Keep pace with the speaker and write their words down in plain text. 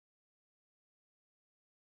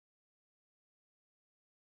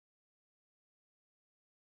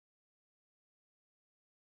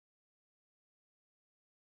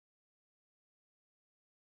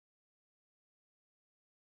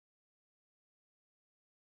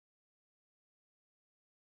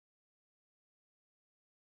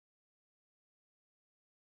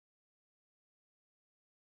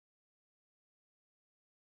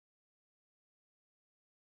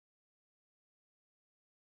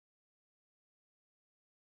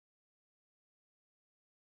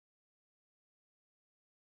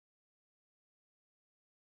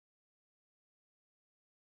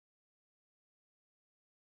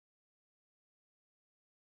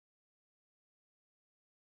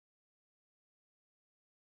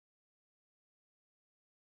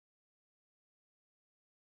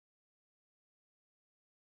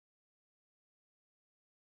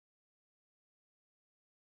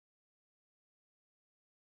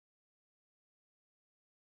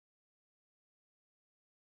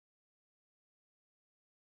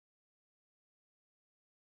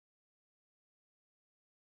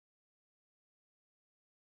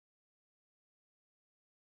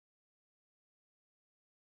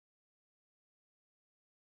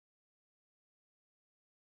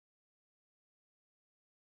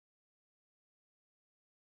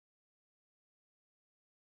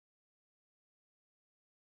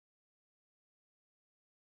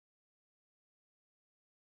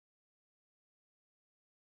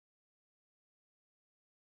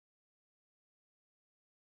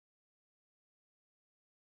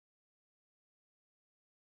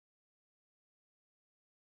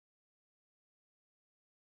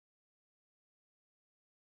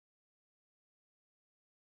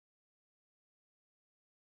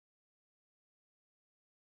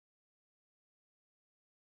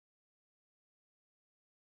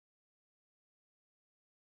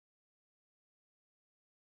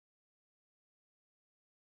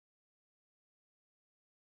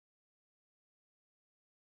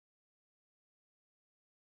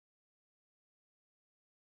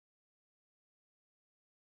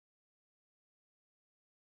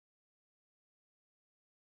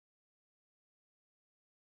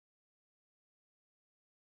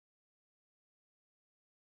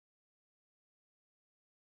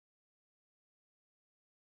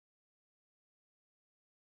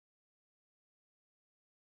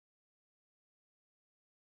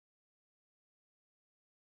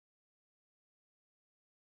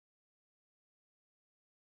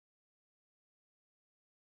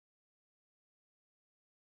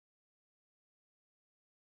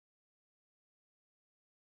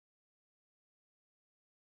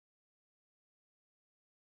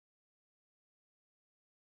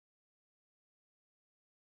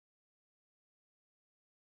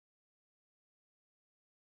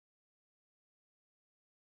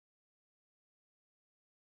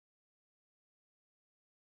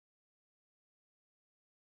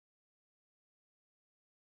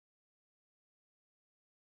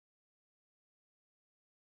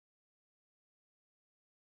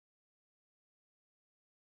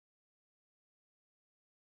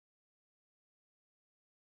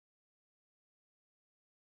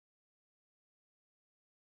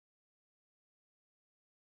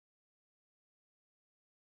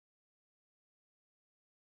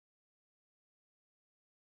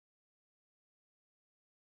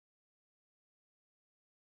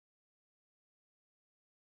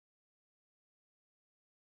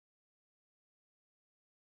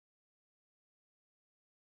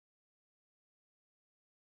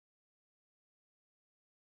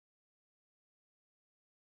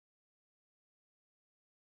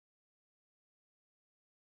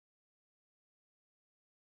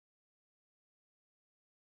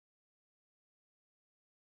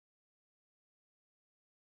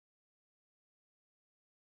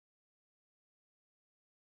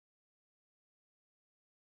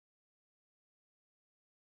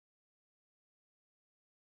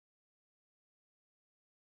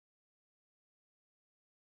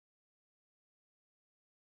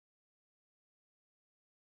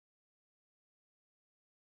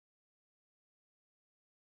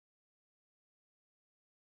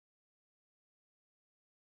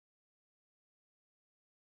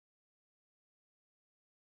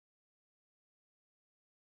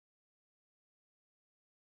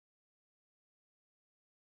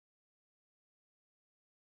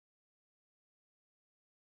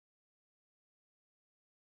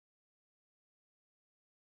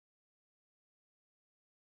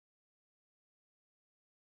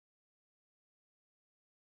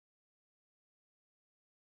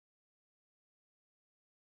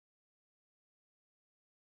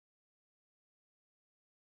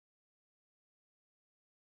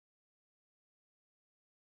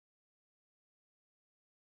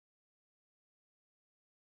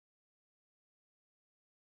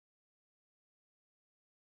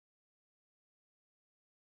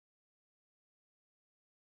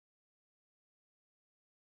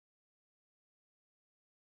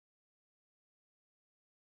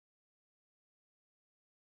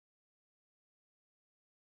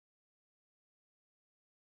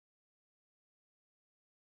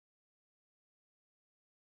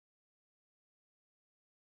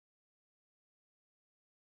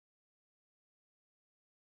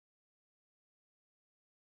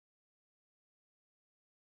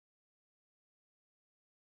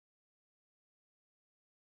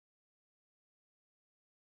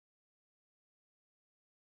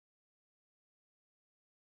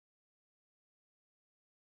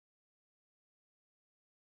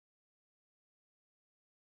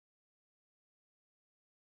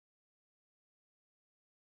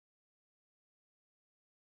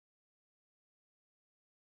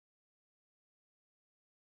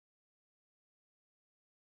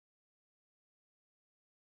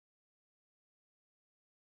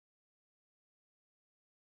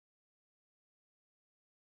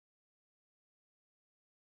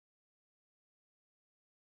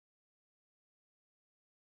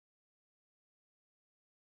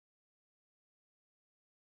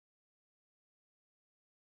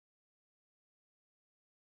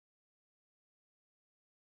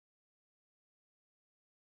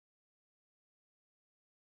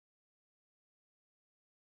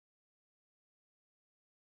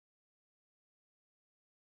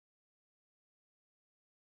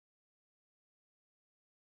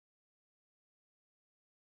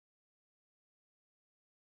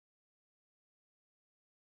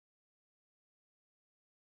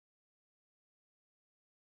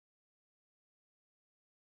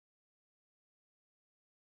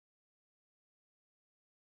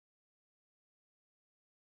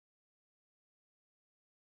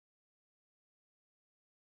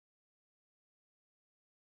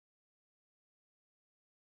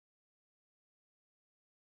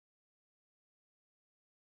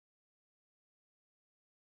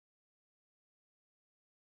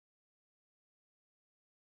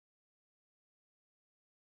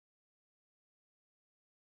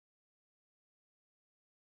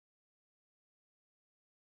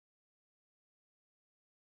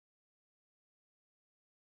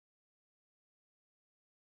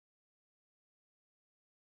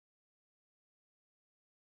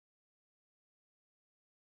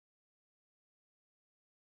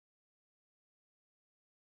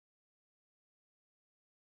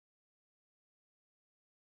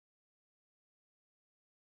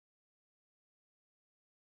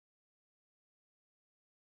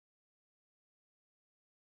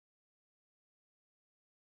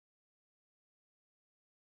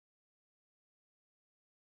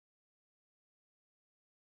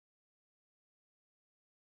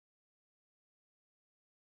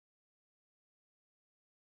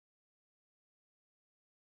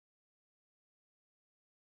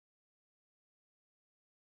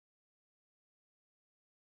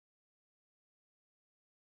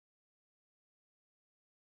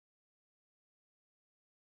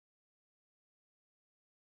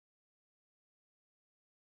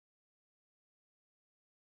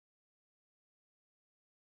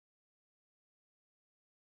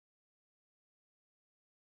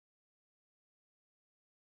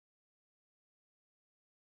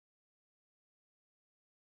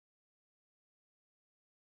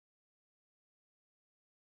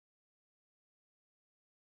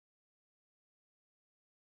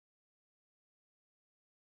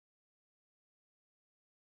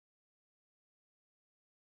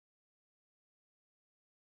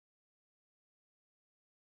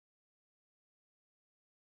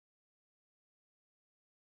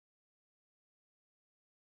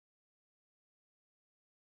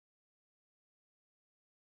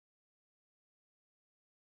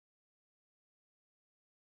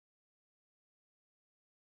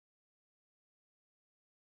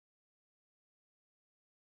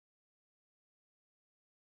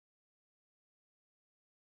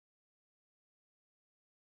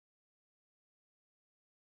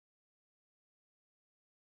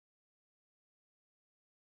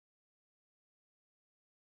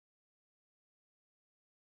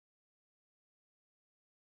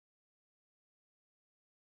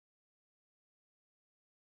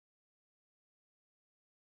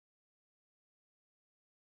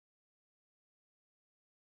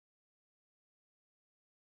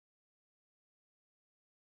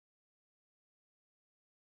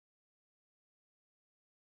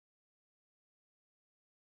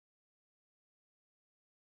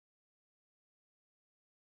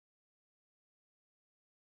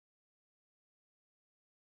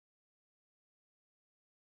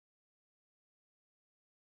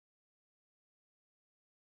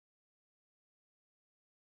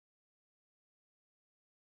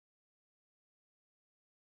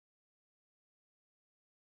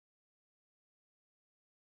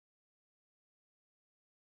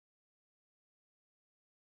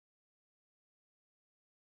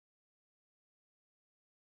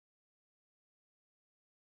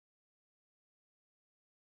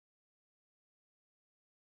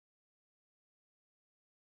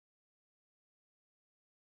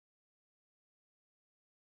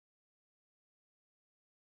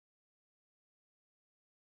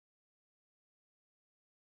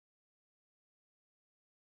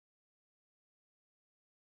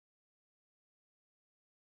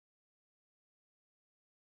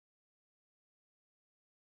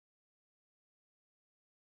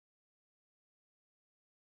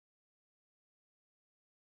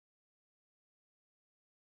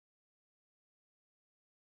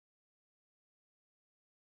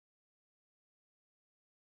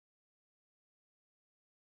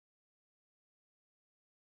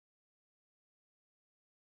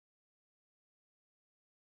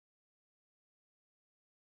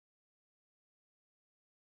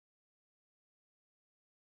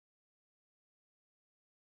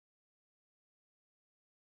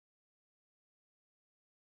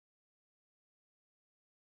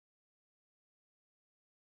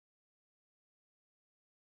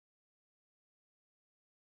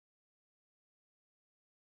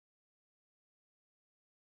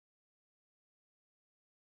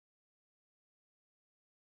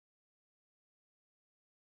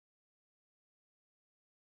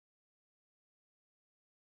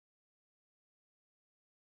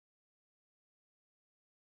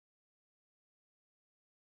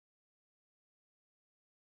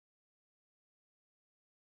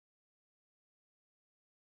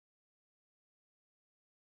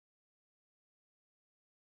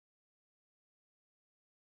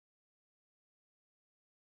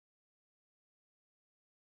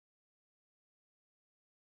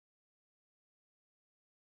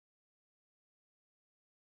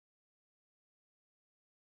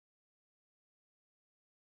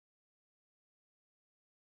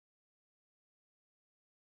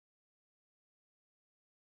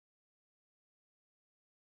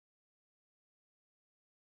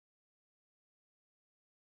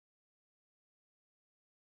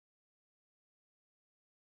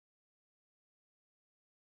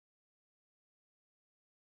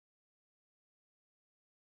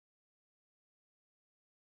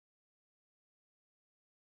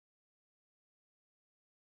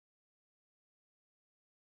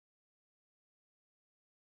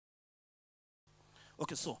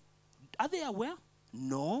Okay, so are they aware?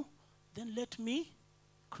 No. Then let me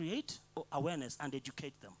create awareness and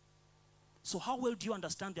educate them. So how well do you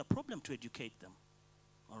understand their problem to educate them?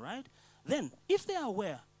 All right? Then, if they are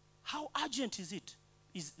aware, how urgent is it?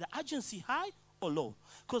 Is the urgency high or low?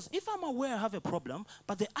 Because if I'm aware I have a problem,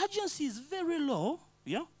 but the urgency is very low,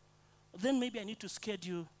 yeah, then maybe I need to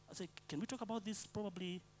schedule. I say, can we talk about this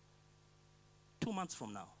probably 2 months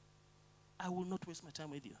from now? I will not waste my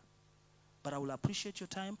time with you. But I will appreciate your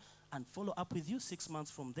time and follow up with you 6 months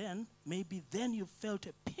from then. Maybe then you felt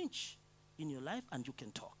a pinch in your life and you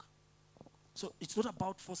can talk. So it's not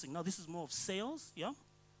about forcing. Now this is more of sales, yeah?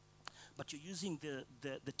 But you're using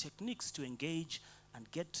the techniques to engage and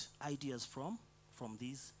get ideas from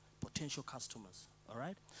these potential customers, all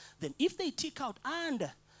right? Then if they tick out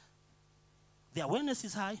and the awareness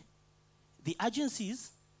is high, the urgency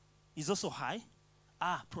is also high,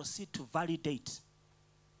 proceed to validate,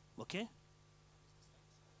 okay?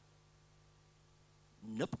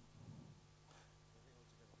 Nope.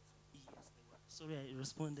 Yes, they were. Sorry, I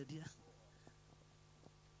responded, yeah.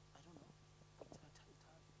 I don't know.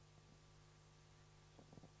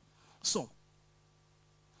 So,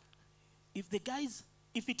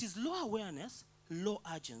 if it is low awareness, low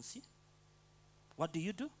urgency, what do?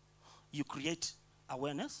 You create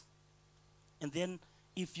awareness, and then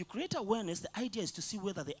if you create awareness, the idea is to see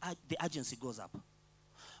whether the urgency goes up.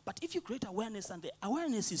 But if you create awareness and the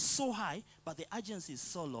awareness is so high, but the urgency is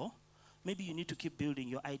so low, maybe you need to keep building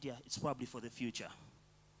your idea. It's probably for the future.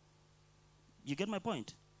 You get my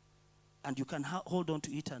point? And you can hold on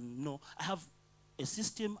to it and know, I have a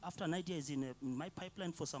system after an idea is in my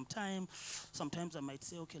pipeline for some time. Sometimes I might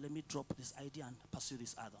say, okay, let me drop this idea and pursue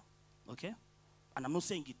this other, okay? And I'm not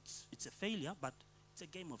saying it's a failure, but it's a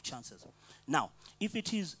game of chances. Now, if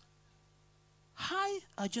it is high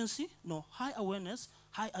urgency, high awareness,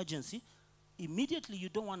 high urgency, immediately you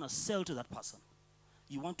don't want to sell to that person.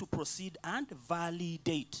 You want to proceed and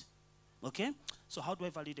validate, okay? So how do I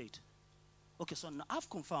validate? Okay, so now I've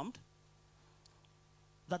confirmed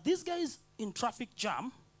that this guy is in traffic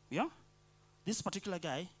jam, yeah? This particular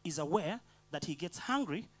guy is aware that he gets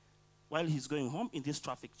hungry while he's going home in this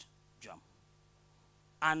traffic jam.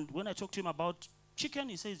 And when I talk to him about chicken,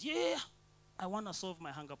 he says, yeah, I want to solve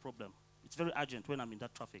my hunger problem. It's very urgent when I'm in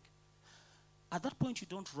that traffic. At that point, you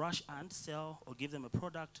don't rush and sell or give them a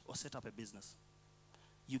product or set up a business.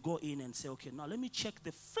 You go in and say, okay, now let me check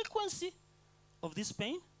the frequency of this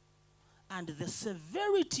pain and the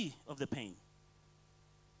severity of the pain.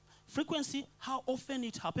 Frequency, how often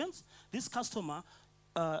it happens. This customer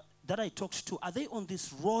that I talked to, are they on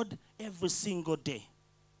this road every single day?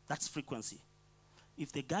 That's frequency.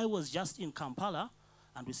 If the guy was just in Kampala,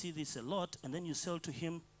 and we see this a lot, and then you sell to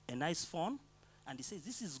him a nice phone, and he says,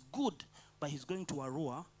 this is good, but he's going to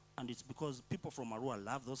Arua, and it's because people from Arua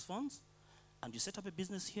love those phones, and you set up a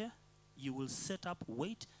business here, you will set up,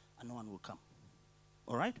 wait, and no one will come.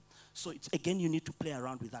 All right? So it's, again, you need to play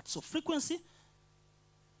around with that. So frequency,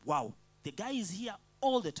 wow, the guy is here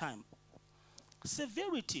all the time.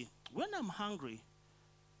 Severity, when I'm hungry,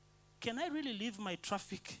 can I really leave my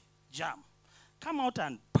traffic jam, come out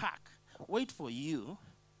and park, wait for you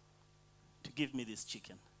to give me this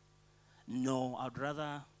chicken? No, I'd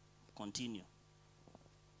rather continue.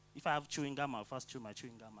 If I have chewing gum, I'll first chew my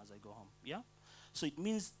chewing gum as I go home, yeah? So it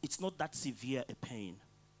means it's not that severe a pain,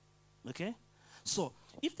 okay? So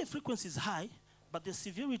if the frequency is high, but the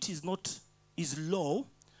severity is low,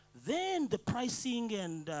 then the pricing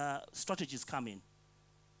and strategies come in.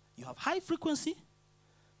 You have high frequency,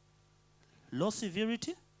 low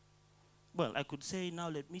severity. Well, I could say now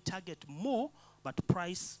let me target more, but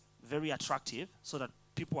price very attractive so that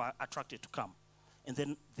people are attracted to come. And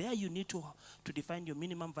then there you need to define your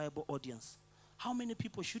minimum viable audience. How many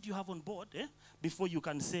people should you have on board before you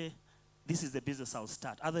can say, this is the business I'll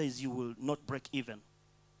start? Otherwise, you will not break even,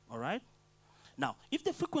 all right? Now, if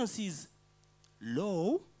the frequency is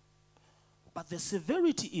low, but the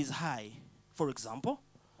severity is high, for example,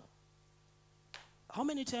 how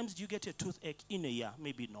many times do you get a toothache in a year?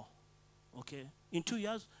 Maybe no, okay? In 2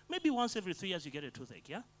 years, maybe once every 3 years you get a toothache,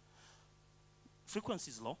 yeah?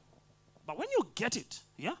 Frequency is low. But when you get it,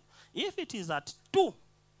 yeah, if it is at 2,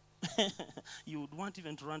 you would want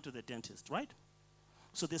even to run to the dentist, right?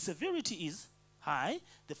 So the severity is high,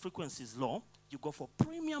 the frequency is low. You go for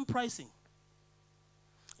premium pricing.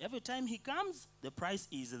 Every time he comes, the price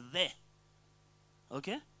is there,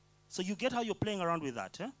 okay? So you get how you're playing around with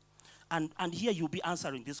that, And here you'll be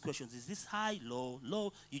answering these questions. Is this high, low,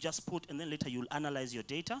 low? You just put, and then later you'll analyze your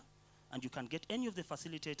data, and you can get any of the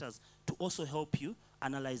facilitators to also help you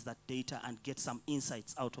analyze that data and get some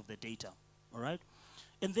insights out of the data, all right?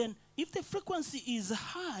 And then if the frequency is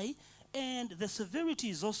high and the severity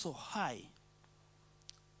is also high,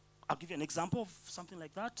 I'll give you an example of something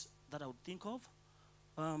like that I would think of.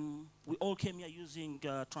 We all came here using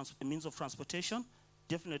means of transportation.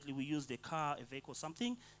 Definitely we used a car, a vehicle,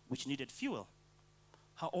 something which needed fuel.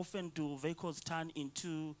 How often do vehicles turn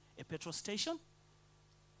into a petrol station?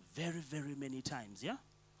 Very, very many times, yeah?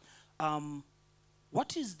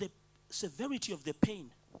 What is the severity of the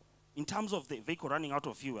pain in terms of the vehicle running out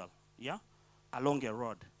of fuel, yeah, along a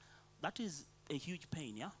road? That is a huge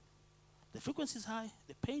pain, yeah? The frequency is high,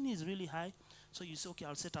 the pain is really high, so you say, okay,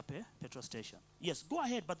 I'll set up a petrol station. Yes, go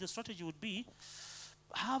ahead, but the strategy would be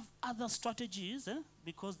have other strategies,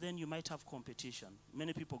 because then you might have competition.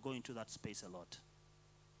 Many people go into that space a lot,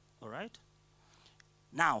 all right?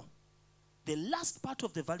 Now, the last part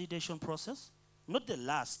of the validation process, not the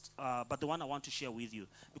last, but the one I want to share with you,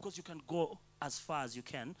 because you can go as far as you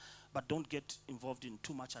can, but don't get involved in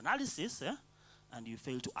too much analysis, and you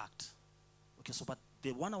fail to act. Okay, so but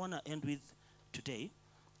the one I want to end with today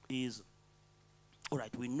is, all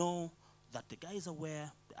right, we know that the guy is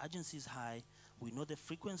aware, the urgency is high, we know the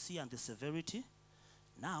frequency and the severity.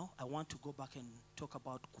 Now, I want to go back and talk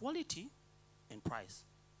about quality and price.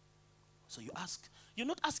 So you ask, you're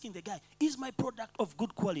not asking the guy, is my product of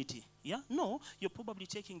good quality? Yeah? No, you're probably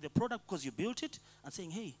taking the product because you built it and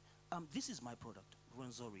saying, hey, this is my product,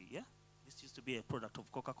 Rwenzori, yeah? This used to be a product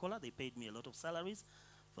of Coca-Cola. They paid me a lot of salaries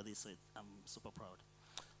for this, so I'm super proud.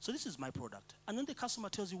 So this is my product. And then the customer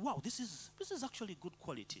tells you, wow, this is actually good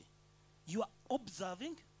quality. You are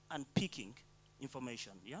observing and picking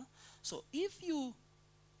information, yeah? So if you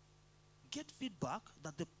get feedback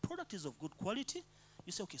that the product is of good quality,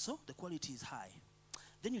 you say, okay, so the quality is high.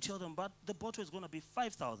 Then you tell them, but the bottle is going to be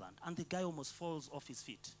 5,000, and the guy almost falls off his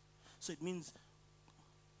feet. So it means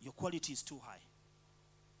your quality is too high.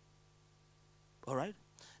 All right?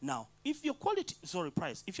 Now, if your quality,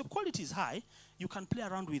 price, if your quality is high, you can play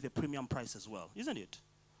around with the premium price as well, isn't it?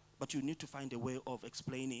 But you need to find a way of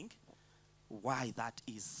explaining why that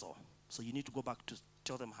is so. So you need to go back to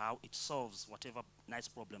tell them how it solves whatever nice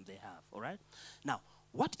problem they have, all right? Now,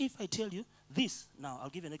 what if I tell you this? Now, I'll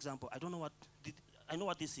give you an example. I don't know what, I know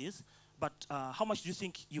what this is, but how much do you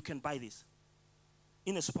think you can buy this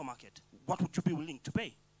in a supermarket? What would you be willing to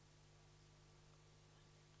pay?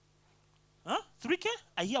 Huh? 3K?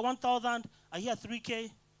 I hear 1,000. I hear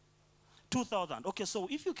 3K. 2,000. Okay, so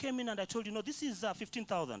if you came in and I told you, no, this is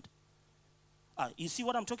 15,000. You see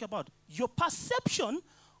what I'm talking about? Your perception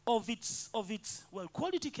of its, well,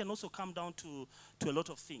 quality can also come down to a lot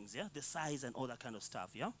of things, yeah? The size and all that kind of stuff,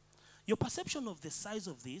 yeah? Your perception of the size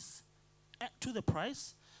of this to the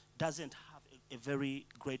price doesn't have a very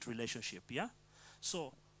great relationship, yeah?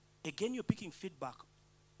 So, again, you're picking feedback.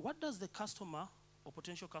 What does the customer or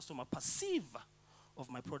potential customer perceive of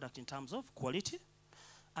my product in terms of quality,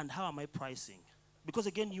 and how am I pricing? Because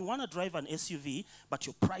again, you want to drive an SUV, but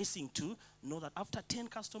you're pricing to know that after 10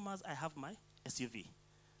 customers, I have my SUV,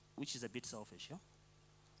 which is a bit selfish, yeah?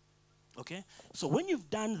 Okay? So when you've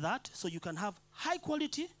done that, so you can have high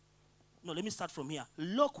quality, no, let me start from here.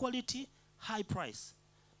 Low quality, high price.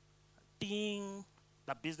 Ding,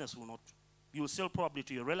 that business will not, you will sell probably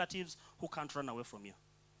to your relatives who can't run away from you.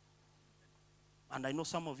 And I know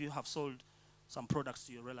some of you have sold some products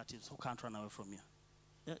to your relatives who can't run away from you.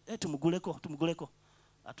 You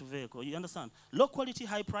understand? Low quality,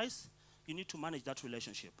 high price, you need to manage that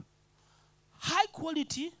relationship. High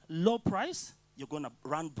quality, low price, you're going to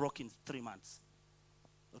run broke in 3 months.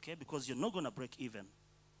 Okay? Because you're not going to break even.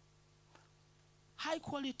 High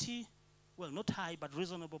quality, well, not high, but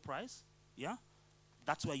reasonable price, yeah?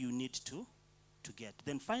 That's where you need to get.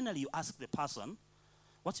 Then finally, you ask the person,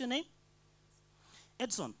 what's your name?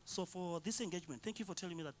 Edson, so for this engagement, thank you for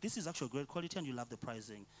telling me that this is actually great quality and you love the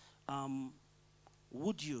pricing.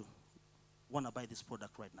 Would you want to buy this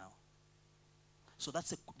product right now? So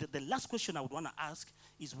that's the last question I would want to ask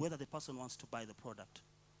is whether the person wants to buy the product.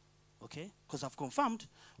 Okay? Because I've confirmed,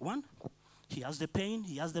 one, he has the pain,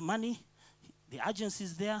 he has the money, the urgency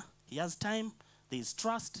is there, he has time, there is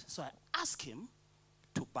trust. So I ask him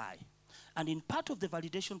to buy. And in part of the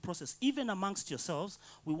validation process, even amongst yourselves,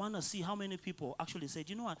 we want to see how many people actually said,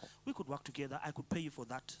 you know what, we could work together, I could pay you for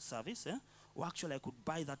that service, or actually I could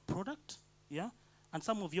buy that product, yeah? And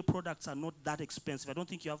some of your products are not that expensive. I don't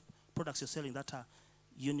think you have products you're selling that are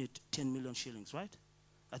unit 10 million shillings, right?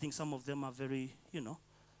 I think some of them are very,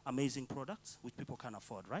 amazing products which people can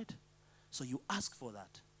afford, right? So you ask for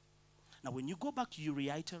that. Now when you go back, you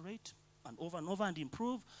reiterate and over and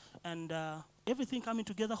improve, and everything coming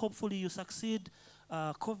together, hopefully you succeed.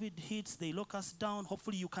 COVID hits, they lock us down.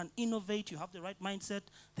 Hopefully you can innovate, you have the right mindset.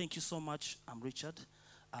 Thank you so much. I'm Richard.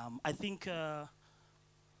 I think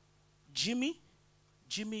Jimmy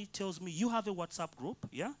tells me you have a WhatsApp group,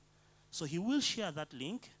 yeah? So he will share that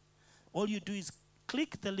link. All you do is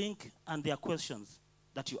click the link and there are questions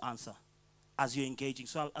that you answer as you're engaging.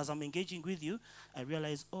 So as I'm engaging with you, I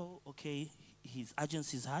realize, oh, okay, his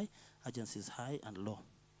urgency is high and low.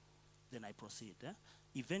 Then I proceed.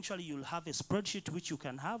 Eventually you'll have a spreadsheet which you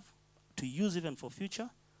can have to use even for future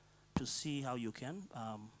to see how you can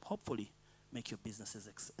hopefully make your business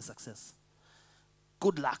a success.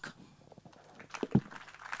 Good luck.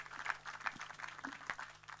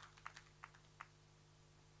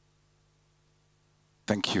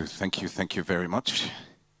 Thank you very much.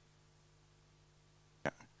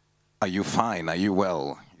 Are you fine? Are you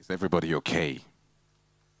well? Is everybody okay?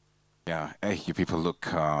 Yeah, hey, you people look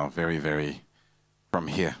very, very, from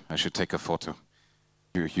here, I should take a photo.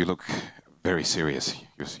 You look very serious.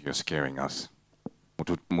 You're scaring us.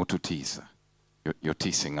 You're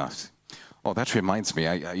teasing us. Oh, that reminds me,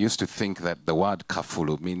 I used to think that the word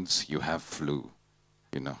kafulu means you have flu,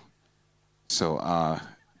 you know. So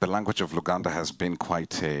the language of Luganda has been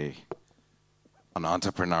quite an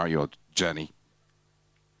entrepreneurial journey.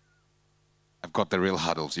 I've got the real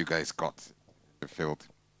hurdles you guys got in the field.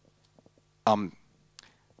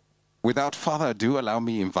 Without further ado, allow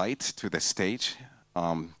me invite to the stage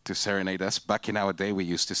to serenade us. Back in our day, we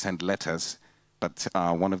used to send letters, but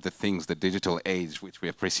one of the things the digital age, which we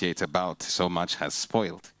appreciate about so much, has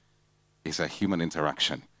spoiled is a human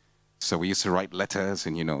interaction. So we used to write letters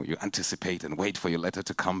and, you know, you anticipate and wait for your letter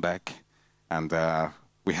to come back. And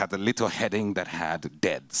we had a little heading that had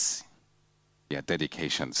deads. Yeah,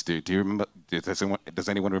 dedications. Do you remember, does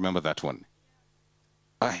anyone remember that one?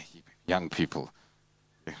 Young people.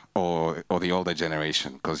 Or the older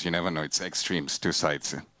generation, because you never know, it's extremes, two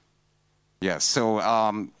sides. Yeah, so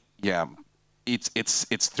yeah,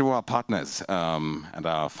 it's through our partners and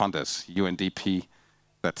our funders, UNDP,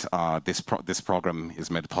 that this program is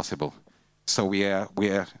made possible. So we're,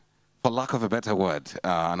 for lack of a better word,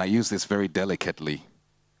 and I use this very delicately,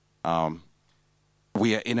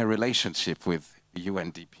 we are in a relationship with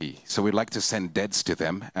UNDP. So we'd like to send deads to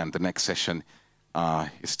them, and the next session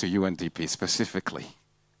is to UNDP specifically.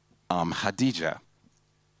 Hadija,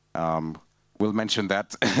 we'll mention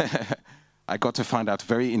that. I got to find out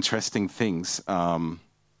very interesting things,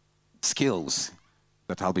 skills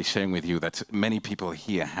that I'll be sharing with you that many people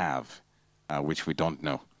here have, which we don't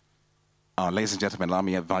know. Ladies and gentlemen, allow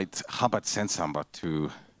me to invite Habat Sensamba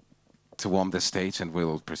to warm the stage, and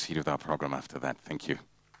we'll proceed with our program after that. Thank you.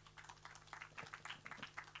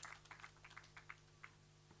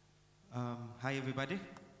 Hi, everybody.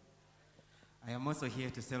 I am also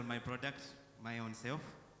here to sell my product, my own self.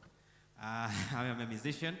 I am a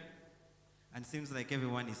musician, and seems like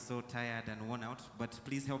everyone is so tired and worn out, but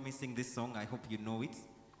please help me sing this song. I hope you know it.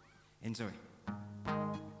 Enjoy.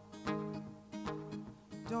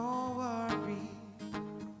 Don't worry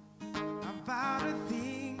about a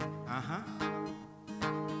thing.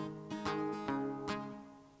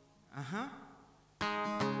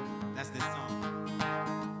 That's the song.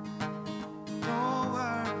 Don't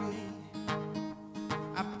worry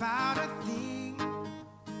about a thing,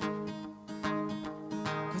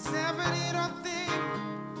 'cause every little thing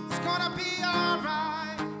is gonna be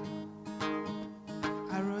alright.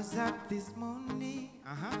 I rose up this morning.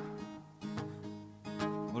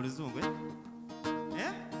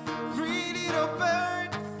 Yeah? 3 little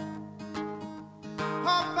birds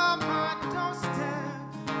over my doorstep,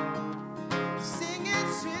 singing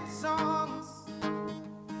sweet songs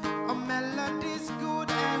of melodies good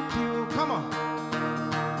and pure. Come on.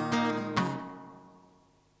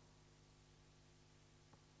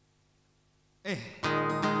 Hey.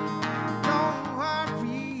 Don't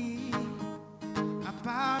worry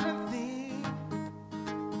about a thing,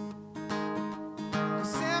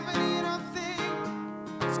 'cause every little thing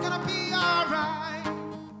is gonna be alright.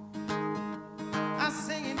 I'm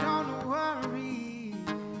saying don't worry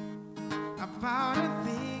about a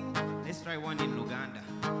thing. Let's try one in Uganda.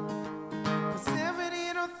 'Cause every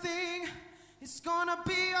little thing is gonna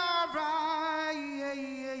be alright.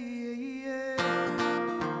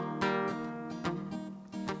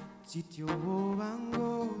 Chityo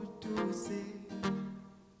bango to say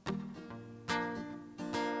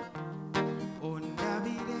on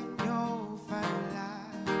Davide yo fala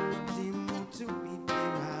limutu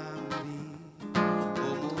mitebambi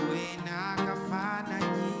omuwena kafana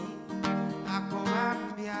nyi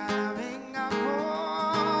akobambia la venga ko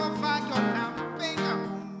fayona venga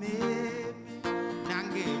kumeme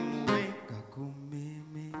nange muwenga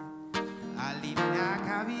kumeme alina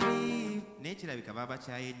kabiri. Nature bikaba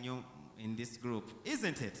bachaye nnyo in this group,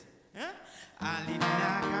 isn't it?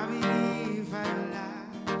 Alina kabiri viola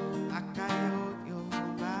akayo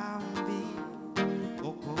bambi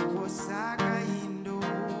okoko saka indo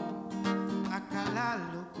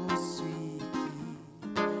akalalo ko sweetie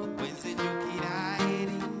wenze jokira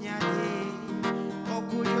erinyale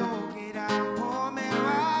okulyogera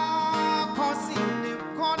pomewa kosinde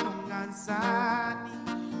kono ngansani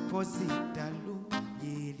kosidalu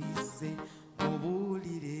yerise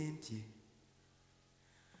mubulire ntye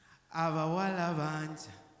abawala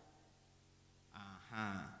banja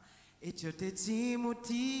ekyo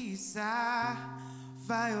tekimutiisa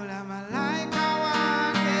Viola malaika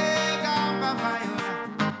wange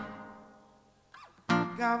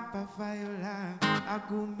gamba Viola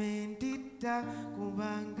agumendita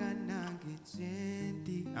kubanga nange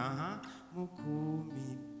kyendi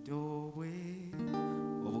mukumitobwe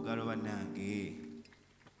obugalo banange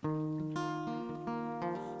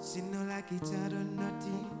she know like each other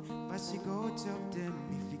naughty, but she go chop them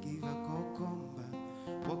if you give her cucumber.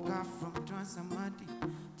 Walk out from Transamadi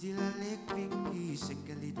till her leg pinky, shake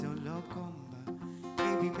a little locumba.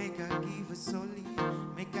 Baby, make her give her solid,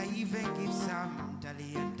 make her even give some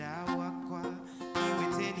Dali and Dawakwa. Give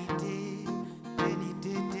it any day.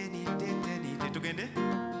 Together?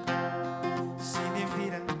 She never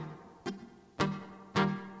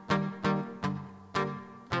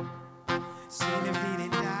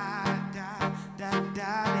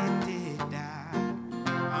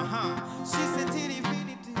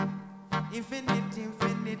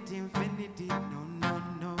Infinity,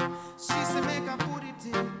 no. She said make I put it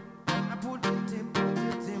in, put it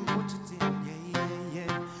in,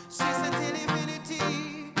 yeah. She said till infinity,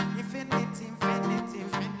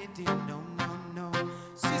 no.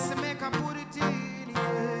 She said make I put it in,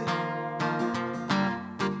 yeah.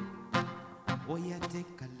 Oh yeah,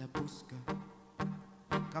 take a labuska,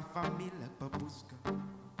 kafamila babuska.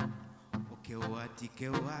 Okay, what you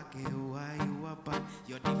are, but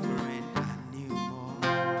you're different anymore.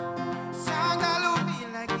 Sangalo me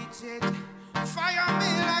like it's it, fire me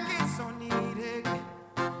like it's on it.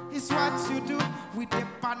 It's what you do with the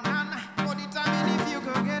banana. For the time if you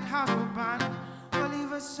go get half a pan, well,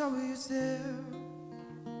 even show yourself.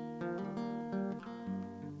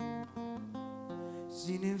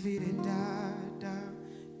 She never did da.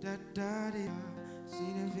 She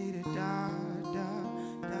never did da.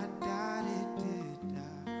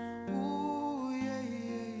 Ooh, yeah.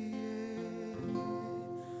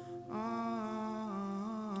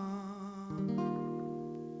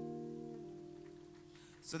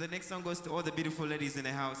 So the next song goes to all the beautiful ladies in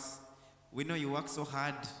the house. We know you work so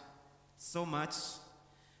hard, so much.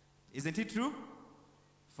 Isn't it true?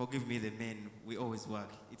 Forgive me, the men, we always work.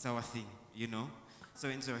 It's our thing, you know? So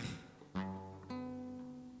enjoy.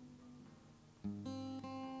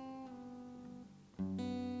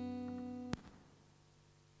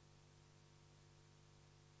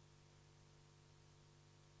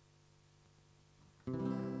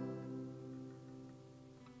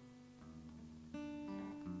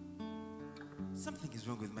 Something is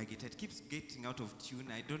wrong with my guitar. It keeps getting out of tune.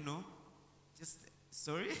 I don't know.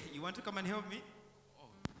 Sorry, you want to come and help me? Oh,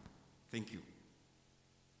 thank you.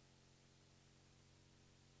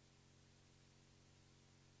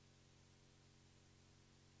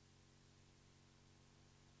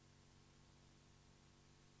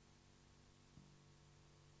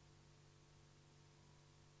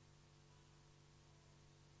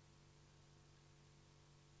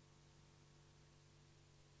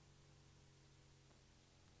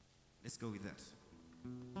 Let's go with that.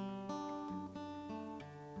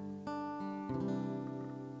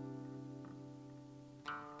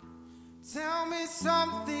 Tell me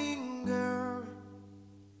something, girl.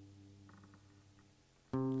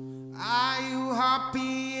 Are you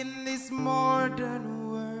happy in this modern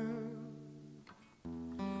world?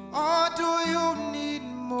 Or do you need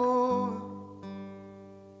more?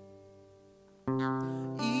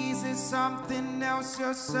 Is it something else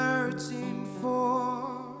you're searching for?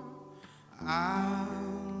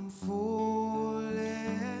 I'm falling.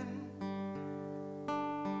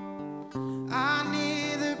 I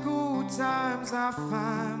need the good times. I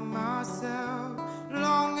find myself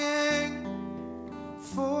longing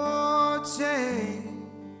for change.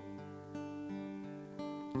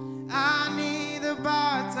 I need the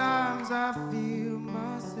bad times. I feel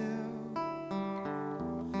myself.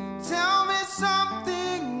 Tell me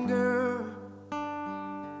something, girl.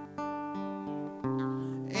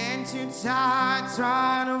 You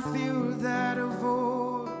trying to fill that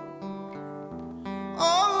void?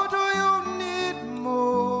 Oh, do you need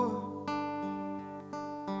more?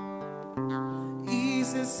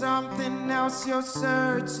 Is there something else you're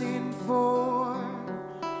searching for?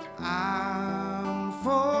 I'm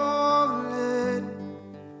falling.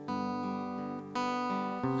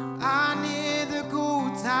 I need the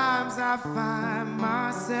good times. I find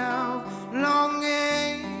myself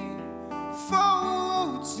longing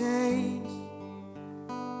for change.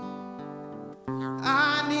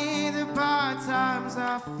 I need the bad times.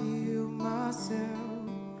 I feel myself.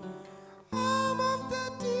 I'm off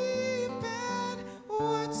the deep end.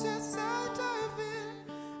 Watch as I dive in.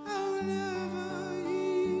 I'll never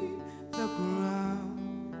leave the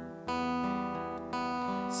ground.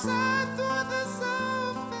 Slide through the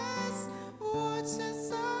surface. Watch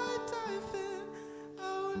as I dive in.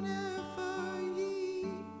 I'll never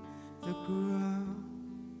leave the ground.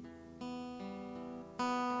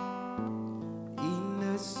 In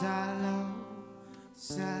the shallow,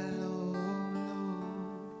 shallow,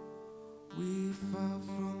 we fall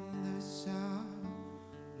from the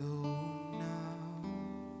shallow now.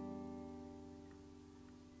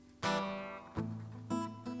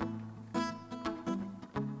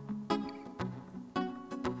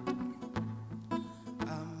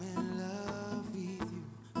 I'm in love with you.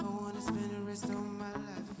 I wanna spend the rest of my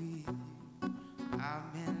life with you.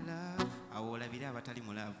 I'm in love. Awola vida batali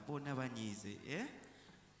mu love. Bona banyize, eh?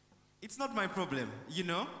 It's not my problem, you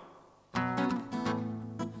know? I'm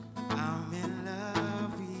in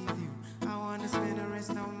love with you. I wanna spend the rest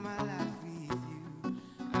of my life with you.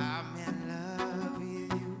 I'm in love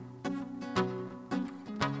with you.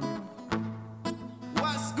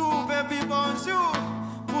 What's good, baby? Bonjour.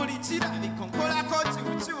 Pulichira bikonkola ko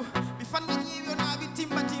chuchu. Bifana nyibyo na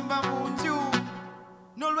bitimba timba munju.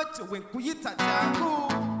 Nolwecho wenkuyita jangu.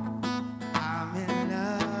 I'm in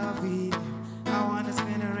love with you. I wanna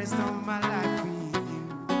spend the rest of my life with you.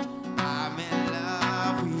 I'm in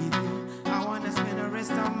love with you. I wanna spend the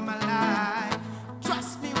rest of my life.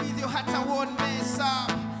 Trust me with your heart, I won't mess up.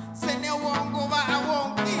 Say no won't go, but I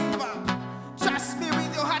won't give up. Trust me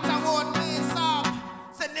with your heart, I won't mess up.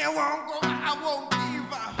 Say no won't go, but I won't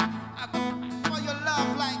give up. I go for your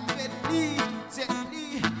love like gently,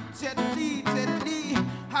 gently, gently, gently.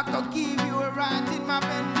 I could give you a ride in my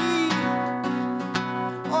belly.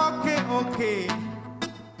 Okay, okay.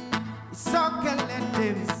 It's okay, let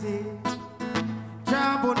them say.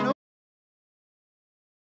 Trouble no.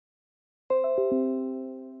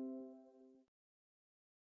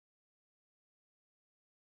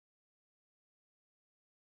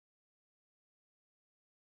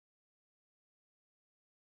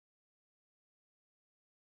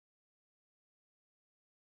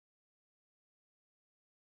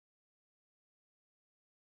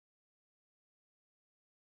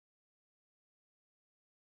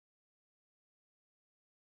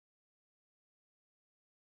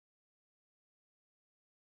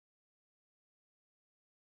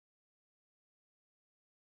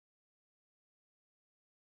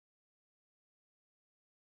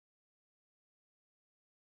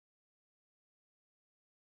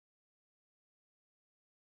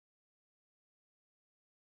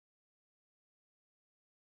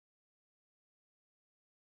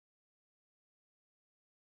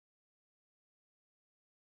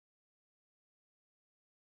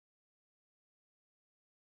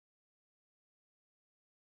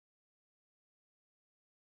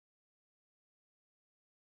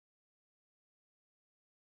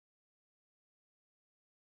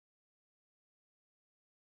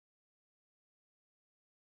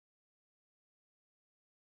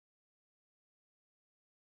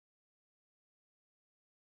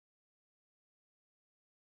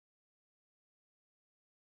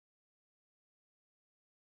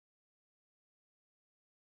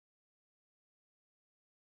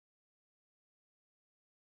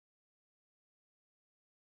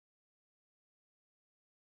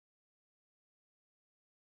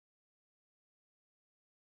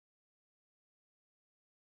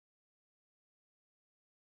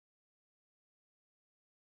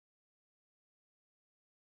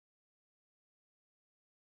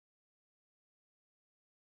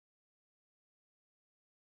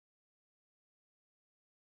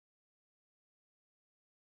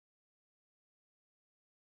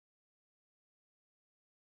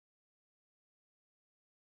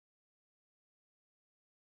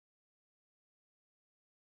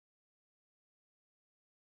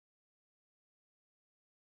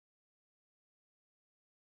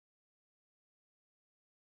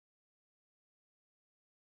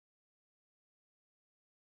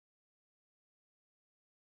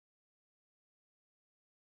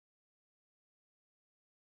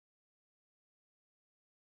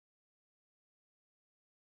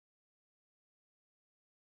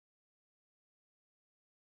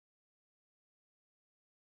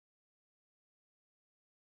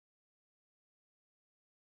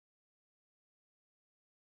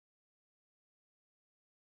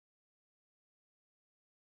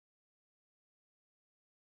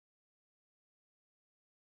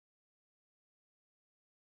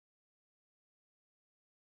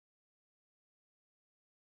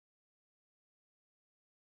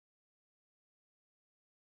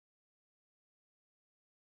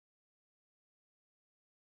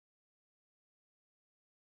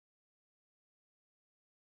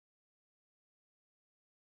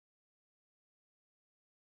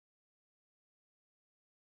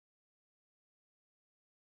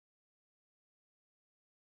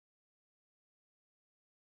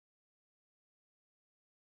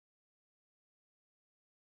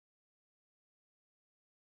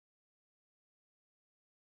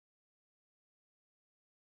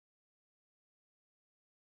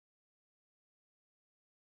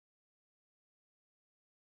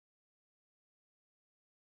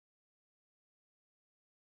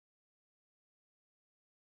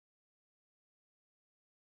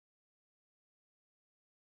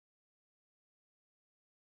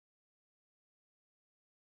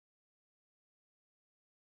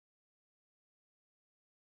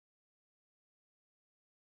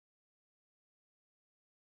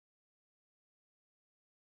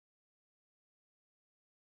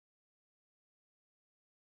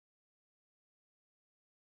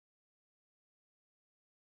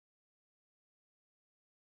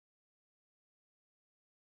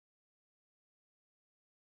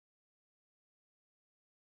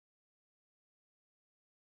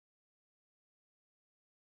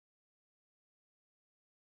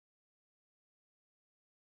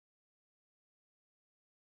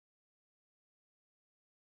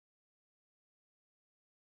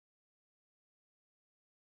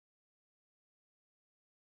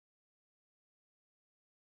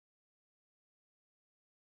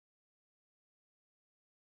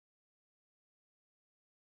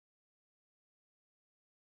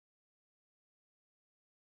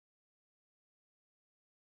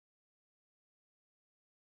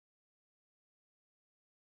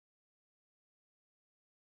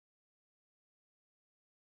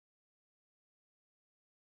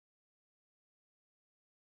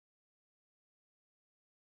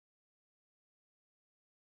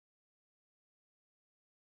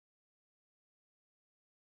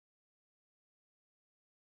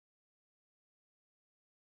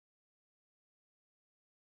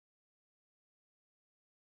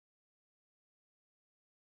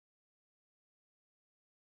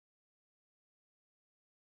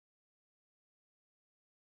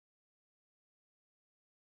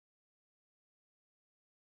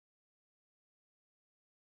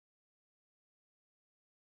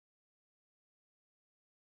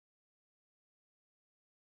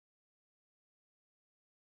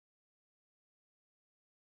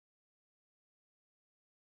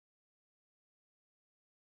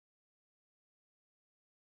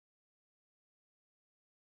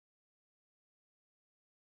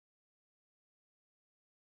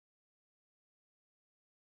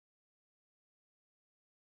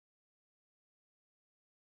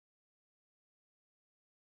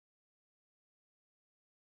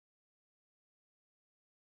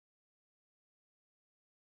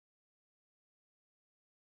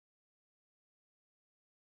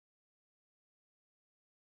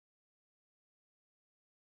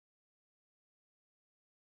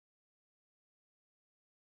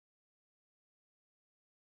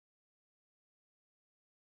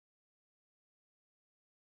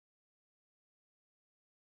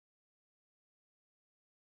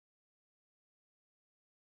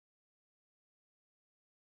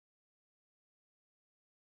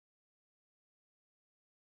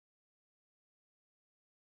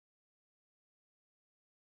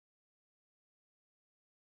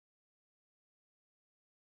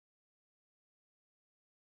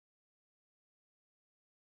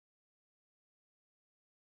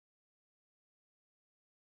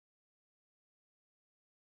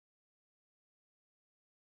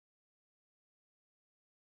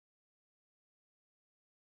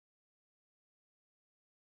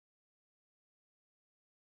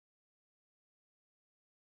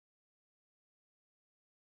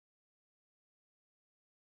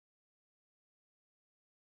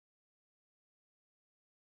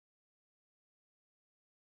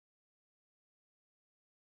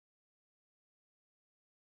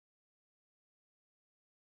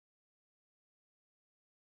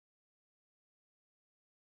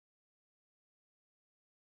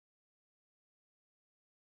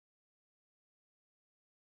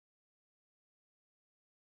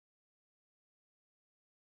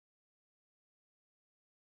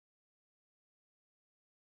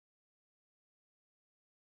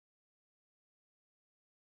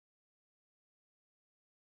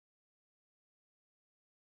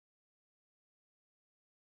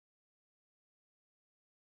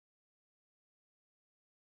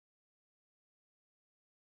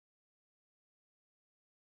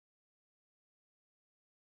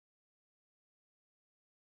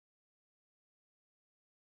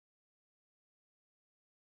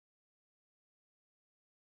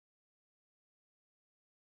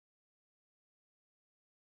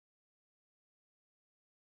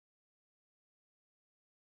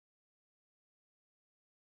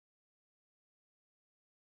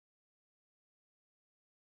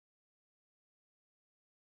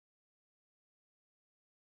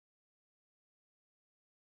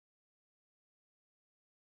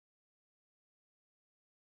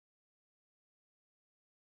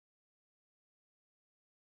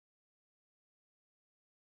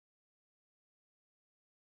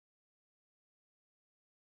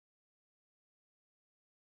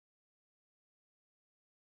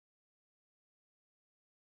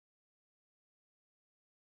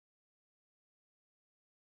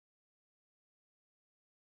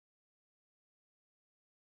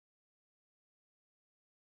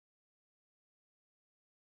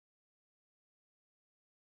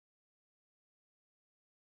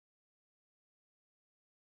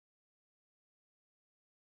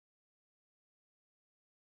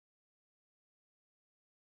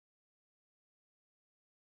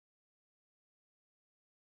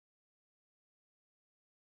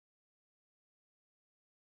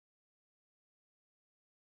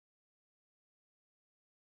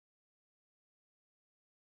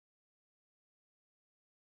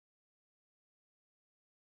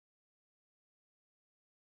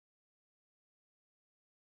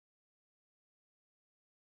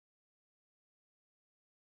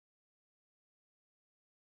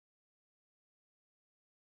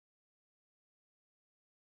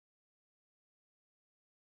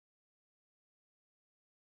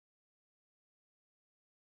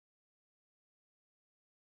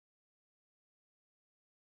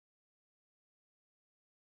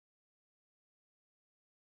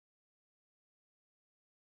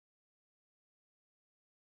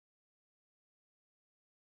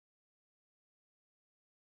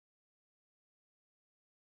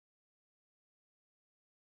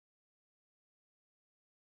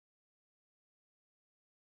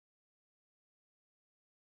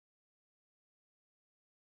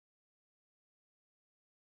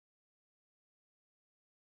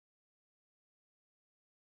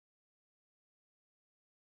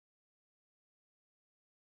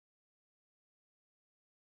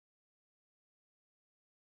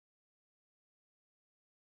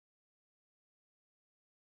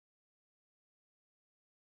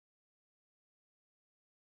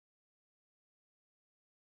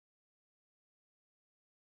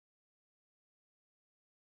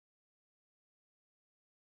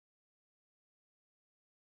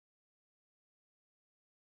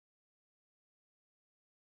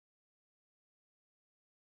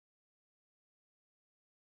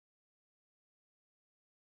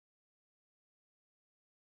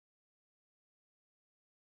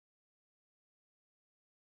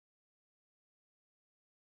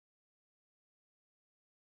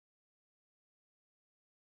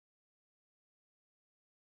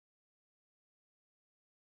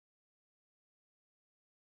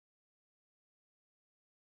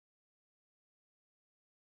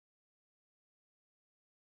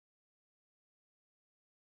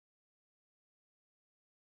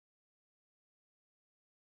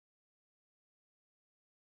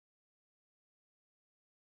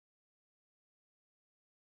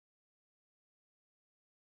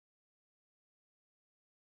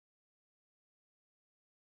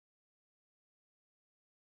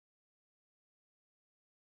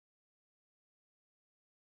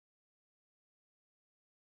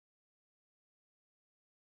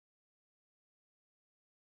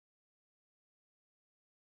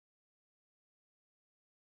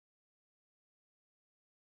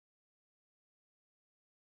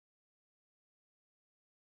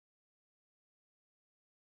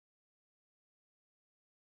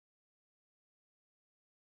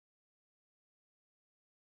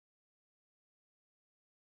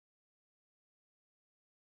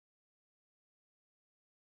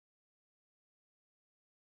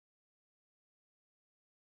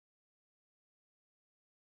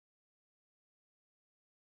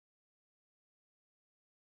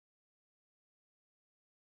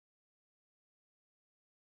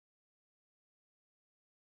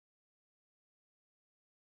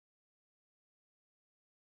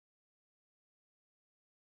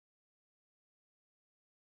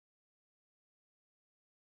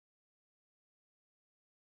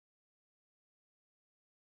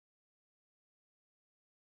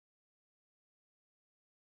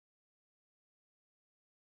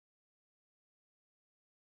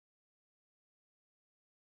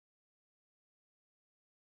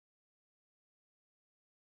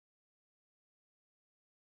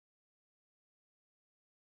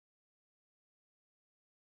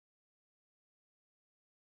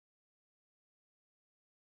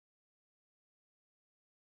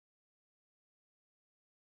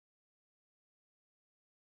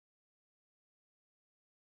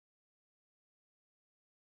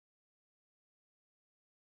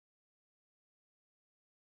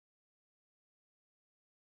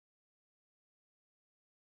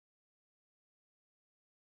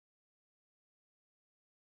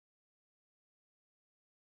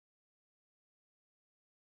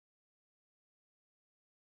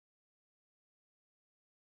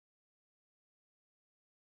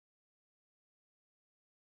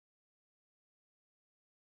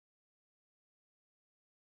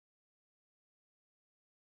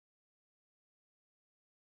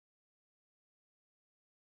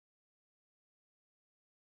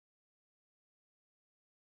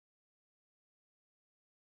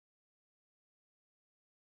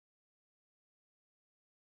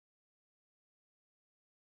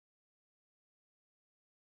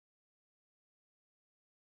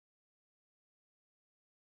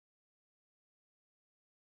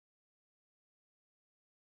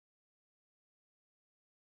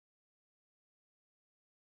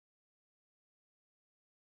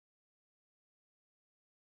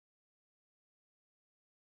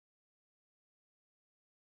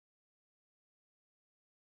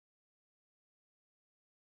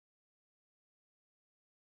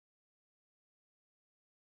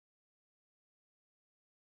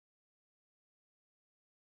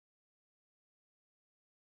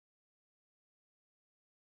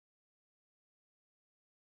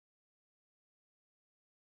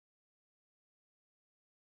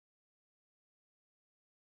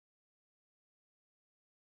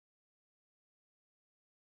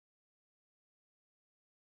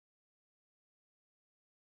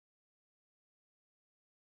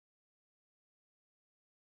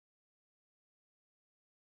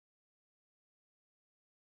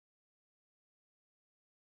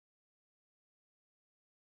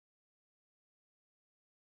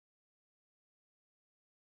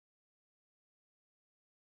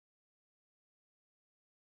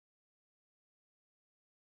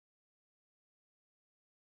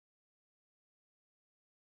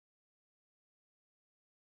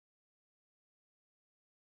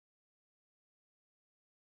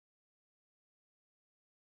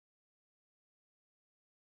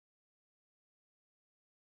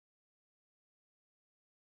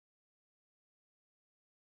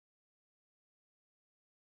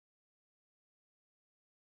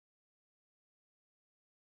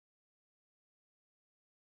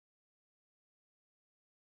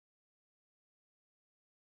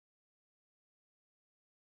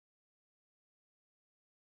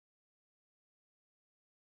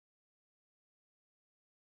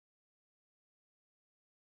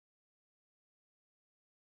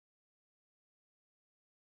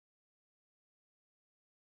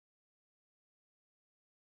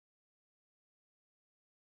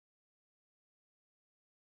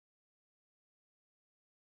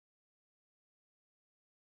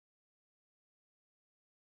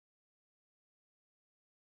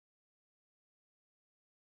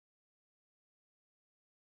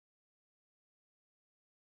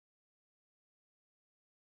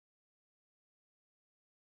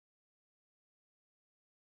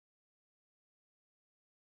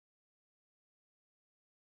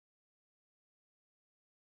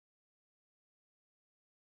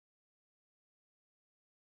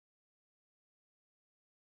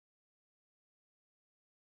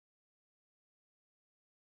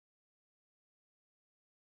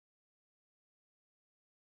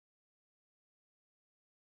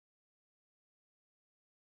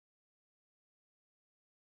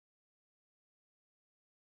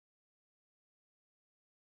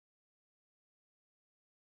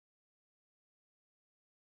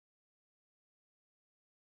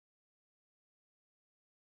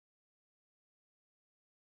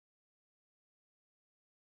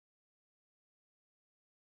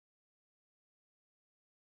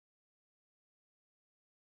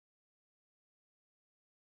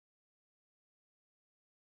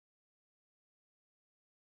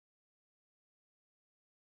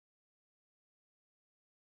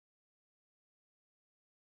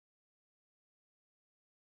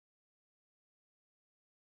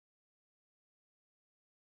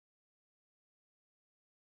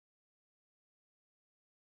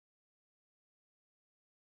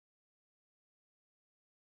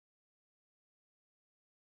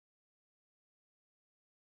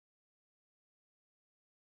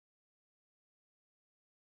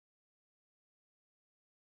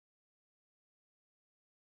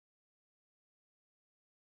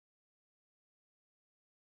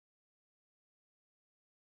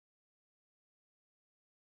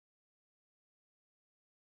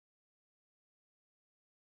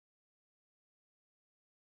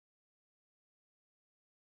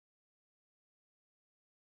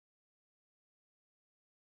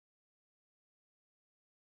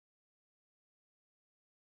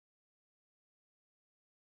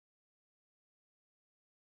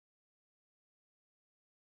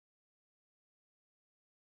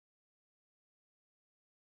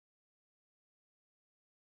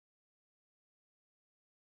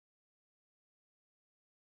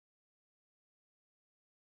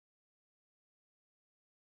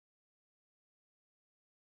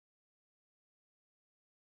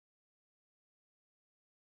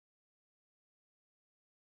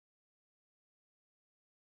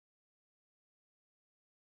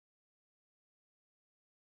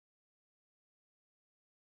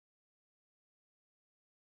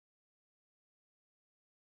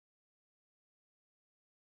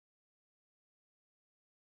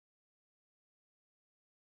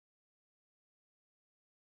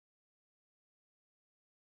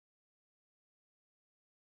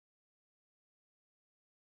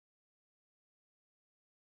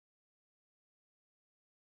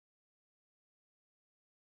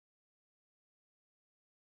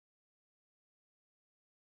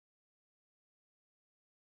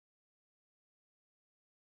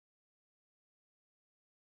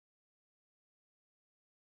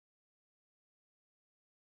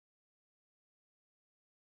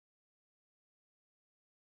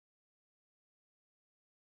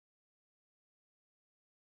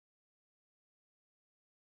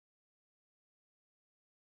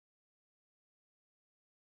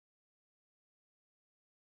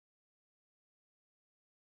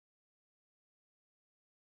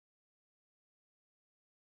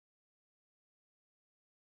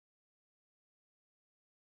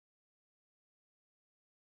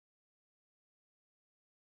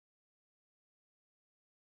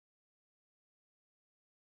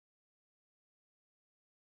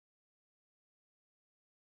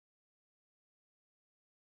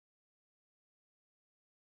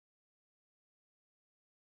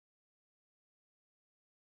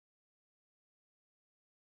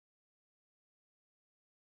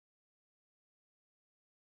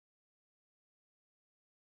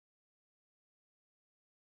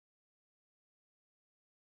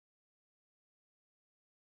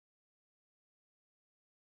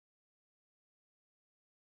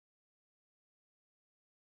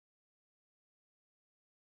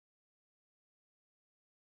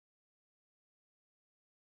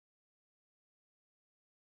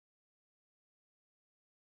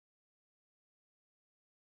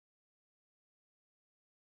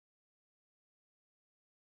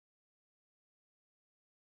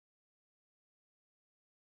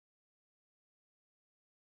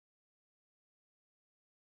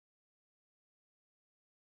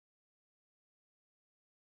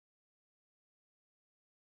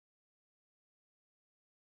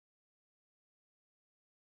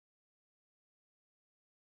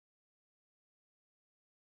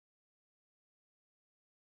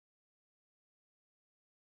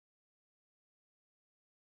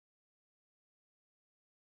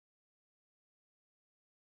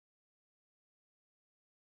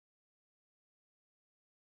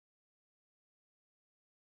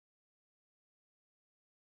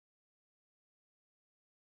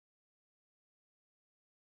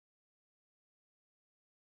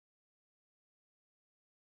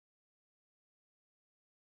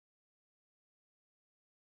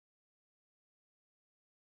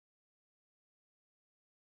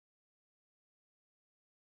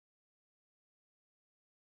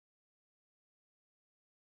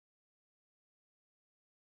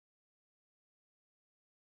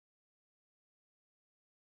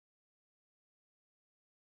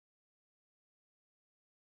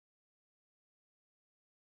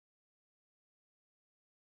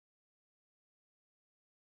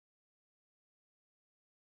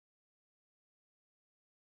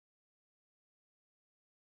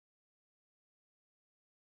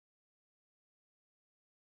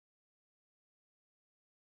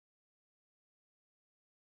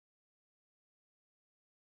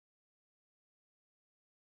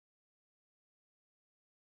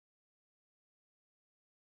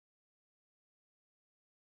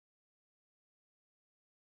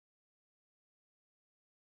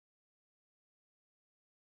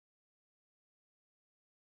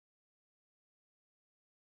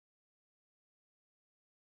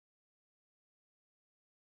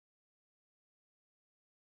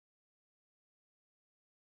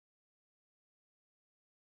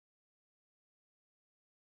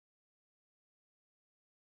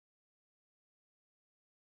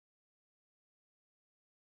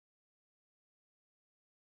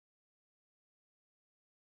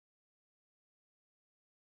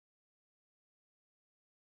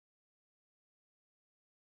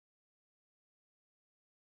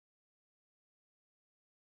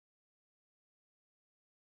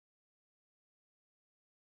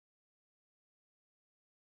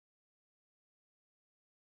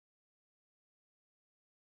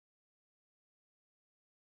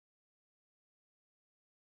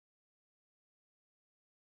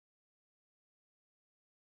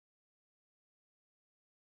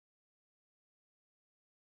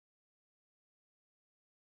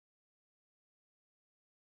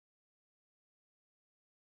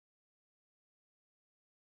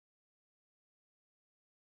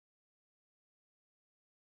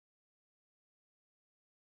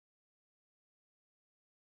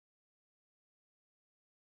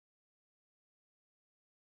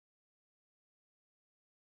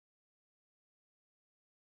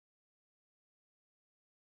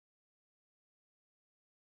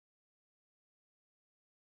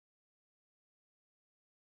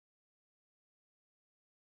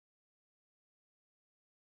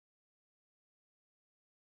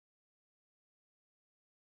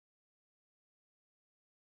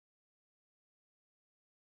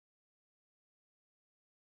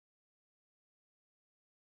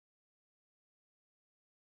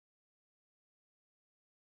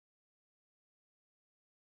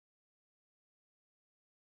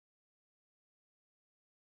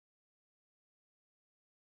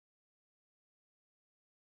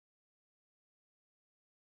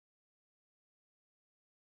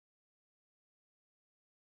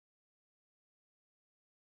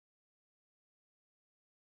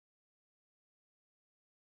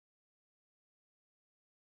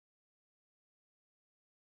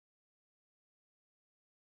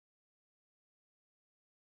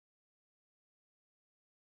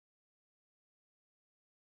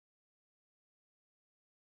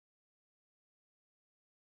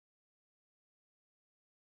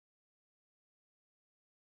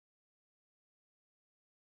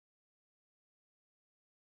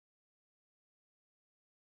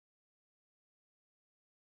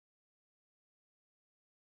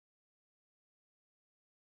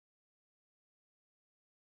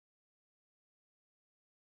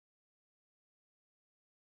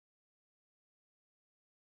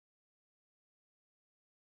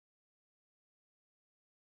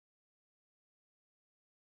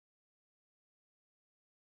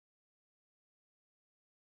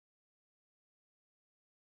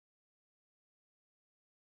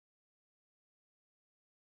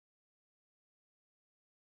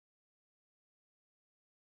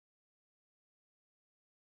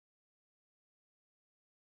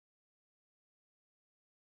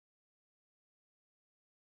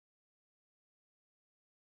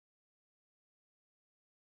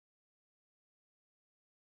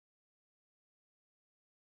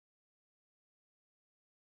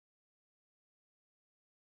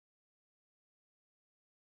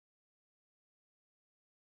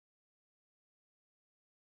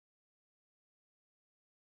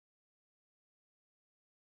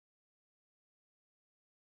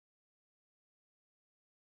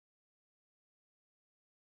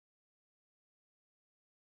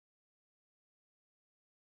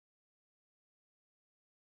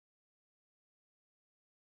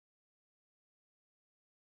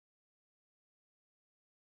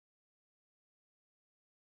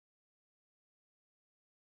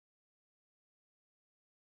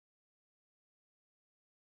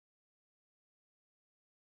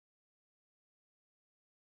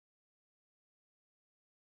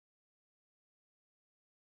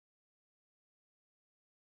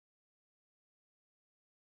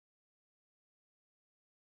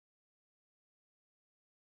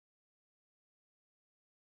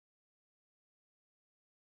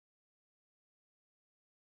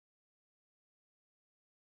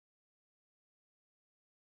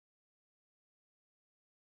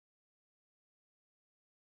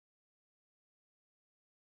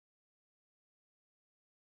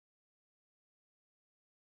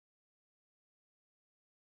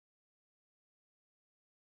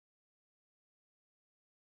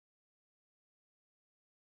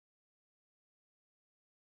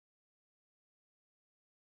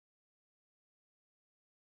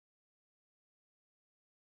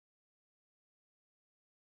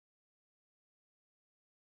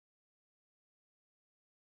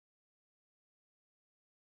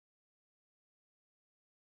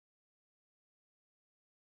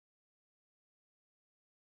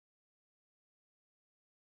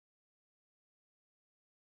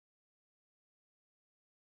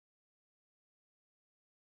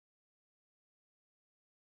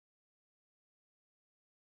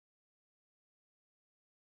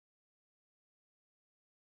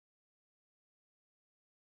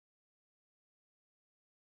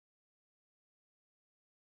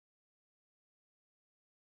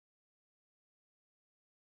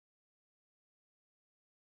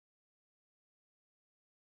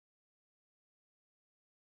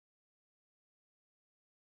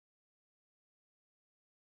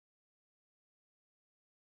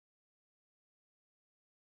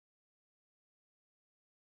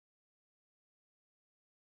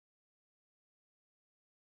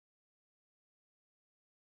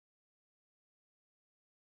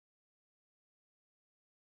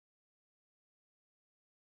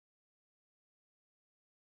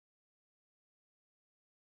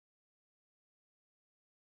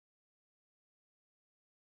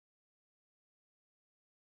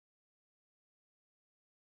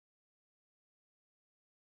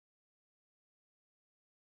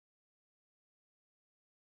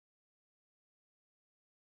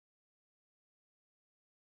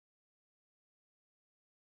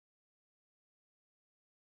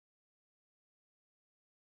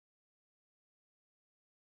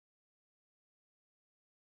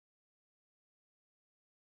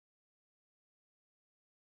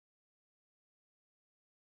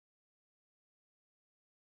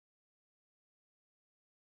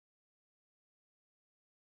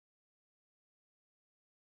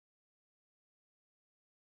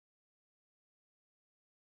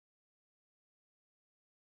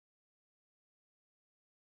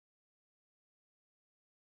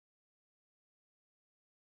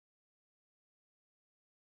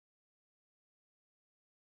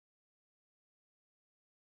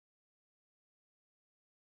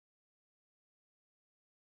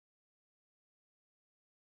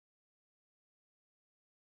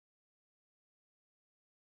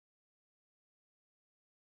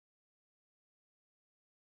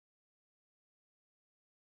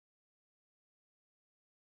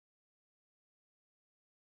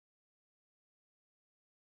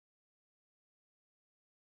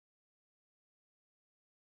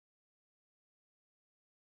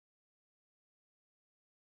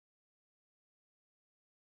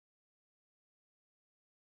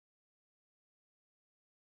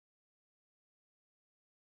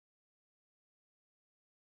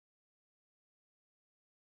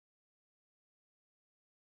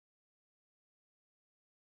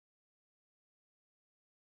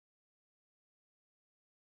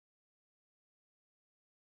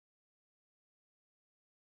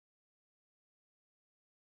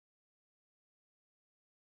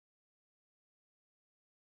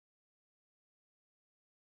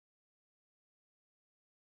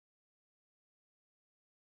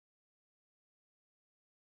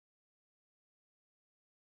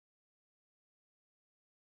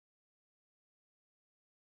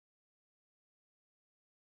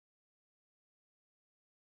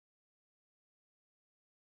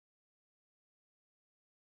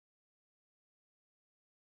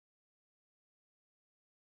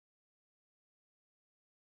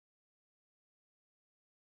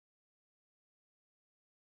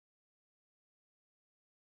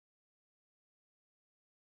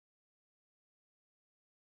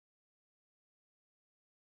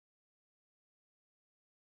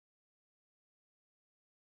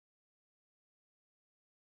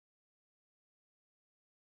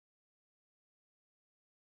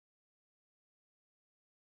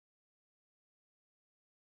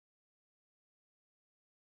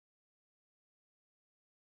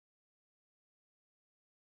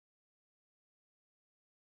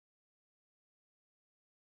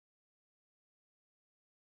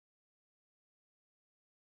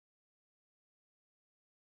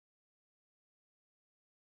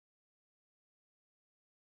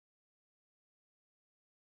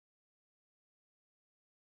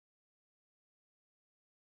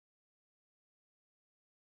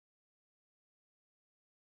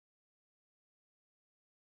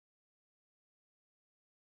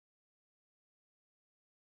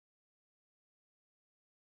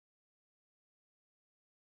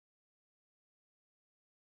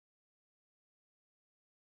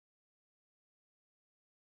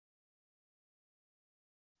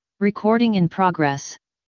 Recording in progress.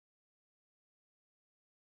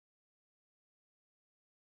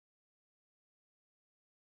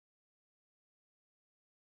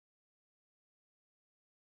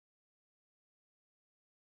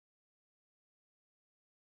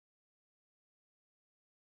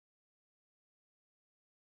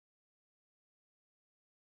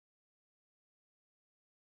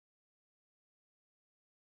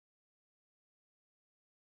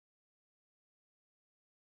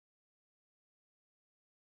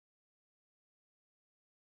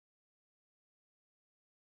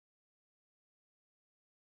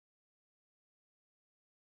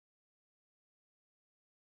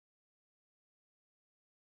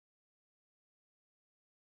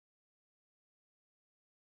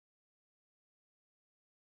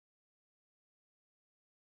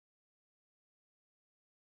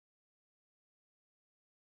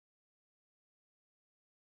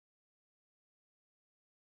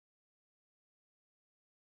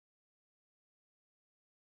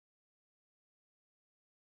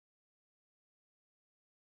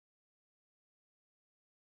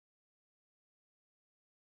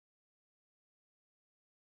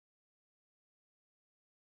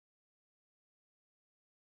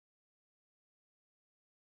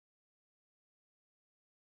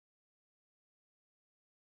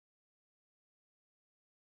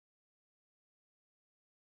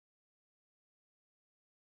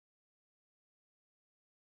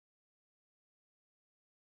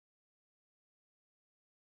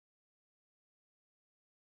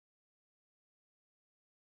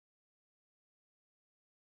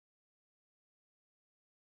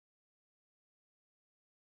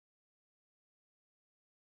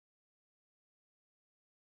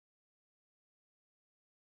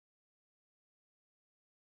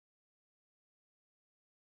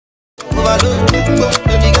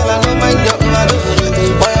 Baby girl, I don't mind your overload.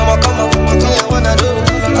 Boy, I'ma come up with me, I wanna know.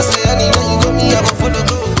 I say anywhere you go, me, I go follow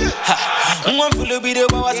go. One full of video,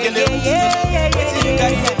 I was getting it. You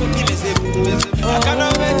carry that to keep it safe. I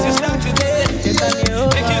cannot wait to start today.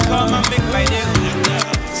 Make you come and make my day.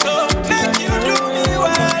 So make you do me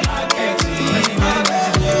well.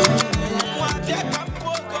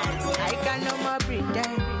 I can no more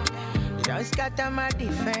pretend. Just scatter my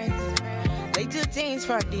defense. Say two things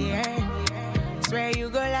for the end. Swear you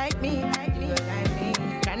go like me.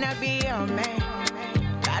 Can I be your man?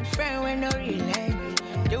 Bad friend with no relent.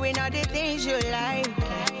 Doing all the things you like.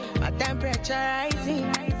 My temperature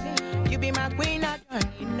rising. You be my queen, I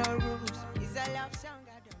don't need no rules. It's a love song,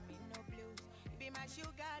 I don't need no blues. You be my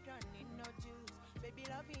sugar, I don't need no juice. Baby,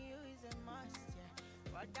 loving you is a must, yeah.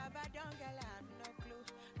 What have I done, girl, I have no clue.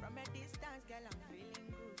 From a distance, girl, I'm feeling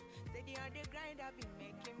good. Steady on the grind, I've been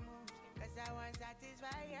making moves. Cause I want to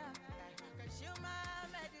satisfy you. Cause you my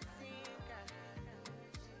medicine, girl.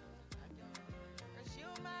 Cause you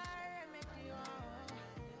my remedy, oh.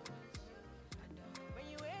 When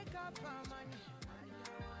you wake up for money,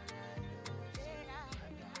 yeah,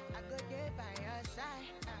 I go there by your side.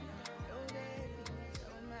 Oh baby,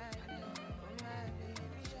 oh my baby.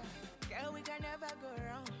 Girl, we can never go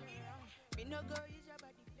wrong. Me no go use your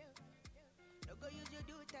body play. No go use your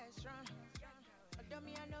do test wrong. Although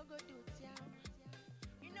me I no go do town.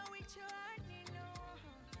 You know it's your heart, you know.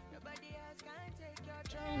 Nobody else can take your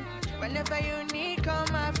throne. Whenever you need, call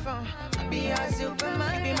my phone. I'll be your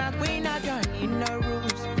Superman. You be my queen, I don't need no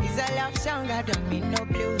rules. It's a love song, I don't need no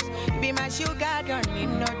blues. You be my sugar, I don't need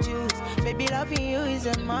no juice. Baby, loving you is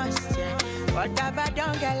a must, yeah. What have I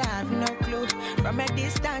done, girl, I have no clue. From a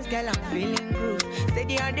distance, girl, I'm feeling good.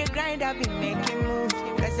 Steady on the grind, I've been making moves.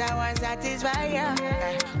 Cause I want to satisfy you.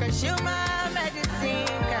 Cause you my medicine,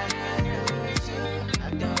 girl.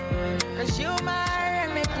 Cause you my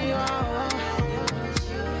remedy, oh.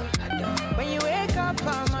 When you wake up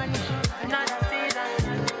for money, another season,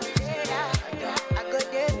 yeah, I go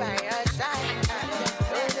there by your side.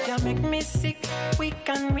 You make me sick, weak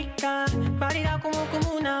and weaker. Body da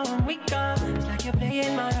como now I'm weaker. It's like you're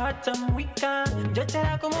playing my heart, I'm weaker. Yo te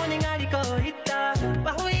da como ningali corita.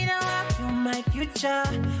 But we know you're my future.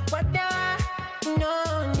 What the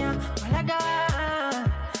no, yeah, walaga.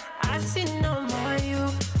 I see no more you.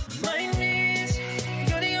 My knees,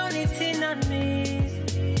 you're the only thing I miss.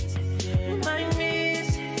 My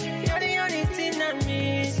miss, you're the only thing I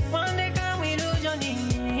miss. One day can we lose your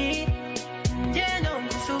knee? Yeah, no,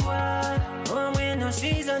 so what? Oh, when no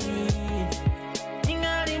season need.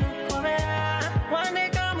 Ningali mukobera. One day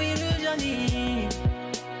can we lose your knee?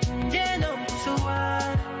 Yeah, no, so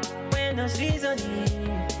what? When no season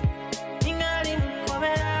need. Ningali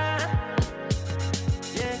mukobera.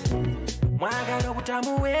 Yeah. Mwagalo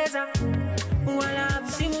kutamuweza. Wala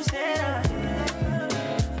simusera.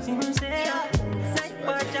 sincera.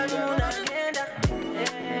 Naipacha nuna agenda.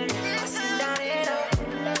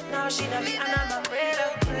 Now she done be another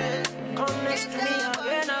prayer. Come next to me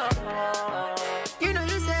again. You know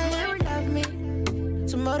you say you love me.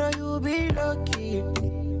 Tomorrow you'll be lucky.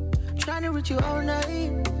 Trying to reach you all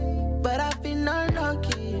night, but I've been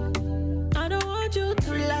unlucky. I don't want you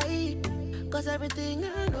to lie, cause everything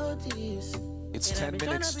I notice. It's 10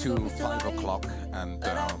 minutes to 5 o'clock, and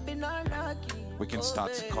we can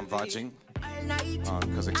start converging.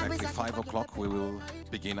 Because exactly 5 o'clock we will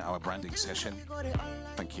begin our branding session.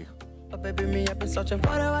 Thank you. Oh, baby, me, I've been searching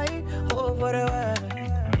for the white, oh, for the white.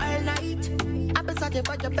 All night, I've been searching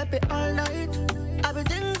for your baby all night. I've been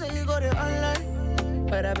thinking that you got it online,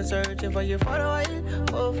 but I've been searching for you for the white,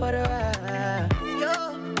 oh, for the white.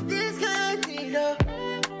 Yo, this kind of thing, though,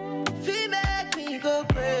 feel make me go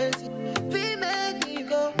crazy, feel make me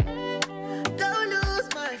go. Don't lose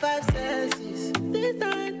my five senses. This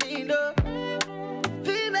kind of thing, though,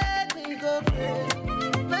 feel make me go crazy,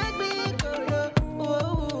 make me go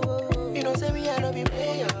low. You know, say me, I don't be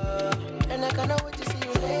player, and I cannot wait to see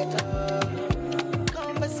you later.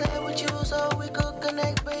 Conversate with you so we could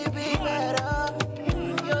connect, baby, better.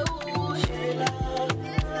 Yo, Sheila,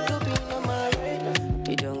 you be on my radar.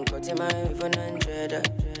 You don't go to my iPhone 100.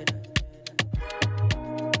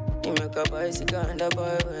 You make a bicycle and a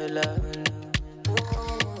boy well.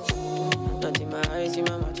 Not in my eyes, in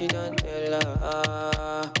my mouth, you don't tell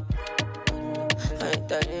her. I ain't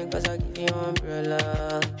telling cause I give you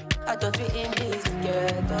umbrella. I thought we in this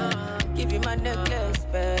together. Give you my necklace,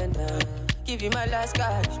 spender. Give you my last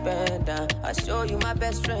cash, spender. I show you my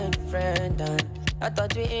best friend. I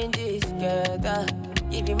thought we in this together.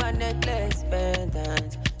 Give you my necklace, spender.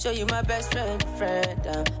 Show you my best friend.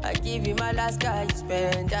 I give you my last cash,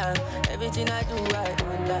 spender. Everything I do, I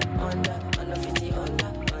under 50,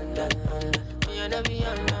 under. Me under be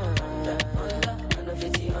under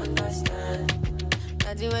 50, understand.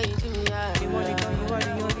 That's the way you do me, yeah. You want to come, you are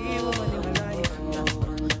the only woman in my life.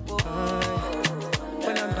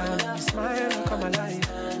 When I'm down, you smile and come alive.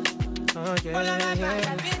 Oh yeah.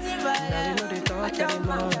 Now you know they talk very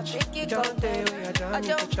much. Don't they, we are done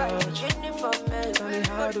with the church. Tell me,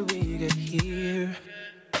 how do we get here?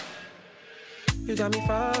 You got me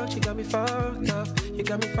fucked, you got me fucked up. You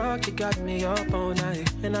got me fucked, you got me up all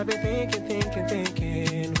night. And I've been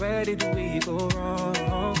thinking, where did we go wrong?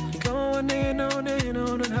 You go on and on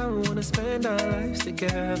how we wanna spend our lives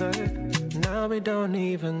together. Now we don't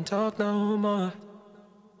even talk no more.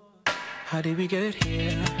 How did we get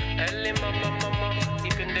here? Early mama,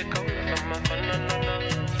 even they come mama, no.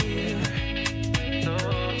 Here, so.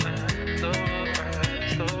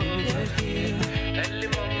 How did we get here? Early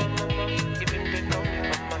mama, even they come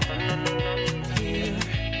mama, no. Here,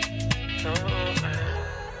 so.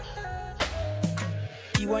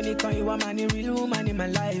 You want it, cause you a man, a real woman in my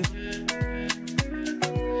life.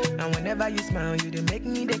 And whenever you smile, you they make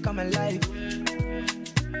me, they come alive.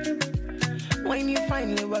 When you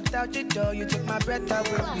finally walked out the door, you took my breath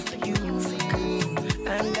away with you.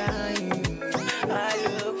 I'm dying. I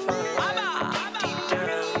look for deep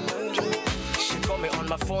down. She call me on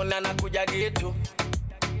my phone and nakuja getu.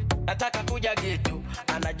 Nataka kuja getu.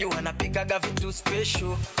 Anajua napikaga vitu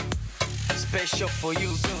special. Special for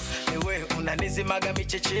you too. Ewe unanizimaga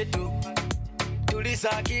michechetu.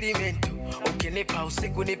 Tuliza akili mentu. Ukinipa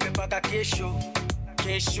usiku nipe paka kesho.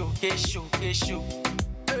 Kesho.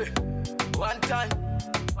 One time,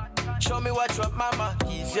 show me what your mama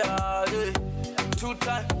gives ya. 2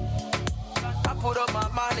 times, I put up my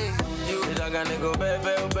money. You nitaka go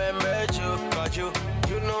baby, but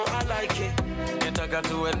you know I like it. Nitaka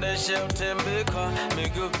tuendeshe utembeka,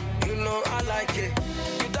 migu, you know I like it.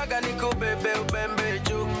 Nitaka niko baby,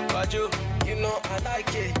 but you know I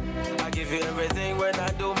like it. I give you everything when I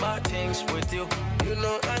do my things with you. You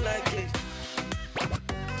know I like it.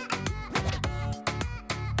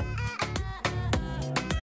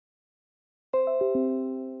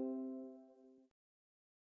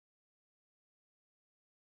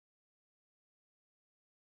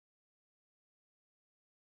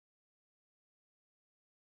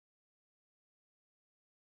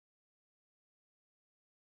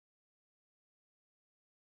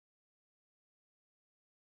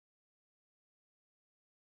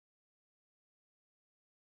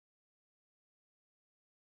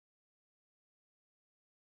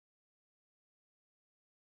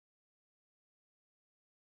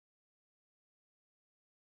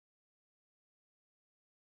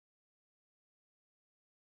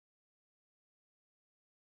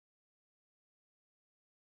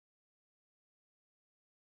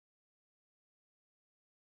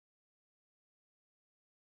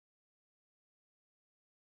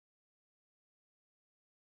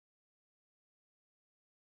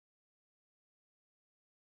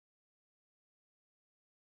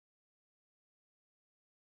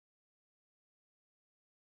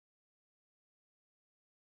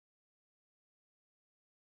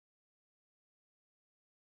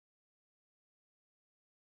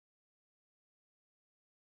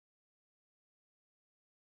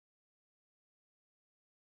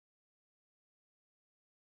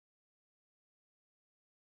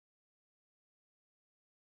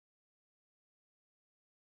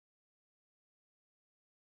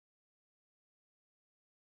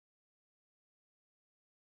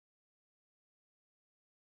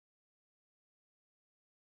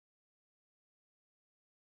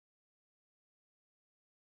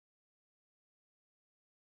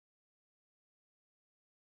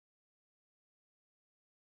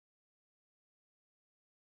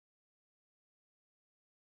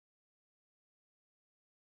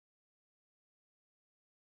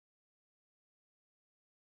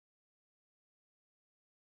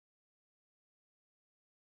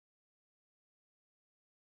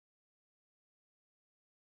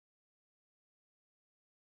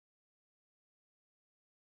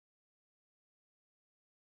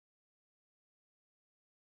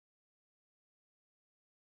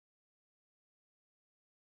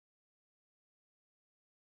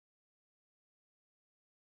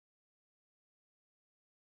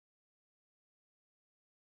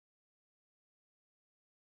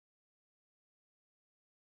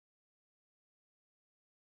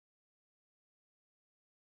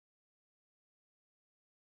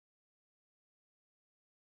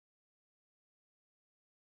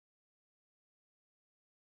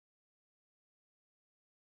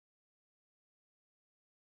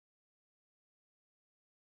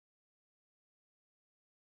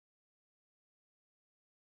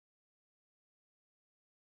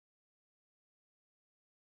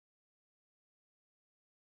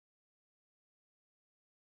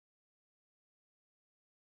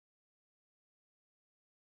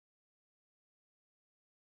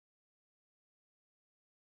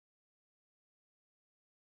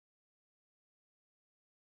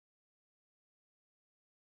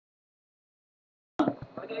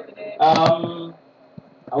 Are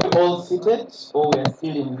we all seated, or we are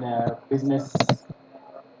still in business?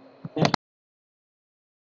 They've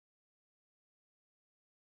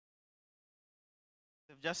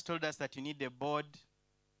just told us that you need a board.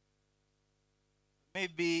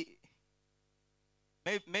 Maybe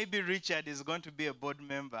Richard is going to be a board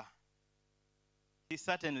member. He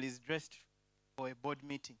certainly is dressed for a board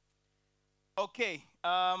meeting. Okay,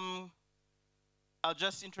 I'll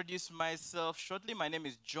just introduce myself shortly. My name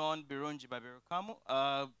is John Birungi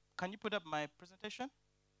Babirukamu. Can you put up my presentation?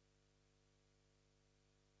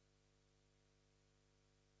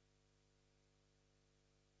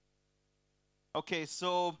 Okay,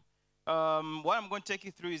 so what I'm going to take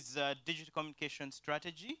you through is digital communication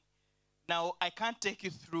strategy. Now, I can't take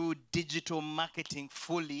you through digital marketing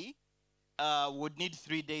fully. Would need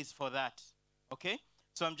 3 days for that, okay?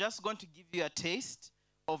 So I'm just going to give you a taste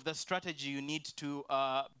of the strategy you need to,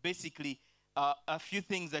 basically, a few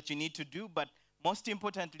things that you need to do, but most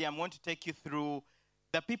importantly, I'm going to take you through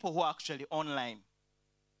the people who are actually online,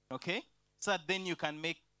 okay? So that then you can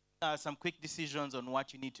make some quick decisions on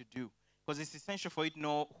what you need to do, because it's essential for you to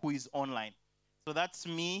know who is online. So that's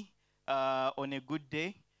me on a good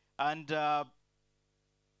day. And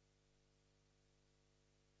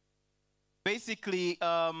basically,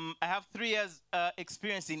 I have 3 years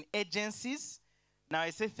experience in agencies. Now,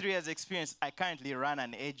 I say 3 years experience. I currently run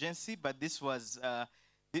an agency, but this was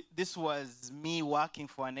me working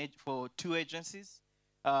for 2 agencies,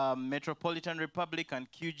 Metropolitan Republic and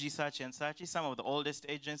QG Search and Search, some of the oldest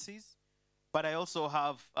agencies. But I also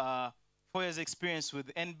have 4 years experience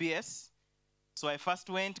with NBS. So I first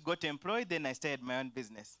went, got employed, then I started my own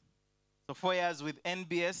business. So 4 years with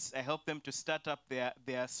NBS, I helped them to start up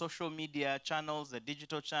their social media channels, the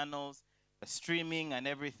digital channels, the streaming and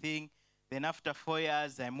everything. Then after 4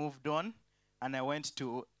 years, I moved on and I went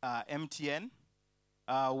to MTN,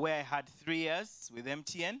 where I had 3 years with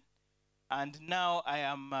MTN. And now I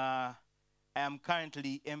am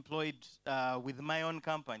currently employed with my own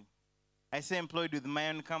company. I say employed with my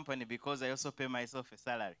own company because I also pay myself a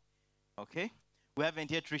salary, okay? We haven't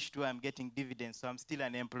yet reached where I'm getting dividends, so I'm still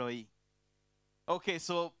an employee. Okay,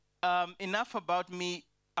 so enough about me.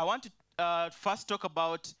 I want to first talk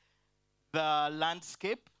about the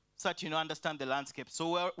landscape so that you understand the landscape.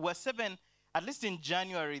 So we're at least in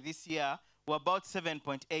January this year, we're about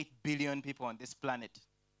 7.8 billion people on this planet.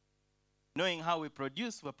 Knowing how we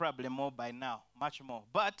produce, we're probably more by now, much more.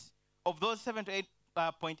 But of those 7.8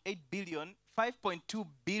 billion, 5.2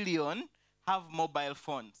 billion have mobile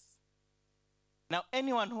phones. Now,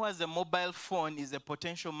 anyone who has a mobile phone is a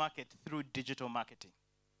potential market through digital marketing,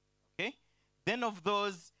 okay? Then of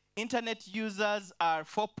those, internet users are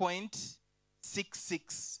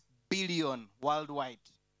 4.66 billion worldwide,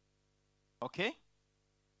 okay?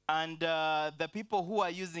 And the people who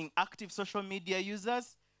are using active social media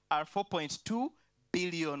users are 4.2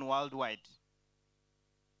 billion worldwide,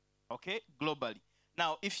 okay, globally.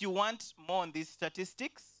 Now, if you want more on these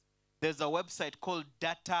statistics, there's a website called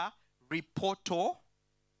Data Reporto.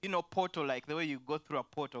 You know, portal, like the way you go through a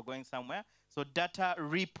portal going somewhere. So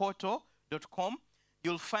datareporto.com.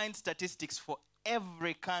 You'll find statistics for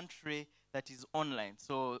every country that is online.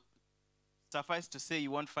 So suffice to say,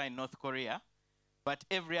 you won't find North Korea, but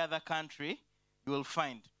every other country you will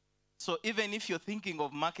find. So even if you're thinking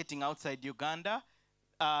of marketing outside Uganda,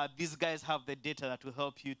 these guys have the data that will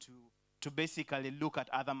help you to basically look at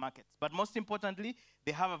other markets. But most importantly,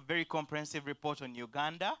 they have a very comprehensive report on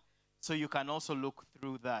Uganda, so you can also look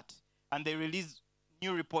through that. And they release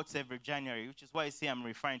new reports every January, which is why I say I'm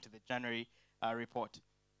referring to the January report.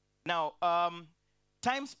 Now,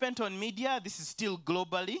 time spent on media, this is still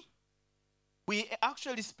globally. We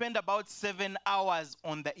actually spend about 7 hours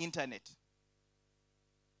on the internet,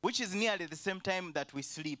 which is nearly the same time that we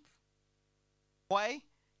sleep. Why?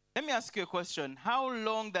 Let me ask you a question. How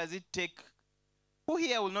long does it take? Who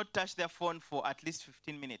here will not touch their phone for at least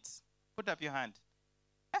 15 minutes? Put up your hand.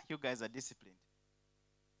 You guys are disciplined.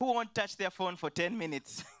 Who won't touch their phone for 10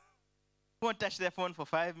 minutes? Who won't touch their phone for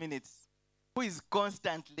 5 minutes? Who is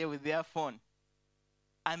constantly with their phone?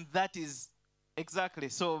 And that is exactly,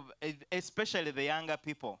 so especially the younger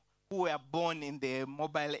people who were born in the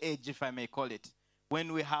mobile age, if I may call it,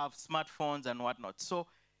 when we have smartphones and whatnot. So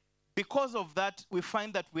because of that, we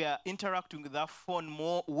find that we are interacting with our phone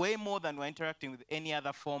way more than we're interacting with any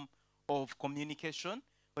other form of communication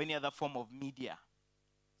or any other form of media.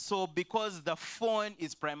 So because the phone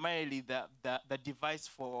is primarily the device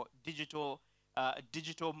for digital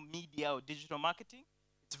media or digital marketing,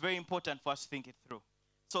 it's very important for us to think it through.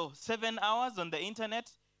 So 7 hours on the internet,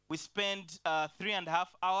 we spend 3.5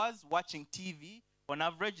 hours watching TV. On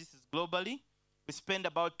average, this is globally. We We spend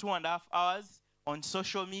about 2.5 hours on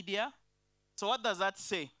social media. So what does that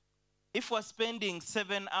say? If we're spending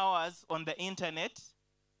 7 hours on the internet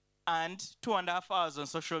and 2.5 hours on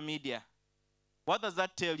social media, what does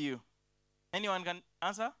that tell you? Anyone can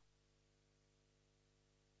answer?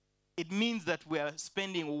 It means that we are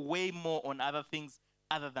spending way more on other things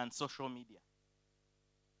other than social media.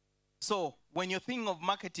 So when you're thinking of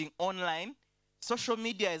marketing online, social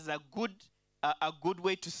media is a good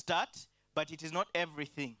way to start, but it is not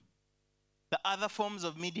everything. The other forms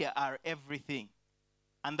of media are everything.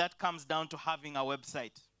 And that comes down to having a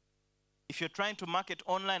website. If you're trying to market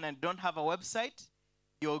online and don't have a website,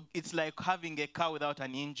 it's like having a car without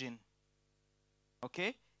an engine.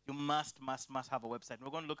 Okay? You must have a website. We're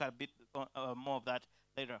going to look at a bit more of that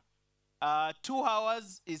later. 2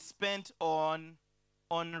 hours is spent on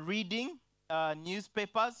reading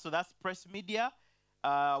newspapers, so that's press media.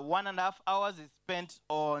 1.5 hours is spent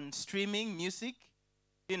on streaming music,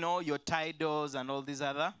 you know, your Tidals and all these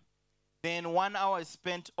other. Then 1 hour is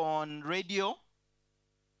spent on radio,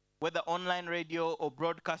 whether online radio or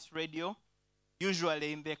broadcast radio,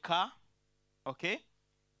 usually in the car, okay?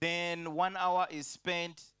 Then 1 hour is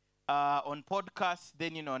spent on podcasts,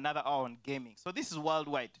 then, you know, another hour on gaming. So this is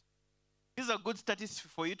worldwide. These are good statistics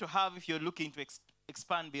for you to have if you're looking to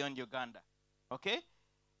expand beyond Uganda, okay?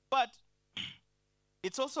 But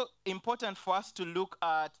it's also important for us to look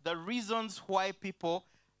at the reasons why people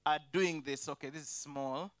are doing this. Okay, this is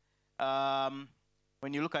small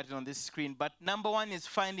when you look at it on this screen. But number one is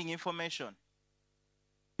finding information.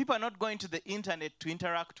 People are not going to the internet to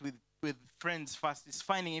interact with friends first. It's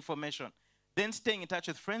finding information. Then staying in touch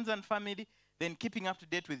with friends and family. Then keeping up to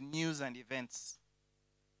date with news and events.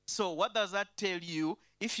 So what does that tell you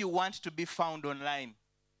if you want to be found online?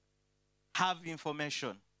 Have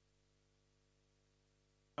information.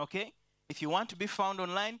 Okay? If you want to be found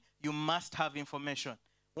online, you must have information.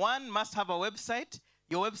 One must have a website.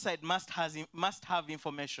 Your website must have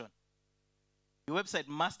information. Your website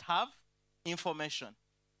must have information.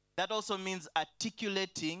 That also means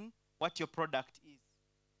articulating what your product is.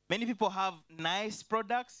 Many people have nice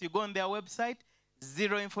products. You go on their website,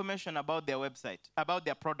 zero information about their website, about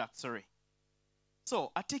their product, sorry.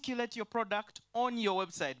 So articulate your product on your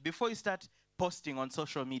website before you start posting on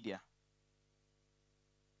social media.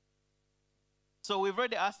 So we've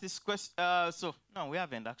already asked this question. No, we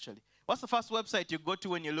haven't actually. What's the first website you go to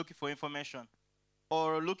when you're looking for information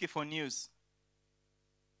or looking for news?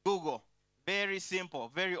 Google. Very simple,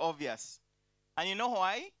 very obvious. And you know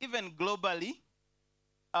why? Even globally,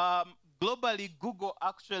 Google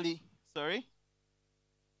actually, sorry.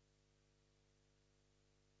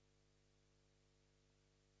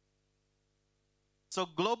 So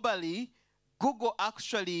globally, Google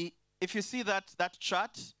actually, if you see that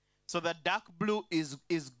chart, so the dark blue is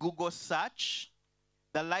Google search,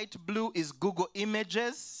 the light blue is Google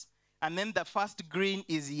images, and then the first green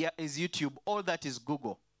is YouTube. All that is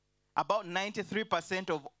Google. About 93%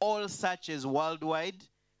 of all searches worldwide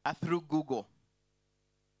are through Google.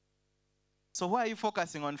 So why are you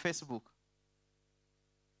focusing on Facebook?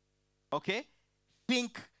 Okay?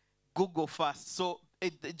 Think Google first. So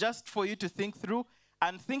just for you to think through,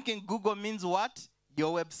 and thinking Google means what?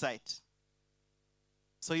 Your website.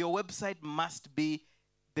 So your website must be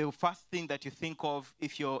the first thing that you think of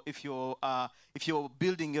if you're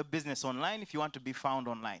building your business online, if you want to be found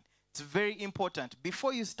online. It's very important.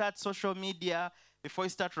 Before you start social media, before you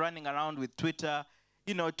start running around with Twitter,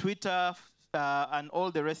 you know, Twitter and all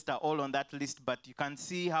the rest are all on that list, but you can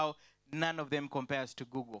see how none of them compares to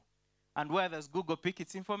Google. And where does Google pick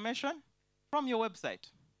its information? From your website.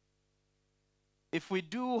 If we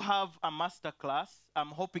do have a masterclass, I'm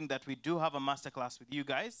hoping that we do have a masterclass with you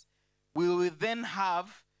guys. We will then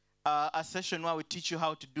have a session where we teach you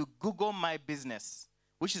how to do Google My Business,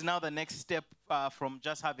 which is now the next step from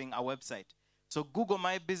just having a website. So Google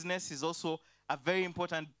My Business is also a very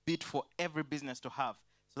important bit for every business to have.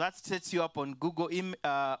 So that sets you up on Google. It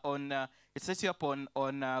sets you up on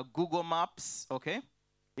Google Maps. Okay,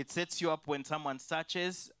 it sets you up when someone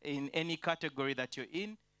searches in any category that you're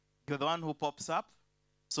in. You're the one who pops up.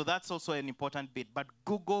 So that's also an important bit. But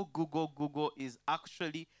Google is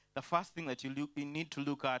actually the first thing that you need to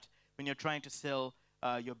look at when you're trying to sell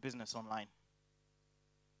your business online.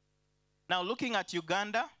 Now, looking at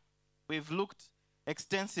Uganda, we've looked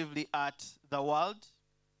extensively at the world.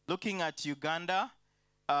 Looking at Uganda,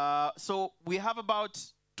 so we have about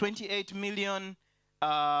 28 million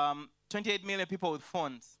people with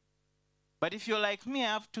phones. But if you're like me, I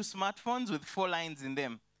have 2 smartphones with 4 lines in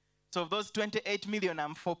them. So of those 28 million,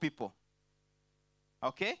 I'm 4 people.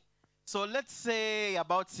 Okay? So let's say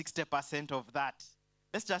about 60% of that.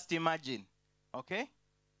 Let's just imagine. Okay?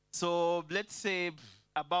 So let's say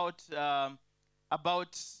about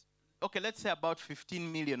let's say about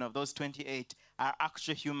 15 million of those 28 are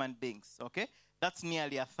actual human beings, okay? That's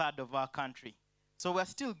nearly a third of our country. So we're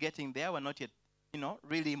still getting there. We're not yet,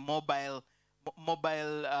 really mobile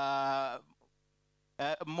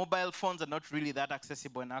phones are not really that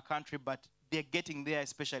accessible in our country, but they're getting there,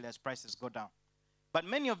 especially as prices go down. But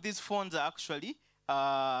many of these phones are actually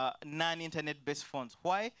non-internet-based phones.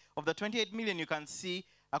 Why? Of the 28 million, you can see,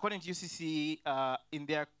 according to UCC, in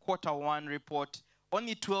their Q1 report,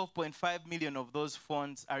 only 12.5 million of those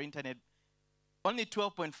phones are internet. Only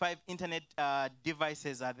 12.5 internet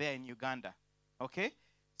devices are there in Uganda. Okay?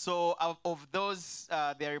 So of those,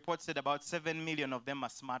 their report said about 7 million of them are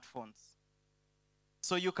smartphones.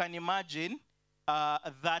 So you can imagine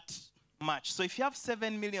that much. So if you have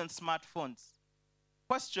 7 million smartphones,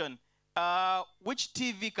 question, which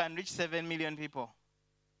TV can reach 7 million people?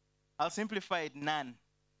 I'll simplify it, none.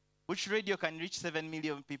 Which radio can reach 7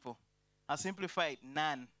 million people? I'll simplify it,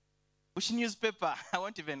 none. Which newspaper? I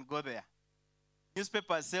won't even go there.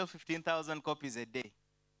 Newspapers sell 15,000 copies a day.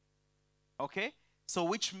 Okay? So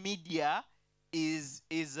which media is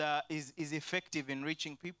effective in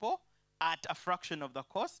reaching people at a fraction of the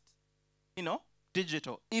cost?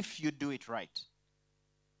 Digital, if you do it right.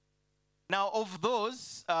 Now, of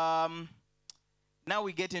those, now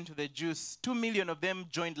we get into the juice. 2 million of them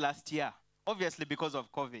joined last year, obviously because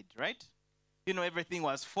of COVID, right? Everything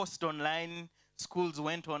was forced online, schools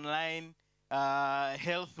went online,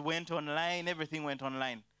 health went online, everything went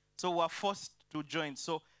online. So we're forced to join.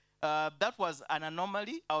 So that was an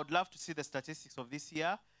anomaly. I would love to see the statistics of this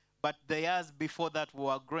year, but the years before that we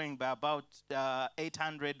were growing by about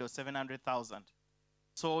 800 or 700,000.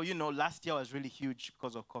 So, last year was really huge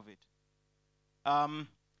because of COVID.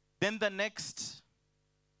 Then the next,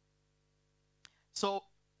 so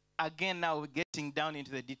again, now we're getting down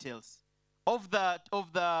into the details. Of the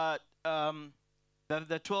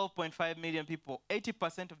 12.5 million people,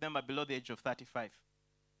 80% of them are below the age of 35,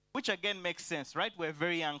 which again makes sense, right? We're a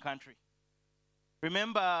very young country.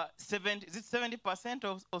 Remember, is it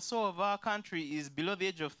 70% or so of our country is below the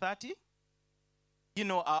age of 30?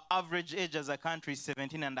 Our average age as a country is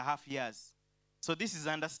 17 and a half years. So this is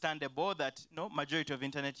understandable that majority of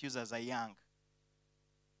internet users are young.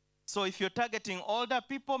 So if you're targeting older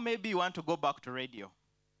people, maybe you want to go back to radio.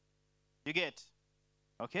 You get?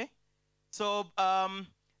 Okay? So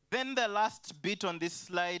then the last bit on this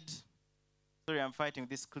slide, sorry, I'm fighting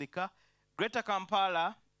this clicker. Greater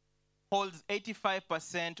Kampala holds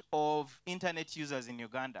 85% of internet users in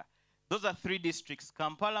Uganda. Those are 3 districts,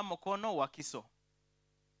 Kampala, Mukono, Wakiso.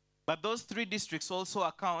 But those 3 districts also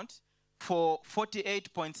account for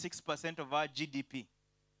 48.6% of our GDP.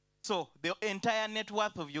 So the entire net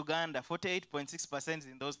worth of Uganda, 48.6% is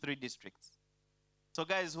in those 3 districts. So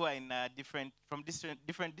guys who are in from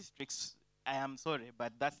different districts, I am sorry,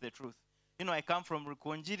 but that's the truth. I come from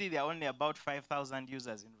Rukunjiri, there are only about 5,000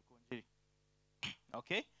 users in Rukunjiri.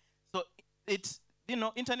 Okay? So it's,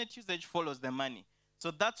 internet usage follows the money.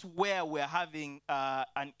 So that's where we're having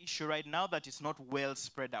an issue right now that is not well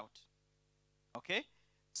spread out. Okay?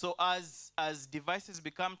 So as devices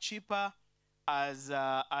become cheaper, as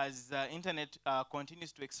internet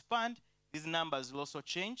continues to expand, these numbers will also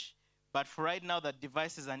change. But for right now, that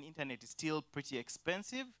devices and internet is still pretty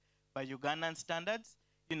expensive by Ugandan standards.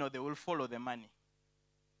 They will follow the money.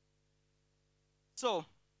 So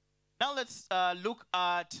now let's look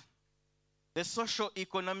at the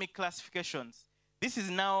socio-economic classifications. This is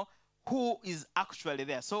now who is actually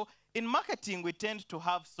there. So in marketing, we tend to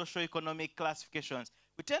have socio-economic classifications.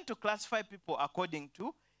 We tend to classify people according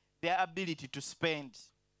to their ability to spend.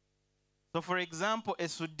 So for example, a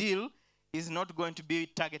Sudil is not going to be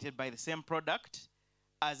targeted by the same product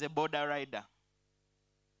as a border rider.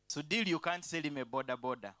 Sudil, you can't sell him a border.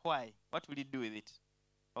 Why? What will he do with it?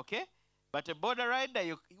 Okay? But a border rider,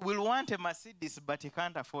 you will want a Mercedes, but he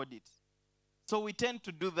can't afford it. So we tend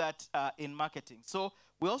to do that in marketing. So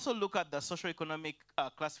we also look at the socioeconomic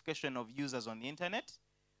classification of users on the internet.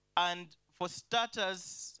 And for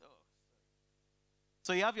starters,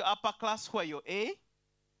 so you have your upper class who are your A.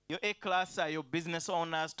 Your A class are your business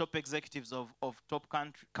owners, top executives of top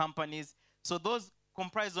companies. So those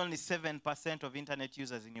comprise only 7% of internet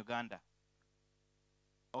users in Uganda.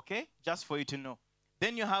 Okay? Just for you to know.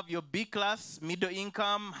 Then you have your B class, middle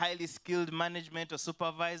income, highly skilled management or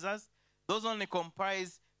supervisors. Those only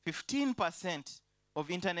comprise 15% of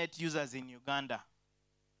internet users in Uganda.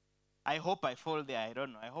 I hope I fall there. I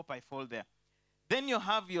don't know. I hope I fall there. Then you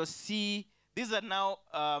have your C. These are now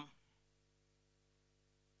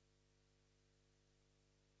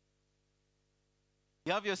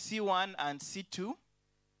You have your C1 and C2.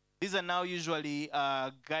 These are now usually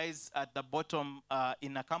guys at the bottom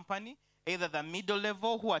in a company, either the middle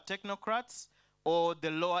level who are technocrats or the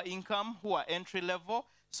lower income who are entry level.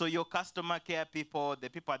 So your customer care people, the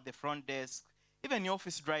people at the front desk, even your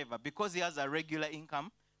office driver, because he has a regular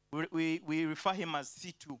income, we refer him as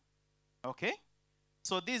C2, okay?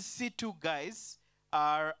 So these C2 guys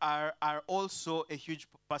are also a huge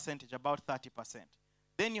percentage, about 30%.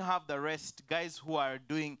 Then you have the rest, guys who are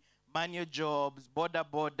doing manual jobs,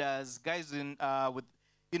 borders, guys in, with,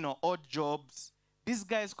 odd jobs. These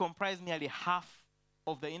guys comprise nearly half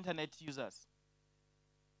of the internet users.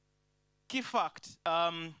 Key fact,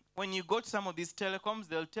 when you go to some of these telecoms,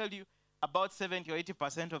 they'll tell you about 70 or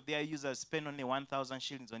 80% of their users spend only 1,000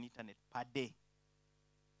 shillings on internet per day.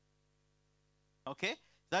 Okay?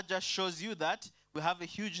 That just shows you that we have a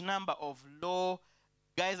huge number of low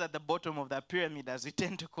guys at the bottom of the pyramid, as we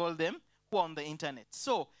tend to call them, who are on the internet.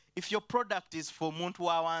 So, if your product is for Muntu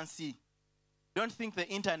Wawansi, don't think the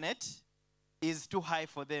internet is too high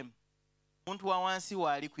for them. Muntu Wawansi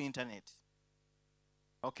wali ku internet.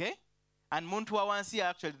 Okay? And Muntu Wawansi are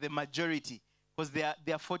actually the majority, because they are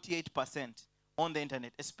 48% on the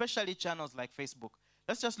internet, especially channels like Facebook.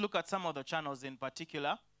 Let's just look at some of the channels in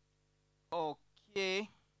particular. Okay.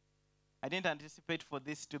 I didn't anticipate for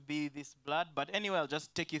this to be this blood, but anyway, I'll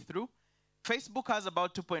just take you through. Facebook has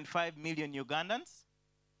about 2.5 million Ugandans.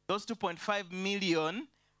 Those 2.5 million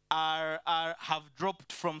have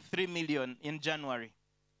dropped from 3 million in January,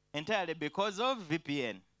 entirely because of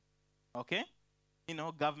VPN. Okay?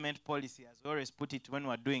 Government policy, as we always put it when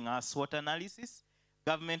we're doing our SWOT analysis,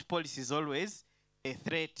 government policy is always a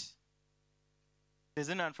threat. There's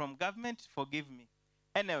anyone from government? Forgive me.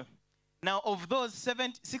 Anyway, now of those,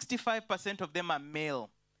 65% of them are male.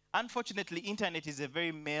 Unfortunately, internet is a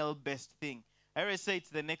very male-based thing. I always say it's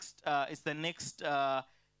the next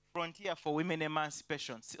frontier for women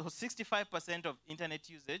emancipation. So 65% of internet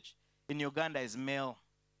usage in Uganda is male.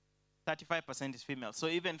 35% is female. So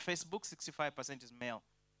even Facebook, 65% is male.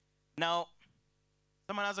 Now,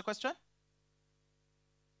 someone has a question?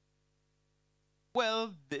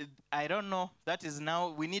 Well, I don't know. That is now,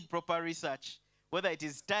 we need proper research. Whether it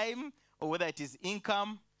is time or whether it is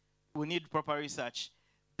income, we need proper research.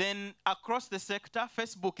 Then across the sector,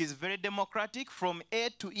 Facebook is very democratic. From A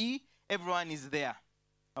to E, everyone is there.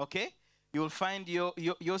 Okay? You'll find your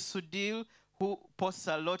Sudil, who posts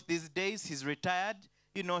a lot these days. He's retired.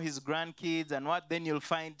 His grandkids and what. Then you'll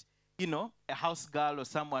find, a house girl or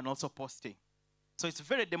someone also posting. So it's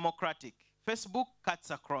very democratic. Facebook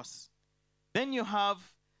cuts across. Then you have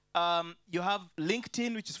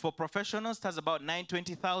LinkedIn, which is for professionals. It has about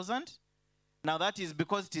 920,000. Now that is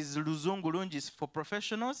because it is Luzungulunji is for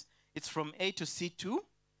professionals. It's from A to C2,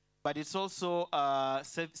 but it's also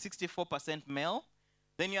 64% male.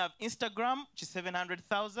 Then you have Instagram, which is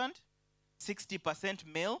 700,000, 60%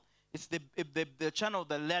 male. It's the channel,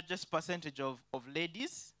 the largest percentage of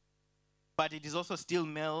ladies, but it is also still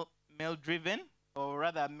male-driven, or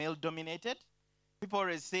rather male-dominated. People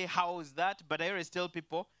always say, how is that? But I always tell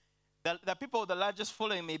people, the people with the largest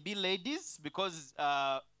following may be ladies, because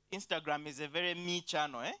Instagram is a very me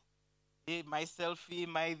channel, my selfie,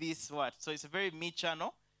 my this, what. So it's a very me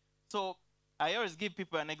channel. So I always give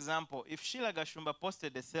people an example. If Sheila Gashumba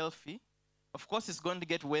posted a selfie, of course it's going to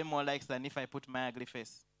get way more likes than if I put my ugly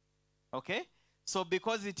face. Okay? So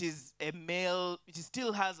because it is a male, it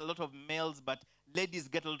still has a lot of males, but ladies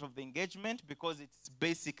get a lot of the engagement because it's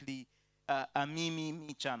basically a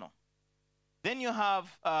me channel. Then you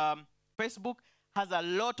have Facebook has a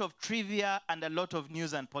lot of trivia and a lot of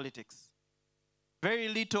news and politics. Very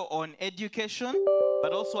little on education,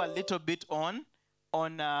 but also a little bit on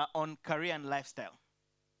career and lifestyle.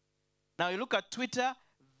 Now you look at Twitter,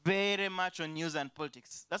 very much on news and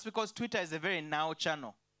politics. That's because Twitter is a very now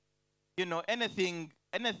channel. Anything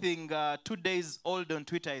 2 days old on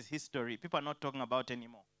Twitter is history. People are not talking about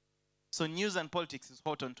anymore. So news and politics is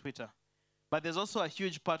hot on Twitter. But there's also a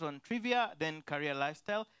huge part on trivia, then career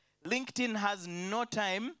lifestyle. LinkedIn has no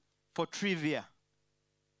time for trivia.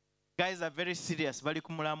 Guys are very serious.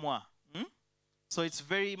 So it's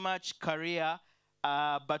very much career,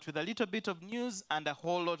 but with a little bit of news and a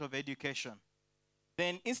whole lot of education.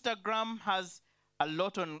 Then Instagram has a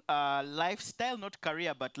lot on lifestyle, not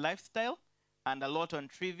career, but lifestyle, and a lot on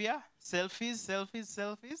trivia. Selfies.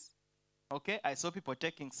 Okay, I saw people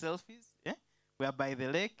taking selfies. We are by the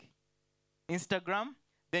lake. Instagram.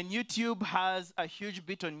 Then YouTube has a huge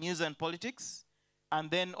bit on news and politics.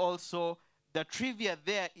 And then also the trivia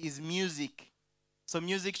there is music. So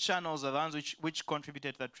music channels are the ones which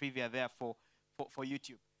contributed to the trivia there for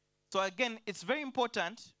YouTube. So again, it's very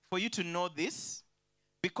important for you to know this.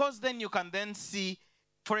 Because then you can then see,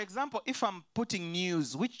 for example, if I'm putting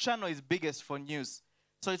news, which channel is biggest for news?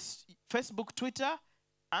 So it's Facebook, Twitter,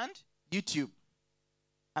 and YouTube.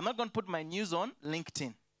 I'm not going to put my news on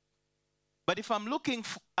LinkedIn. But if I'm looking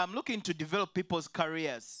to develop people's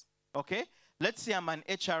careers, okay? Let's say I'm an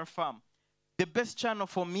HR firm. The best channel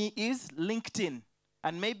for me is LinkedIn,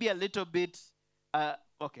 and maybe a little bit,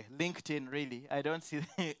 okay, LinkedIn really. I don't see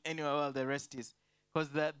anywhere else the rest is. Because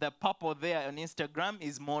the purple there on Instagram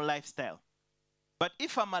is more lifestyle. But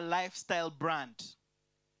if I'm a lifestyle brand,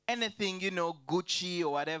 anything, you know, Gucci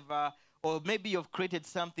or whatever, or maybe you've created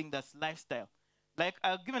something that's lifestyle. Like,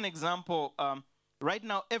 I'll give an example. Right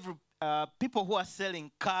now, people who are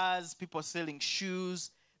selling cars, people selling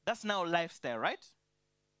shoes, that's now lifestyle, right?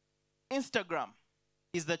 Instagram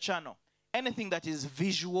is the channel. Anything that is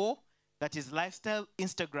visual, that is lifestyle,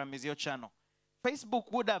 Instagram is your channel.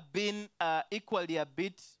 Facebook would have been equally a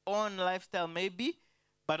bit on lifestyle maybe,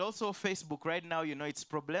 but also Facebook right now, you know, it's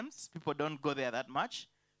problems. People don't go there that much.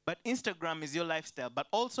 But Instagram is your lifestyle. But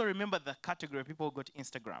also remember the category people go to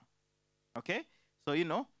Instagram. Okay? So, you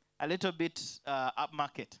know, a little bit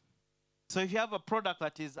upmarket. So if you have a product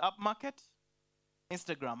that is upmarket,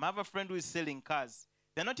 Instagram. I have a friend who is selling cars.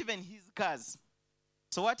 They're not even his cars.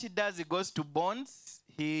 So what he does, he goes to bonds.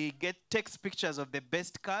 He takes pictures of the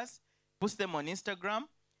best cars, puts them on Instagram,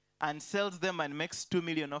 and sells them and makes 2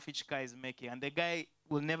 million off each car he's making. And the guy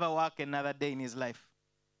will never work another day in his life.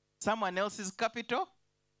 Someone else's capital,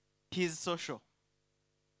 his social.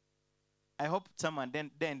 I hope someone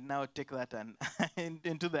then now take that and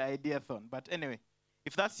into the IDEAthon. But anyway,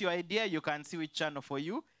 if that's your idea, you can see which channel for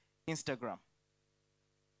you, Instagram.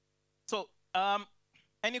 So,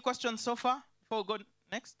 any questions so far before we go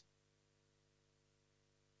next?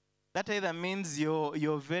 That either means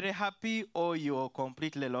you're very happy or you're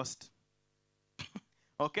completely lost.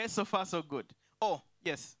 Okay, so far so good. Oh,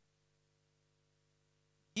 yes.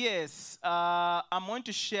 Yes, I'm going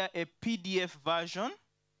to share a PDF version.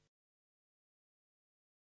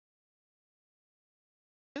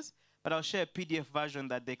 But I'll share a PDF version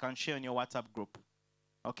that they can share in your WhatsApp group.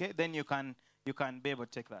 Okay, then you can be able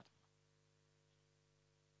to take that.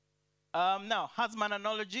 Now, herdsman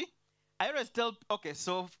analogy. I always tell, okay,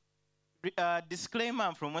 so disclaimer,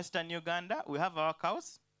 I'm from Western Uganda. We have our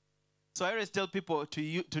cows. So I always tell people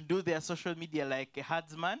to do their social media like a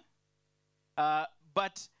herdsman.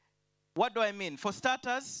 But what do I mean? For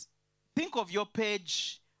starters, think of your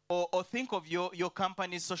page or think of your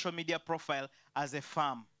company's social media profile as a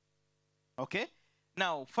farm. Okay?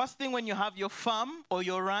 Now, first thing when you have your farm or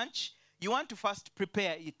your ranch, you want to first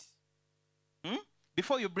prepare it.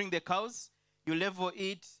 Before you bring the cows, you level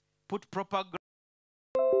it, put proper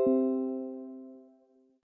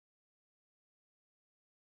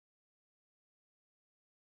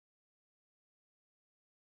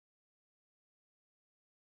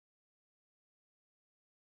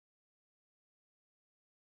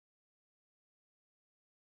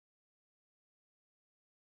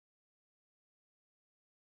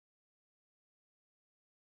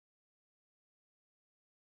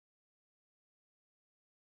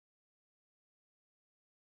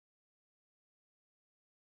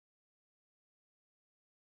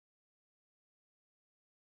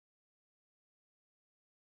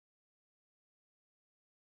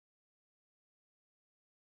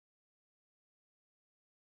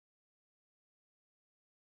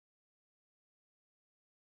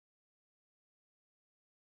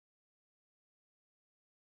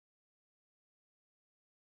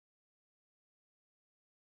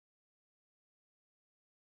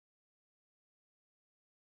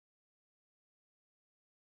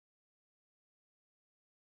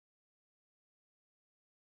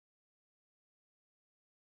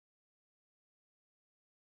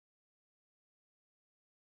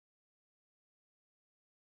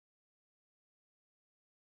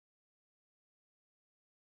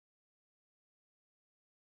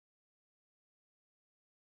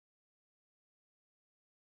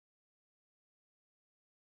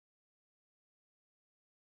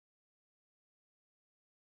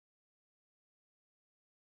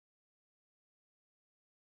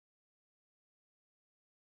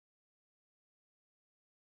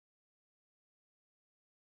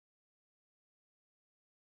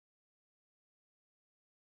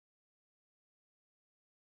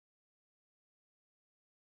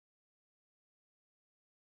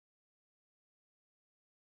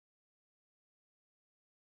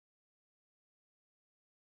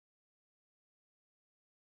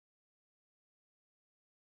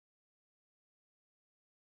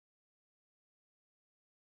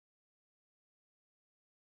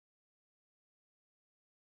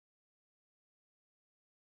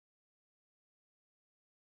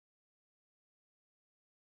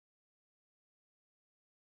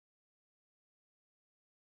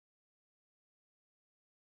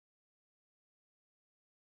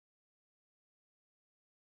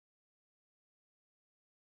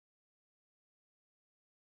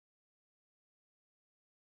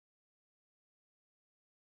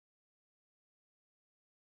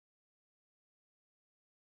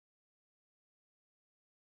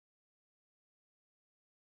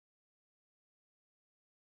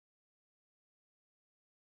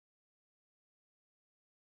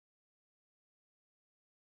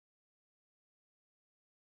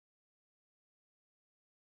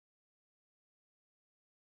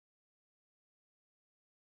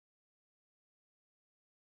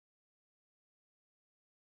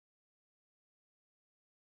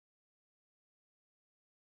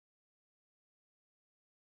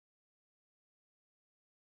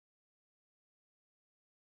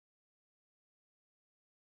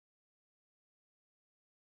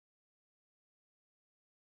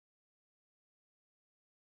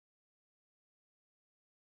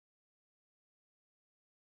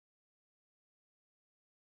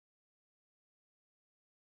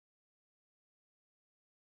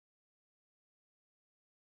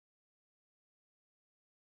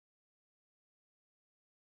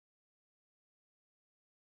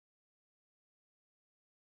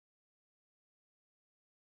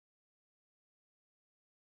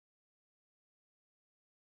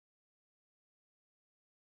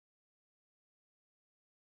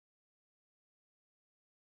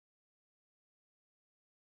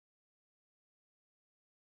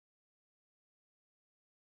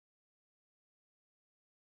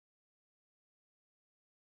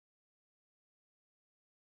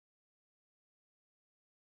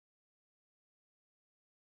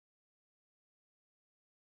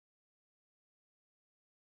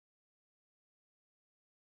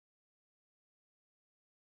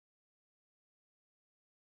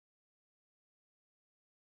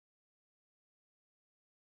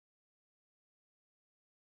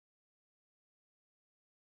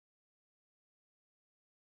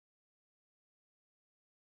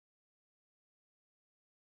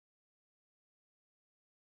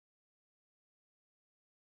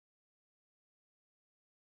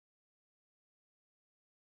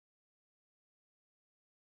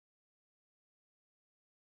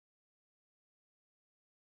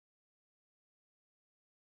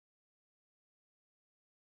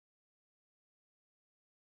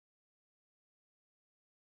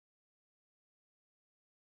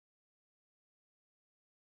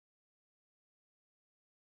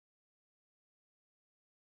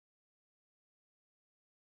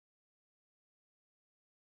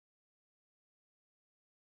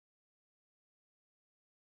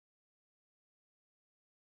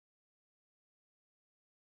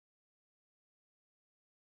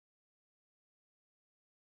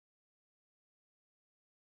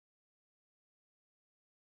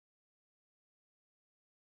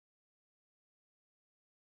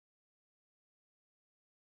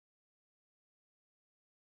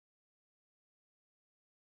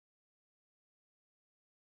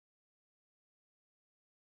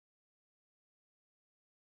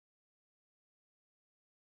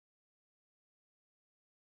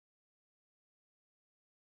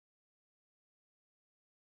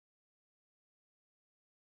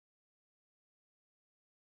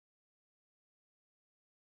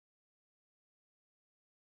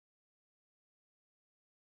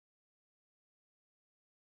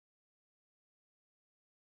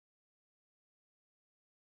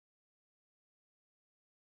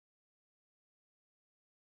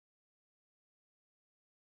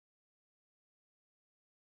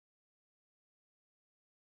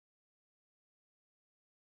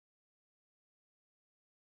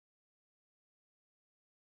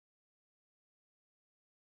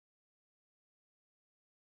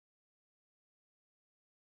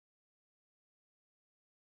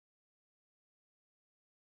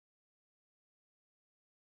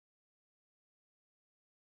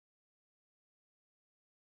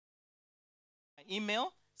my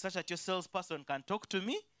email such that your salesperson can talk to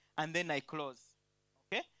me, and then I close.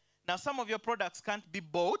 Okay? Now, some of your products can't be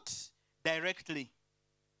bought directly.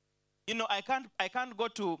 You know, I can't go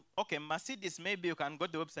to, okay, Mercedes, maybe you can go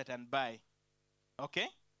to the website and buy. Okay?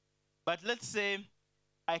 But let's say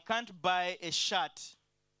I can't buy a shirt.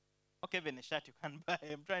 Okay, even a shirt you can buy.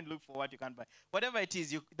 I'm trying to look for what you can buy. Whatever it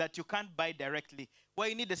is that you can't buy directly, where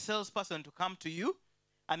you need a salesperson to come to you,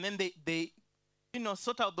 and then they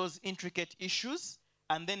sort out those intricate issues,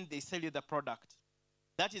 and then they sell you the product.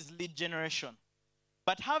 That is lead generation.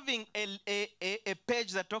 But having a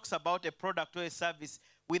page that talks about a product or a service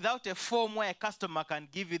without a form where a customer can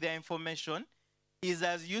give you their information is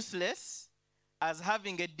as useless as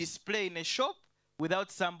having a display in a shop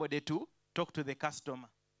without somebody to talk to the customer.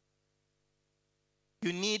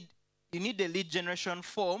 You need a lead generation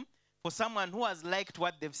form for someone who has liked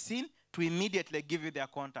what they've seen to immediately give you their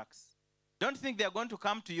contacts. Don't think they're going to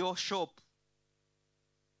come to your shop.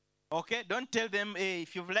 Okay? Don't tell them, hey,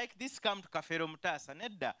 if you've liked this, come to Cafe Romutasa.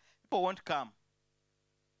 Nedda. People won't come.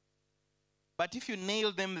 But if you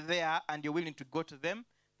nail them there and you're willing to go to them,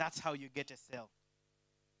 that's how you get a sale.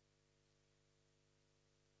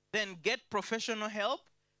 Then get professional help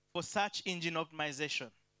for search engine optimization.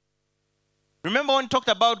 Remember when we talked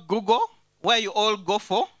about Google, where you all go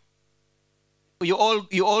for? You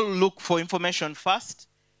all look for information first.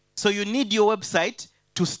 So you need your website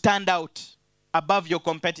to stand out above your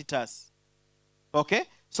competitors. Okay?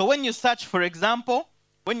 So when you search, for example,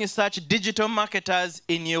 when you search digital marketers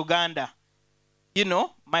in Uganda, you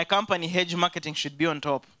know, my company, Hedge Marketing, should be on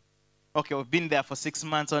top. Okay, we've been there for 6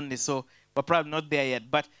 months only, so we're probably not there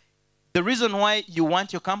yet. But the reason why you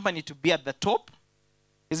want your company to be at the top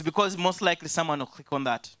is because most likely someone will click on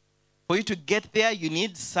that. For you to get there, you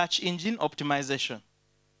need search engine optimization.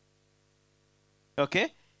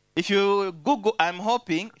 Okay? If you Google, I'm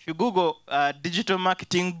hoping, if you Google digital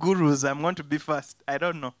marketing gurus, I'm going to be first. I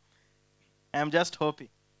don't know. I'm just hoping.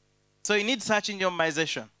 So you need search engine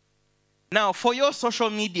optimization. Now, for your social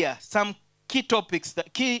media, some key topics,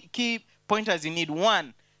 key pointers you need.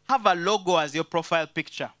 One, have a logo as your profile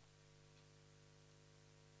picture.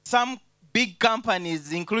 Some big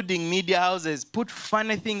companies, including media houses, put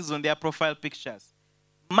funny things on their profile pictures.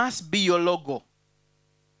 Must be your logo.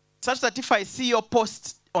 Such that if I see your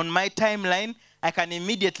post on my timeline, I can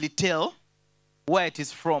immediately tell where it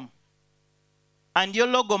is from. And your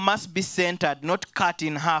logo must be centered, not cut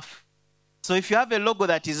in half. So if you have a logo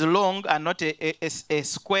that is long and not a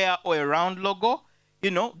square or a round logo, you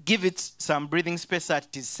know, give it some breathing space so that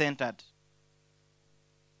it is centered.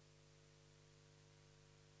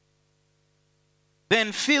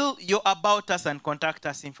 Then fill your about us and contact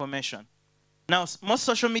us information. Now, most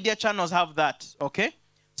social media channels have that, okay?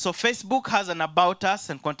 So Facebook has an about us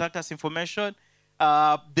and contact us information.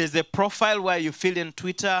 There's a profile where you fill in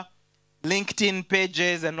Twitter, LinkedIn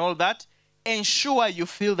pages and all that. Ensure you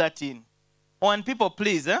fill that in. And people,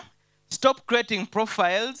 please, stop creating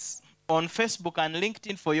profiles on Facebook and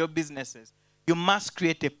LinkedIn for your businesses. You must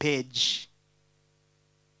create a page.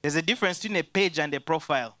 There's a difference between a page and a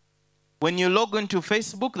profile. When you log into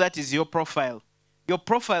Facebook, that is your profile. Your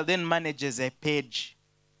profile then manages a page.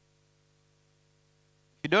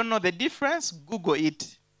 If you don't know the difference, Google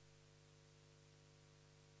it.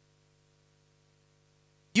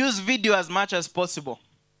 Use video as much as possible.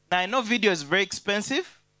 Now, I know video is very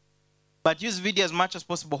expensive, but use video as much as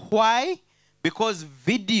possible. Why? Because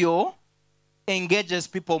video engages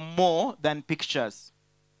people more than pictures.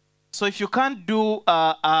 So if you can't do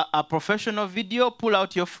a professional video, pull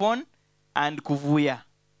out your phone and kuvuya.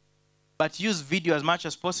 But use video as much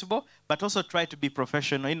as possible, but also try to be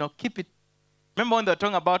professional. You know, keep it. Remember when they were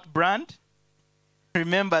talking about brand?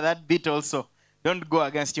 Remember that bit also. Don't go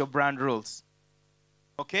against your brand rules.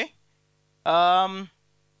 Okay?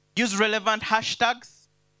 Use relevant hashtags.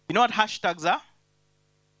 You know what hashtags are?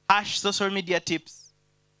 Hash social media tips.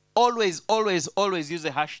 Always, always, always use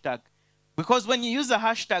a hashtag. Because when you use a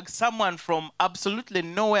hashtag, someone from absolutely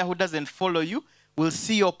nowhere who doesn't follow you will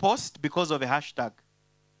see your post because of a hashtag.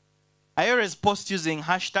 I always post using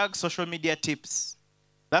hashtag social media tips.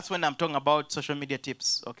 That's when I'm talking about social media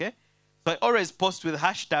tips, okay? So I always post with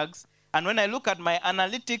hashtags. And when I look at my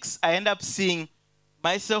analytics, I end up seeing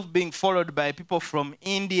myself being followed by people from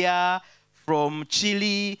India, from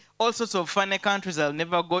Chile, all sorts of funny countries I'll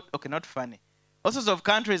never go to. Okay, not funny. All sorts of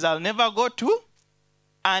countries I'll never go to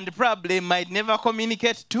and probably might never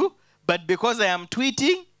communicate to, but because I am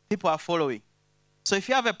tweeting, people are following. So if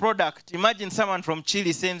you have a product, imagine someone from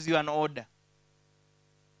Chile sends you an order.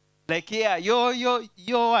 Like, yeah, your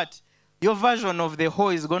what? Your version of the hoe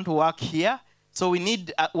is going to work here, so we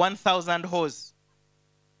need 1,000 hoes.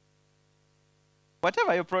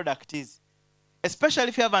 Whatever your product is. Especially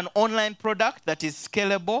if you have an online product that is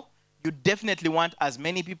scalable, you definitely want as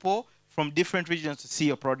many people from different regions to see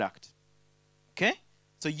your product. Okay?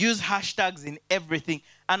 So use hashtags in everything.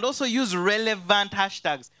 And also use relevant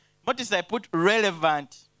hashtags. Notice I put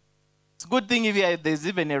relevant. It's a good thing if there's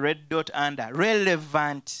even a red dot under.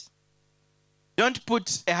 Relevant. Don't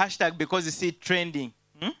put a hashtag because you see it trending.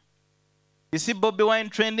 You see Bobby Wine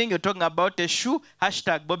trending, you're talking about a shoe,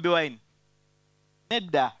 hashtag Bobby Wine.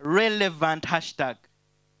 Nedda, relevant hashtag.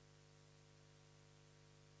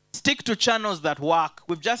 Stick to channels that work.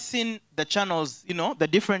 We've just seen the channels, the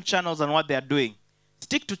different channels and what they're doing.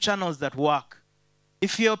 Stick to channels that work.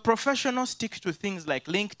 If you're a professional, stick to things like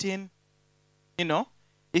LinkedIn.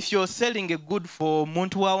 If you're selling a good for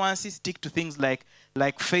Muntu Wawansi, stick to things like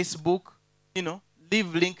Facebook. Leave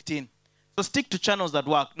LinkedIn. So stick to channels that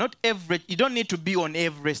work. You don't need to be on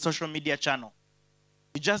every social media channel.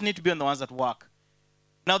 You just need to be on the ones that work.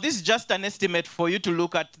 Now, this is just an estimate for you to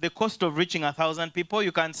look at the cost of reaching 1,000 people.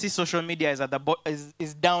 You can see social media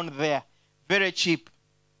is down there, very cheap,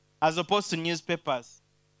 as opposed to newspapers.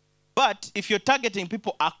 But if you're targeting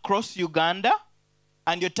people across Uganda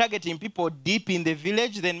and you're targeting people deep in the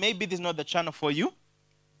village, then maybe this is not the channel for you.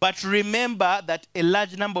 But remember that a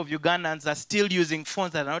large number of Ugandans are still using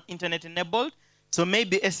phones that are not internet enabled, so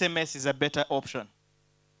maybe SMS is a better option.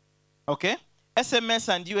 Okay? SMS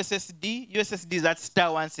and USSD is that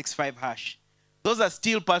 *165#. Those are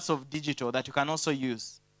still parts of digital that you can also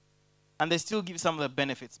use. And they still give some of the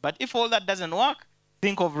benefits. But if all that doesn't work,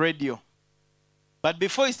 think of radio. But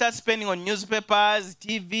before you start spending on newspapers,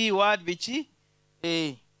 TV, Vici,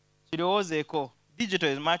 digital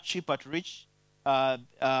is much cheaper to reach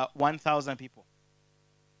 1,000 people.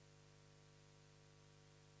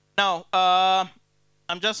 Now,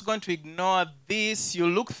 I'm just going to ignore this. You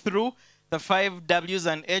look through the 5 W's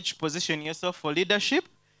and H, position yourself for leadership.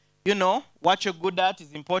 What you're good at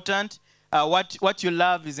is important. What you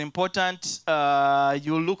love is important.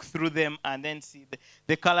 You look through them and then see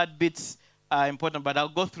the colored bits are important. But I'll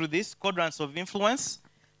go through this. Quadrants of influence.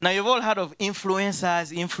 Now, you've all heard of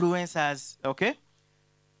influencers, okay?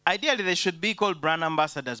 Ideally, they should be called brand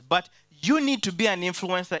ambassadors, but you need to be an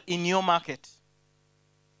influencer in your market.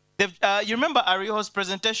 You remember Ario's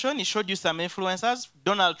presentation? He showed you some influencers.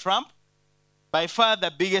 Donald Trump, by far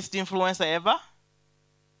the biggest influencer ever,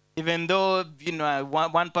 even though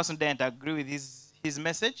one person didn't agree with his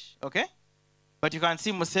message, okay? But you can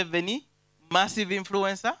see Museveni, massive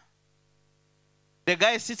influencer. The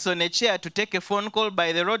guy sits on a chair to take a phone call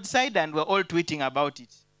by the roadside, and we're all tweeting about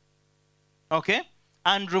it, okay?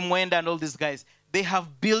 Andrew Mwenda and all these guys, they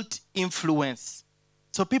have built influence.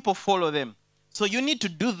 So people follow them. So you need to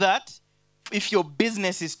do that. If your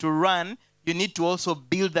business is to run, you need to also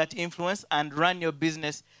build that influence and run your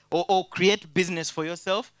business or create business for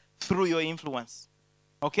yourself through your influence.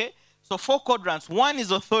 Okay? So 4 quadrants. 1 is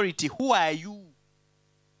authority. Who are you?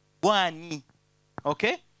 One.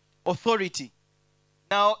 Okay? Authority.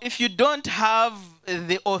 Now, if you don't have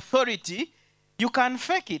the authority, you can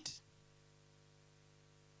fake it.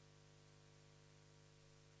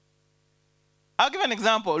 I'll give an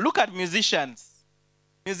example. Look at musicians.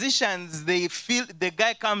 Musicians, they feel the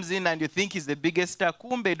guy comes in and you think he's the biggest star.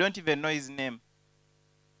 Kumbe, you don't even know his name.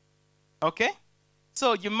 Okay?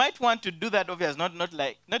 So you might want to do that, obviously,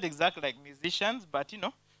 not exactly like musicians, but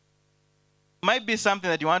might be something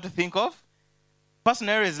that you want to think of. Person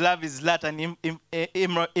I always love is Zlatan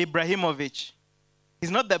Ibrahimovic.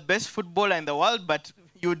 He's not the best footballer in the world, but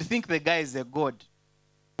you would think the guy is a god.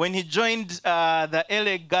 When he joined the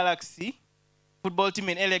LA Galaxy, football team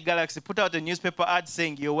in LA Galaxy, put out a newspaper ad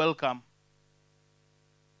saying, "You're welcome.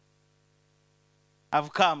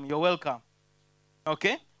 I've come, you're welcome."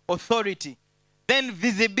 Okay? Authority. Then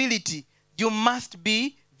visibility. You must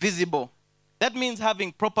be visible. That means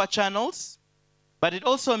having proper channels, but it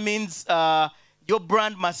also means your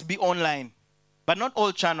brand must be online. But not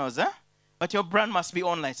all channels, but your brand must be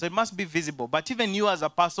online. So it must be visible. But even you as a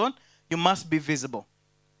person, you must be visible.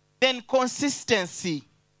 Then consistency.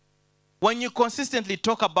 When you consistently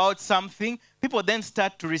talk about something, people then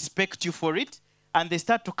start to respect you for it, and they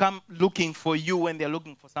start to come looking for you when they're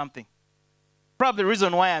looking for something. Probably the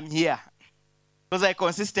reason why I'm here, because I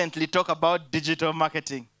consistently talk about digital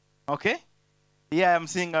marketing. Okay? Yeah, I'm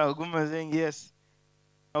seeing Guma saying yes.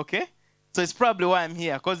 Okay? So it's probably why I'm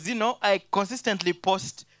here, because, I consistently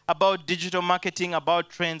post about digital marketing,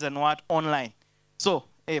 about trends and what online. So,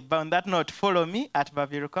 but on that note, follow me at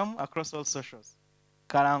Vavirukam across all socials.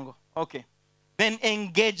 Karango. Okay. Then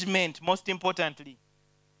engagement, most importantly.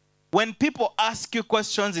 When people ask you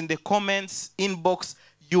questions in the comments, inbox,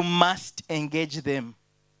 you must engage them.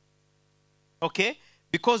 Okay?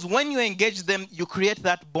 Because when you engage them, you create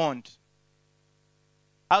that bond.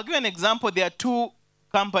 I'll give you an example. There are two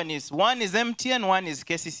companies. One is MTN, one is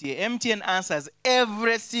KCCA. MTN answers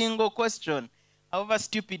every single question, however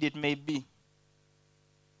stupid it may be.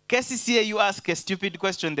 KCCA, you ask a stupid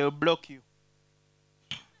question, they will block you.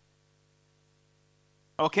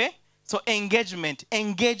 Okay? So engagement,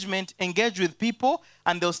 engage with people,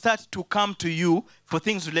 and they'll start to come to you for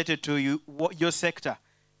things related to your sector.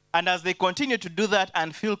 And as they continue to do that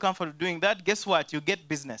and feel comfortable doing that, guess what? You get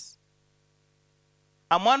business.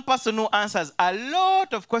 I'm one person who answers a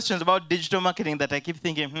lot of questions about digital marketing that I keep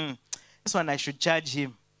thinking, this one I should charge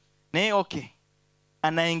him. Nay, okay.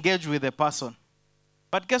 And I engage with the person.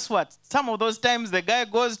 But guess what? Some of those times the guy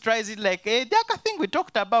goes, tries it like, hey, that thing we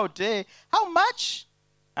talked about, hey, how much?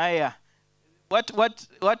 Ah, yeah.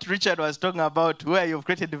 What Richard was talking about, where you've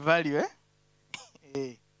created the value, eh?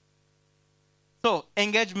 Hey. So,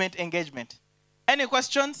 engagement. Any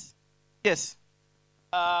questions? Yes.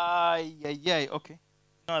 Okay.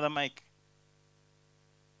 No other mic.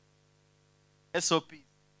 SOP.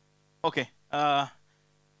 Okay.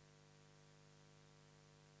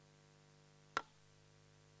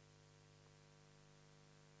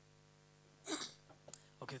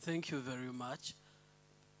 Okay, thank you very much.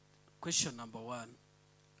 Question number one.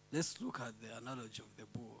 Let's look at the analogy of the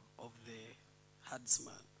bull, of the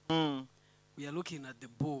herdsman. We are looking at the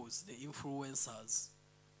bulls, the influencers,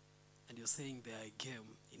 and you're saying they are a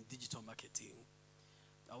game in digital marketing.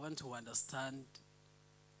 I want to understand,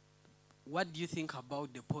 what do you think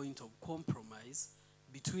about the point of compromise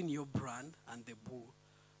between your brand and the bull?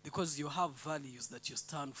 Because you have values that you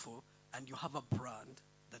stand for, and you have a brand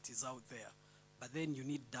that is out there. But then you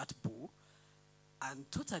need that bull. And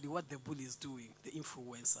totally what the bull is doing, the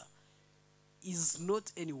influencer, is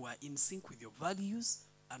not anywhere in sync with your values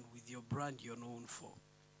and with your brand you're known for.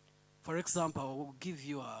 For example, I will give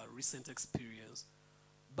you a recent experience.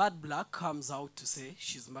 Bad Black comes out to say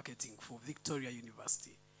she's marketing for Victoria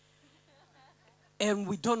University. And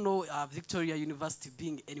we don't know Victoria University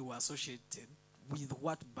being anywhere associated with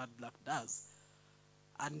what Bad Black does.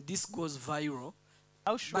 And this goes viral.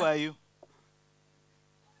 How sure are you?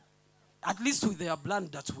 At least with their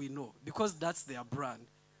brand that we know, because that's their brand.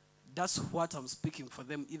 That's what I'm speaking for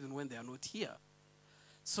them, even when they are not here.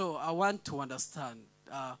 So I want to understand,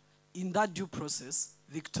 in that due process,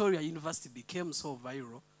 Victoria University became so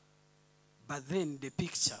viral, but then the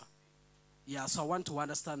picture, so I want to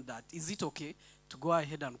understand that. Is it okay to go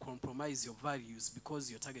ahead and compromise your values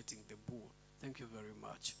because you're targeting the bull? Thank you very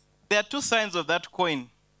much. There are two sides of that coin.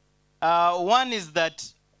 One is that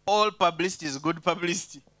all publicity is good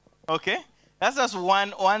publicity. Okay? That's just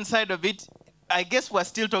one side of it. I guess we're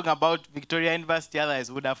still talking about Victoria University.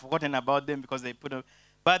 Others would have forgotten about them because they put up.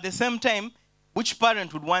 But at the same time, which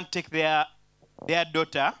parent would want to take their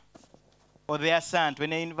daughter or their son to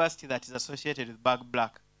any university that is associated with Bad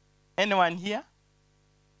Black? Anyone here?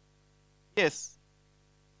 Yes.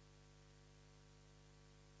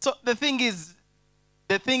 So the thing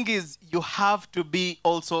is you have to be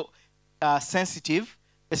also sensitive,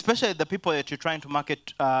 especially the people that you're trying to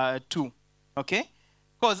market to, okay?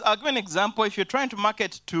 Because I'll give an example. If you're trying to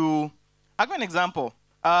market to, I'll give an example.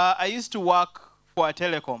 I used to work for a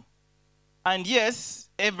telecom. And yes,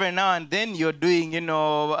 every now and then you're doing,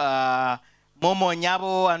 Momo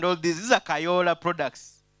Nyabo and all these. These are Kayola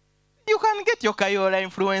products. You can get your Kayola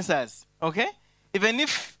influencers, okay? Even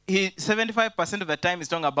if 75% of the time is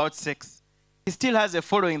talking about sex, he still has a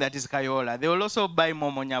following that is Kayola. They will also buy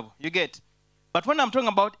Momo Nyabo. You get? But when I'm talking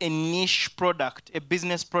about a niche product, a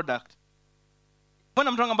business product, when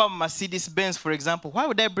I'm talking about Mercedes-Benz, for example, why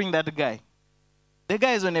would I bring that guy? The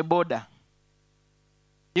guy is on a border.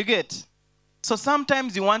 You get? So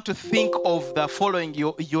sometimes you want to think of the following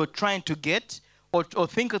you're trying to get, or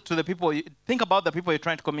think about the people you're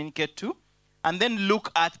trying to communicate to, and then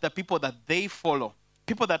look at the people that they follow,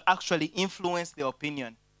 people that actually influence their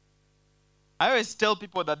opinion. I always tell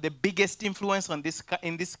people that the biggest influence in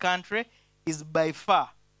this country is by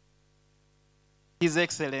far His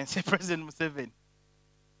Excellency, President Museveni.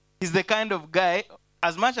 He's the kind of guy,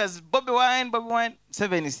 as much as Bobby Wine,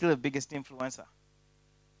 Museveni is still the biggest influencer.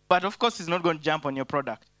 But of course, he's not going to jump on your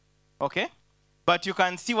product, okay? But you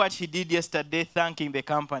can see what he did yesterday, thanking the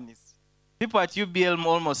companies. People at UBL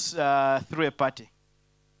almost threw a party,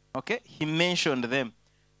 okay? He mentioned them.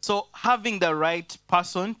 So having the right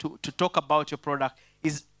person to talk about your product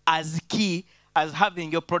is as key as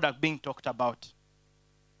having your product being talked about,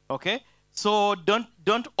 okay? So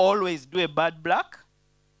don't always do a Bad Black.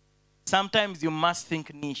 Sometimes you must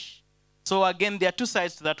think niche. So again, there are two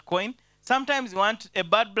sides to that coin. Sometimes you want a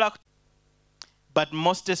Bad Black. but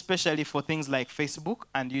most especially for things like Facebook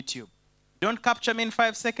and YouTube. Don't capture me in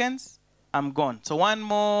 5 seconds, I'm gone. So one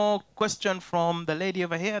more question from the lady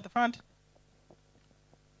over here at the front.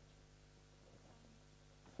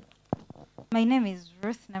 My name is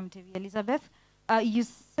Ruth Namtevi Elizabeth. You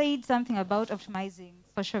said something about optimizing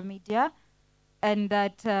social media, and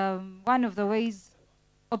that one of the ways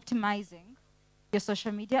optimizing your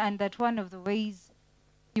social media, and that one of the ways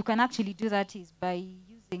you can actually do that is by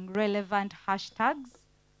using relevant hashtags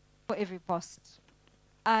for every post.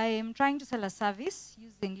 I am trying to sell a service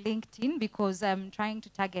using LinkedIn because I'm trying to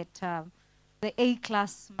target the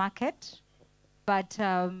A-class market, but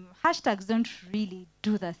hashtags don't really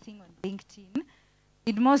do the thing on LinkedIn.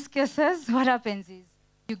 In most cases, what happens is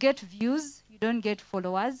you get views, you don't get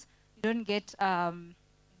followers, you don't get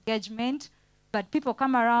engagement, but people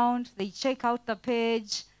come around, they check out the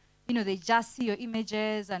page, you know, they just see your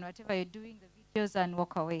images and whatever you're doing, the videos, and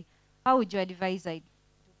walk away. How would you advise I do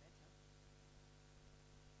better?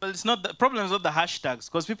 Well, it's not the problem is not the hashtags,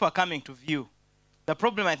 because people are coming to view. The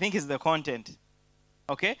problem, I think, is the content.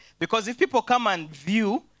 Okay? Because if people come and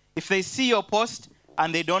view, if they see your post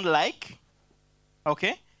and they don't like,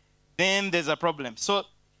 okay, then there's a problem. So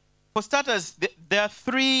for starters, there are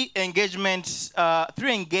three engagements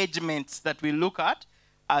that we look at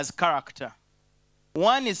as character.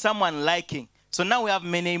 One is someone liking. So now we have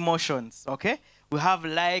many emotions, okay? We have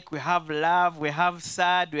like, we have love, we have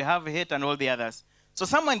sad, we have hate, and all the others. So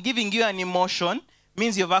someone giving you an emotion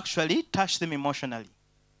means you've actually touched them emotionally,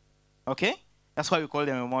 okay? That's why we call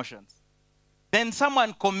them emotions. Then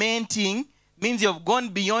someone commenting means you've gone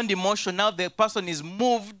beyond emotion. Now the person is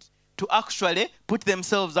moved to actually put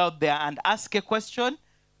themselves out there and ask a question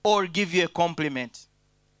or give you a compliment.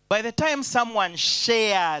 By the time someone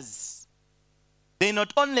shares, they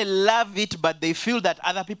not only love it, but they feel that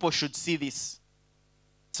other people should see this.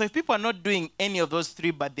 So if people are not doing any of those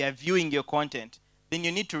three, but they are viewing your content, then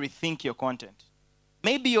you need to rethink your content.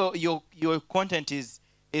 Maybe your content is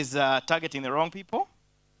targeting the wrong people.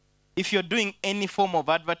 If you're doing any form of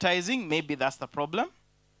advertising, maybe that's the problem.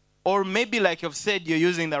 Or maybe, like you've said, you're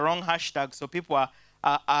using the wrong hashtag, so people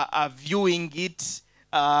are viewing it,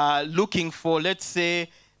 looking for, let's say,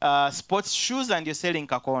 sports shoes, and you're selling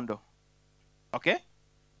Kakondo. Okay?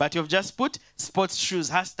 But you've just put sports shoes,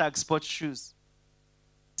 hashtag sports shoes.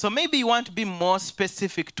 So maybe you want to be more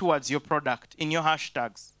specific towards your product in your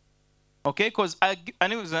hashtags. Okay? Because I'll give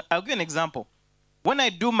you an example. When I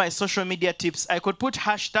do my social media tips, I could put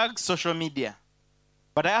hashtag social media.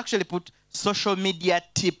 But I actually put social media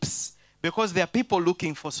tips because there are people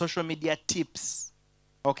looking for social media tips.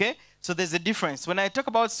 Okay? So there's a difference. When I talk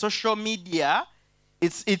about social media,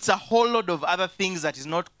 it's a whole lot of other things that is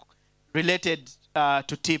not related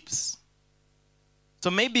to tips. So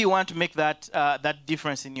maybe you want to make that, that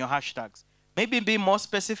difference in your hashtags. Maybe be more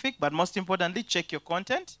specific, but most importantly, check your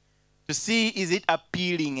content to see is it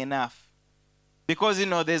appealing enough. Because, you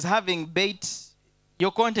know, there's having bait.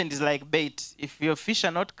 Your content is like bait. If your fish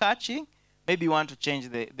are not catching, maybe you want to change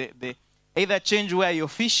either change where you're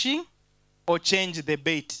fishing or change the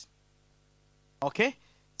bait. Okay?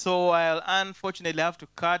 So I'll unfortunately have to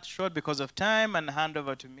cut short because of time and hand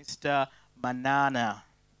over to Mr. Manana.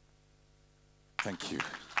 Thank you.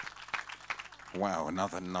 Wow,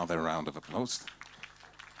 another round of applause.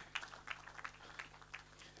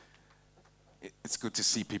 It's good to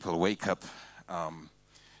see people wake up.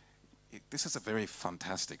 This is a very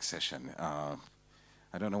fantastic session. I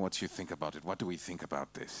don't know what you think about it. What do we think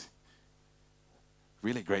about this?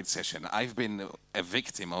 Really great session. I've been a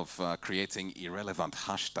victim of creating irrelevant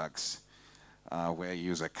hashtags where you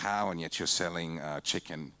use a cow and yet you're selling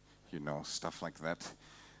chicken, you know, stuff like that.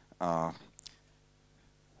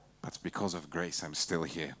 But because of grace, I'm still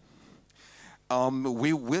here.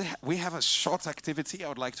 We have a short activity. I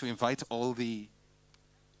would like to invite all the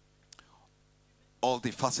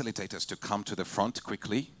facilitators to come to the front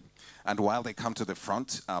quickly. And while they come to the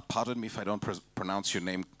front, pardon me if I don't pronounce your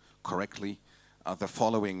name correctly. The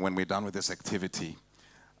following, when we're done with this activity,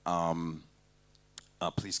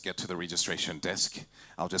 please get to the registration desk.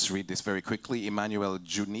 I'll just read this very quickly. Emmanuel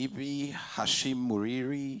Junibi, Hashim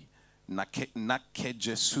Muriri,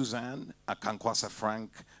 Nakeje Suzanne, Akankwasa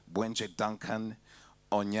Frank, Bwenje Duncan,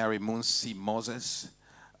 Onyari Munsi Moses,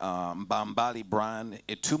 Mbambali Brian,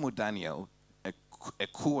 Etumu Daniel,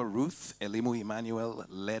 Ekua Ruth, Elimu Emmanuel,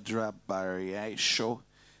 Ledra Bariaisho,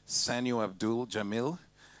 Sanyu Abdul Jamil,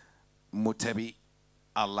 Mutebi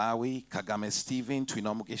Alawi, Kagame Stephen,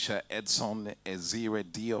 Twinomugisha Edson Ezire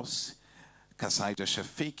Dios, Kasaija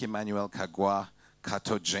Shafiq, Emmanuel Kagwa,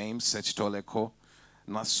 Kato James, Sechitoleko,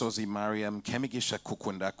 Nasozi Mariam, Kemigisha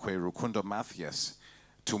Kukundakwe, Rukundo Mathias,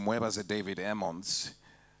 Tumwebaze David Emmons,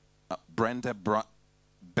 Benda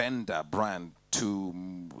Brand to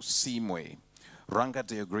Simwe, Ranga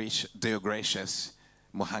Deogracious,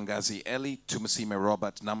 Muhangazi Eli, Tumusime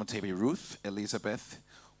Robert, Namutebi Ruth, Elizabeth,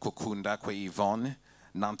 Kukundakwe Yvonne,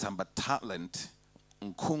 Nantamba Talent,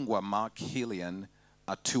 Nkungwa Mark Hillian,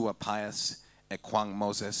 Atua Pius, Ekwang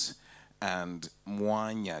Moses, and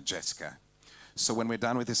Mwanya Jessica. So when we're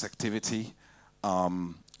done with this activity,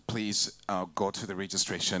 please go to the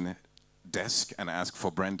registration desk and ask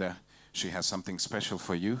for Brenda. She has something special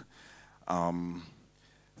for you.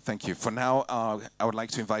 Thank you. For now, I would like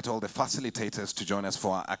to invite all the facilitators to join us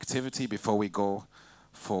for our activity before we go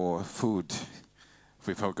for food,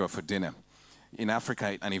 before we go for dinner. In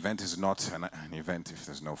Africa, an event is not an event if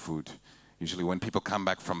there's no food. Usually when people come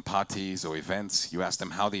back from parties or events, you ask them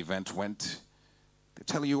how the event went. They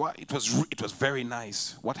tell you what, it was very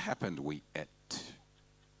nice. What happened? We ate.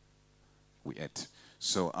 We ate.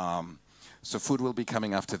 So, so food will be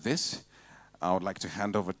coming after this. I would like to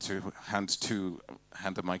hand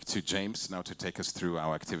the mic to James now to take us through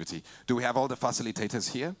our activity. Do we have all the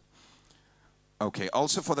facilitators here? Okay,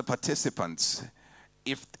 also for the participants,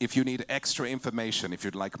 if you need extra information, if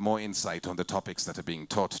you'd like more insight on the topics that are being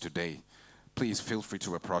taught today, please feel free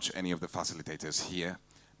to approach any of the facilitators here.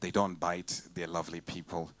 They don't bite, they're lovely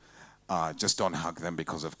people. Just don't hug them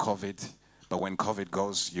because of COVID. But when COVID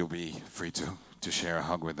goes, you'll be free to share a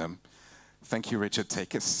hug with them. Thank you, Richard.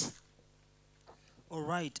 Take us. All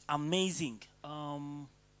right, amazing.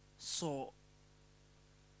 So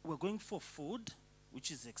we're going for food,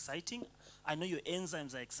 which is exciting. I know your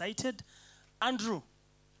enzymes are excited. Andrew,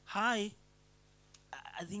 hi.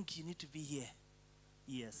 I think you need to be here.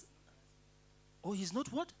 Yes. Oh, he's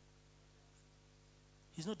not what?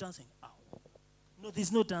 He's not dancing. Oh. No,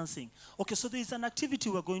 there's no dancing. Okay, so there's an activity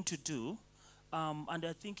we're going to do, and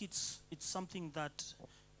I think it's something that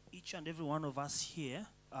each and every one of us here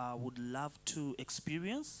would love to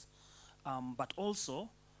experience, but also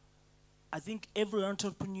I think every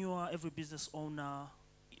entrepreneur, every business owner,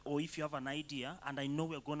 or if you have an idea, and I know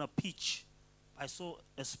we're going to pitch, I saw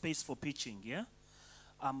a space for pitching, yeah?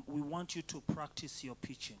 We want you to practice your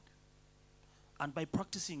pitching. And by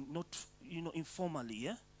practicing, not, informally,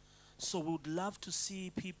 yeah? So we would love to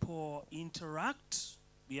see people interact,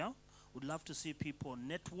 yeah? We'd love to see people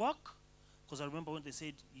network, because I remember when they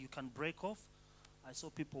said you can break off, I saw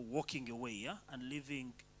people walking away, yeah? And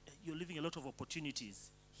you're leaving a lot of opportunities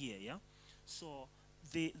here, yeah? So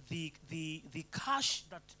the cash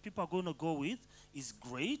that people are going to go with is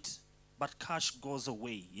great, but cash goes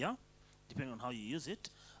away, yeah? Depending on how you use it.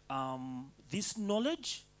 This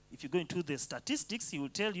knowledge, if you go into the statistics, he will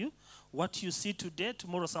tell you what you see today,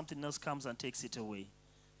 tomorrow something else comes and takes it away.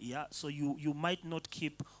 Yeah, so you might not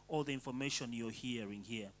keep all the information you're hearing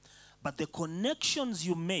here. But the connections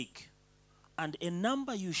you make and a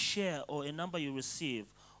number you share or a number you receive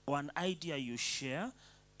or an idea you share,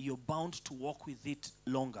 you're bound to work with it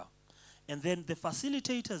longer. And then the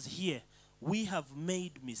facilitators here, we have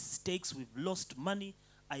made mistakes, we've lost money.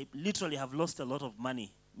 I literally have lost a lot of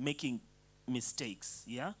money making mistakes,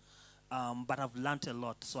 yeah? But I've learned a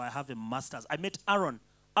lot, so I have a master's. I met Aaron.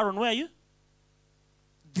 Aaron, where are you?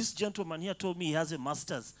 This gentleman here told me he has a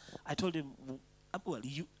master's. I told him, well,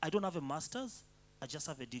 I don't have a master's, I just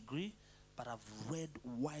have a degree, but I've read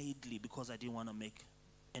widely because I didn't want to make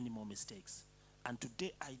any more mistakes. And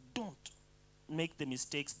today I don't make the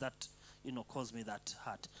mistakes that, cause me that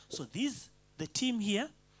hurt. So the team here,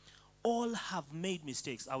 all have made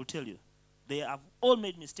mistakes, I will tell you. They have all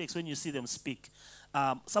made mistakes when you see them speak.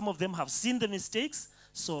 Some of them have seen the mistakes,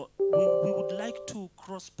 so we would like to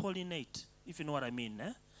cross-pollinate, if you know what I mean.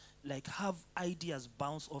 Like have ideas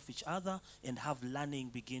bounce off each other and have learning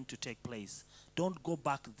begin to take place. Don't go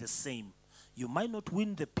back the same. You might not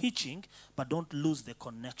win the pitching, but don't lose the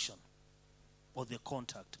connection or the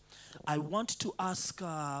contact. I want to ask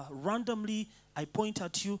randomly, I point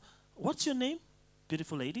at you, what's your name,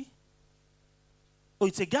 beautiful lady? Oh,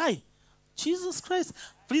 it's a guy. Jesus Christ.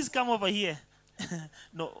 Please come over here.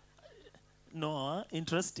 No,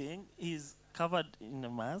 interesting. He's covered in a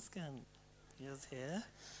mask and his hair.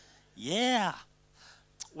 Yeah.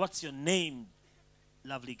 What's your name,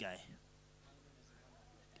 lovely guy?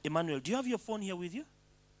 Emmanuel, do you have your phone here with you?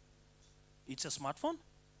 It's a smartphone?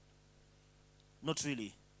 Not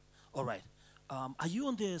really. All right. Are you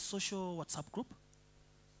on the social WhatsApp group?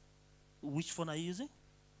 Which phone are you using?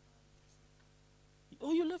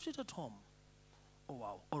 Oh, you left it at home. Oh,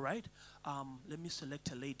 wow. All right. Let me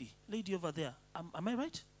select a lady. Lady over there. Am I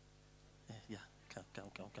right? Yeah. Come.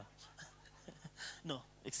 No,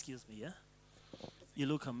 excuse me, yeah? You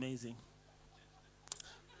look amazing.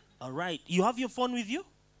 All right. You have your phone with you?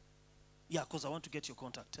 Yeah, because I want to get your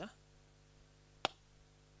contact. Huh?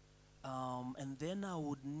 And then I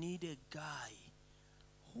would need a guy.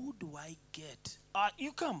 Who do I get?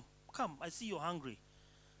 You come. Come. I see you're hungry.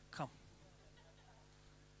 Come.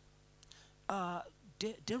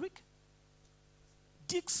 Derek?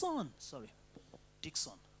 Dixon. Sorry.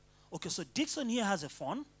 Dixon. Okay, so Dixon here has a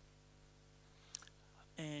phone.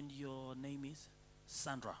 And your name is?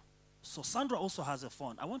 Sandra. So Sandra also has a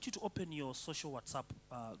phone. I want you to open your social WhatsApp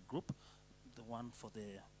group, the one for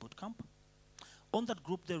the bootcamp. On that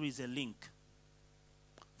group, there is a link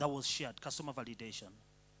that was shared, customer validation.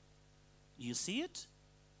 You see it?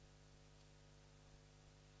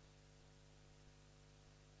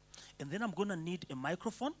 And then I'm going to need a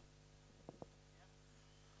microphone,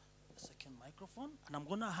 a second microphone, and I'm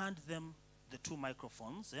going to hand them the 2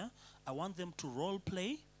 microphones. Yeah? I want them to role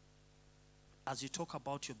play as you talk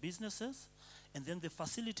about your businesses, and then the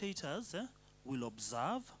facilitators will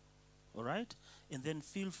observe, all right? And then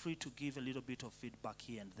feel free to give a little bit of feedback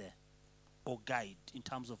here and there, or guide in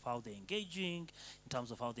terms of how they're engaging, in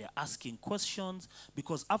terms of how they're asking questions,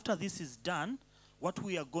 because after this is done, what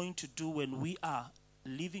we are going to do when we are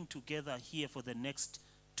living together here for the next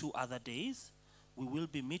 2 other days, we will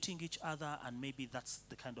be meeting each other, and maybe that's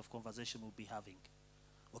the kind of conversation we'll be having.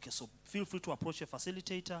 Okay, so feel free to approach a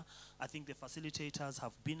facilitator. I think the facilitators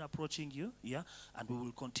have been approaching you, yeah, and we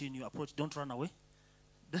will continue approach. Don't run away.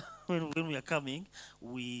 when we are coming,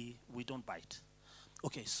 we don't bite.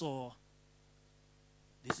 Okay, so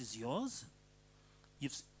this is yours.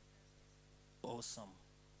 Awesome.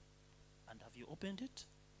 And have you opened it?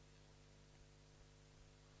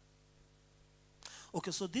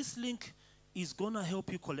 Okay, so this link is going to help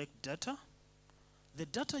you collect data. The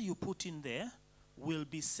data you put in there will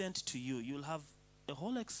be sent to you. You'll have a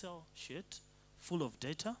whole Excel sheet full of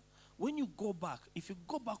data. When you go back, if you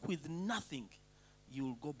go back with nothing,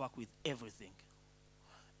 you'll go back with everything.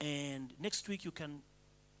 And next week you can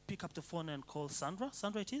pick up the phone and call Sandra.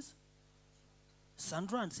 Sandra it is?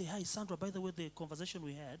 Sandra, and say, hi Sandra, by the way, the conversation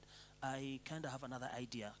we had, I kind of have another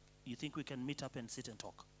idea. You think we can meet up and sit and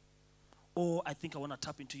talk? Or I think I want to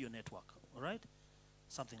tap into your network, all right?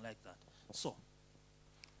 Something like that.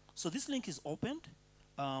 So this link is opened.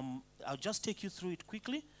 I'll just take you through it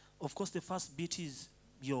quickly. Of course, the first bit is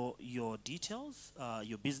your details,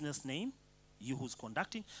 your business name, you who's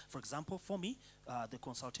conducting. For example, for me, the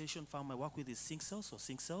consultation firm I work with is SyncSales or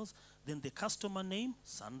SyncSales. Then the customer name,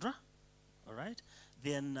 Sandra, all right?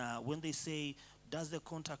 Then when they say, does the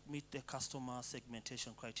contact meet the customer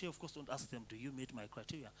segmentation criteria? Of course, don't ask them, do you meet my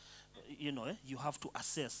criteria? You know, you have to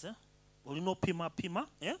assess. Well, you know, Pima,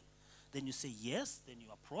 yeah? Then you say yes, then you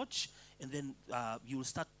approach, and then you will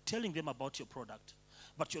start telling them about your product.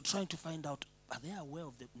 But you're trying to find out, are they aware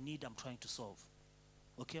of the need I'm trying to solve?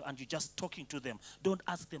 Okay, and you're just talking to them. Don't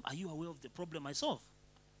ask them, are you aware of the problem I solve?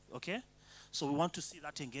 Okay, so we want to see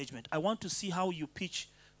that engagement. I want to see how you pitch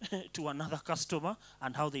to another customer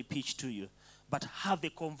and how they pitch to you. But have a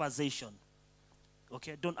conversation.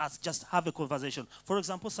 Okay, don't ask, just have a conversation. For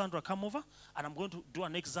example, Sandra, come over, and I'm going to do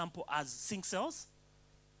an example as SyncSales.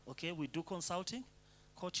 Okay, we do consulting,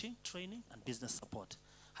 coaching, training, and business support.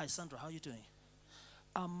 Hi, Sandra, how are you doing?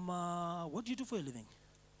 What do you do for a living?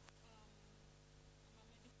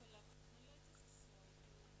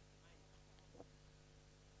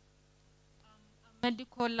 I'm a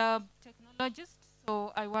medical lab technologist,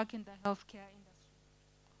 so I work in the healthcare industry.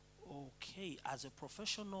 Okay, as a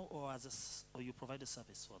professional or you provide a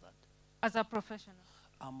service for that? As a professional.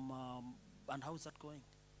 And how is that going?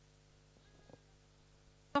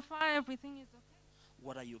 So far, everything is okay.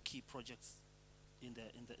 What are your key projects in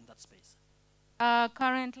that space?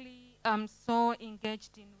 Currently, I'm so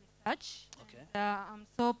engaged in research. Okay. And, I'm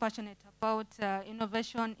so passionate about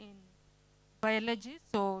innovation in biology,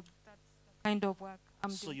 so that's the kind of work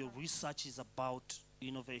I'm doing. So your research is about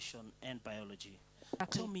innovation and biology.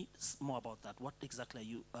 Exactly. Tell me more about that. What exactly are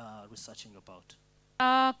you researching about?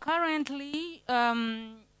 Currently,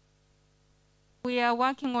 we are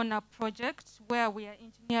working on a project where we are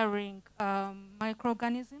engineering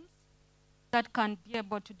microorganisms that can be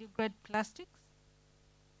able to degrade plastics.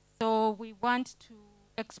 So we want to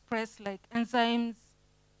express like enzymes,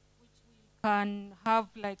 which we can have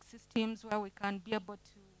like systems where we can be able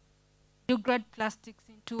to degrade plastics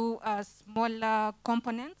into smaller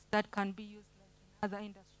components that can be used like in other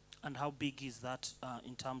industries. And how big is that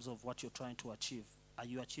in terms of what you're trying to achieve? Are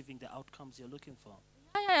you achieving the outcomes you're looking for?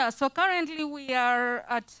 Yeah. So currently we are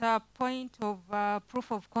at a point of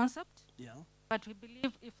proof of concept. Yeah. But we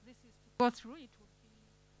believe if this is to go through, it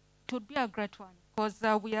would be a great one, because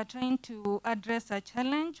we are trying to address a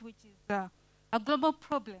challenge, which is a global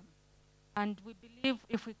problem. And we believe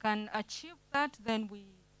if we can achieve that, then we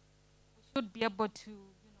should be able to,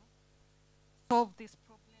 solve this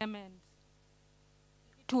problem, and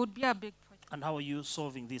it would be a big project. And how are you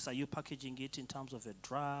solving this? Are you packaging it in terms of a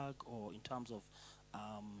drug or in terms of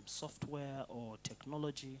software or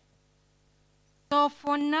technology? So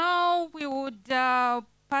for now, we would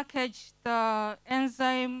package the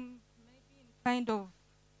enzyme maybe in kind of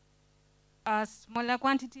smaller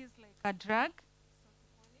quantities, like a drug.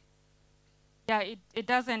 Yeah, it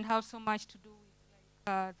doesn't have so much to do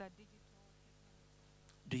with the digital technology.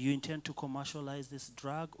 Do you intend to commercialize this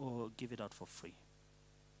drug or give it out for free?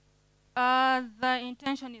 The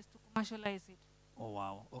intention is to commercialize it. Oh,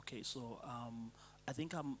 wow. Okay, so I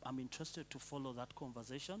think I'm interested to follow that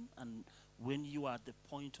conversation, and when you are at the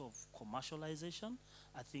point of commercialization,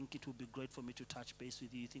 I think it would be great for me to touch base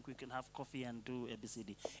with you. You think we can have coffee and do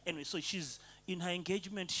ABCD? Anyway, so she's, in her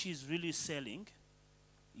engagement, she's really selling.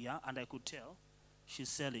 Yeah, and I could tell she's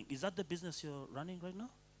selling. Is that the business you're running right now?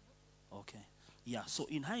 Okay. Yeah, so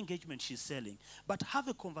in her engagement, she's selling. But have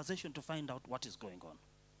a conversation to find out what is going on.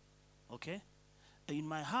 Okay? In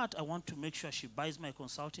my heart, I want to make sure she buys my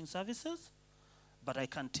consulting services, but I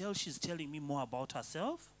can tell she's telling me more about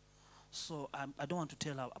herself. So I don't want to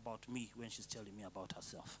tell her about me when she's telling me about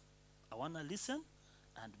herself. I want to listen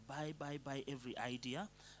and buy every idea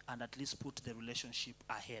and at least put the relationship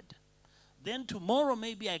ahead. Then tomorrow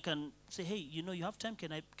maybe I can say, hey, you have time,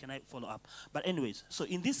 can I follow up? But anyways, so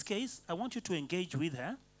in this case, I want you to engage with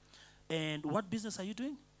her. And what business are you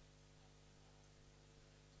doing?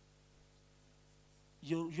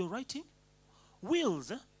 You're writing?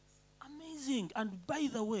 Wills, eh? Amazing. And by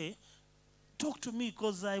the way, talk to me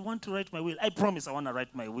because I want to write my will. I promise I want to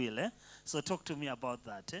write my will. Eh? So talk to me about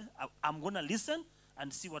that. Eh? I'm going to listen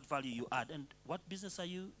and see what value you add. And what business are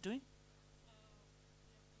you doing?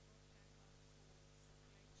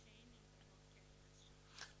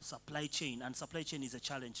 Supply chain, and supply chain is a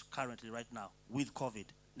challenge currently right now with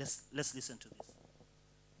COVID. Let's listen to this.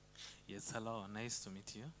 Yes, hello, nice to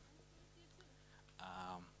meet you.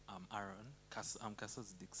 I'm Aaron. I'm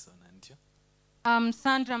Casos Dixon, and you? I'm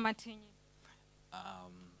Sandra Martini.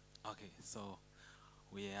 Okay, so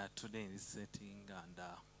we are today in this setting, and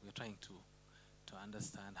we're trying to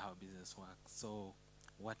understand how business works. So,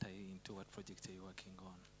 what are you into? What project are you working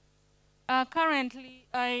on? Currently,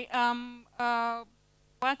 I am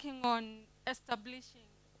working on establishing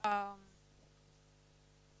an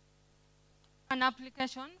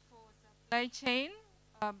application for supply chain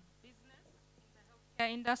business in the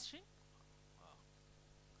healthcare industry. Wow.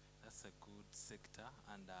 That's a good sector.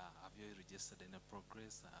 And have you registered any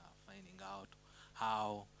progress finding out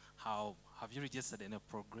how have you registered any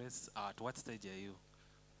progress? At what stage are you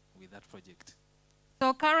with that project?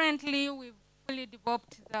 So currently, we've fully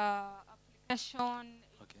developed the application.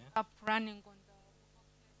 Okay. It's up running on the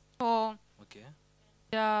store. Okay.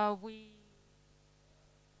 And we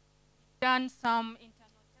done some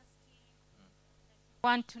internal testing.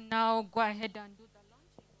 Want to now go ahead and do the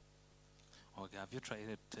launching. Okay. Have you tried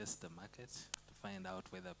to test the market to find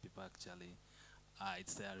out whether people actually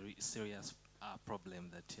it's a serious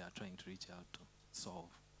problem that you are trying to reach out to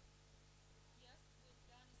solve? Yes, we've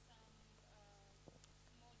done some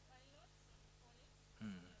small pilots. So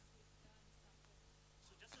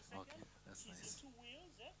just a second. Okay, that's he's nice. Into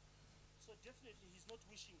wheels, eh? So definitely he's not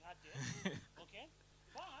wishing her death. Okay?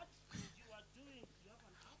 But you have an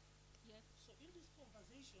app. Yes. So in this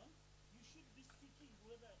conversation, you should be seeking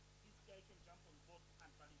whether this guy can jump on board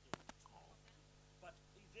and validate it. But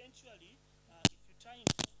eventually, if you tie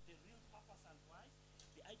into the real purpose and why,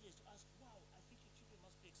 the idea is to ask, wow, I think your children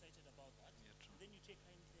must be excited about that. Yeah, true. Then you take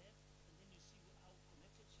her in there, and then you see how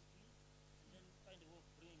connected she is, and then find a way of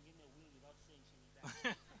bringing in a will without saying she needs that.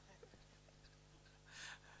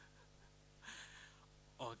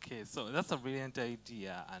 Okay, so that's a brilliant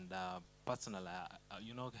idea, and personally,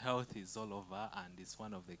 health is all over, and it's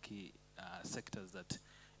one of the key sectors that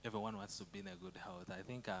everyone wants to be in a good health. I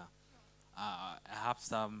think I have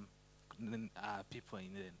some people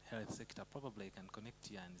in the health sector. Probably I can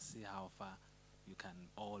connect you and see how far you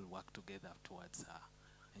can all work together towards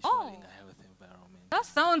ensuring a healthy environment. That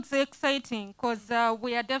sounds exciting, because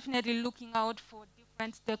we are definitely looking out for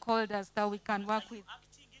different stakeholders that we can work with.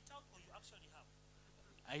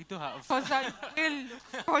 I do have. Because I will look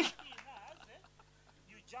for you.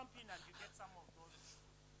 You jump in and you get some of those.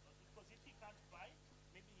 Because if he can't buy,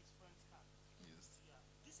 maybe his friends can. Yes. Yeah.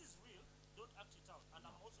 This is real. Don't act it out. And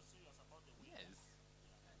I'm also serious about the will. Yes.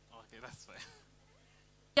 Okay, that's fine.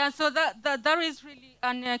 Yeah, so that is really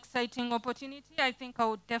an exciting opportunity. I think I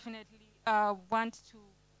would definitely want to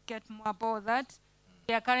get more about that.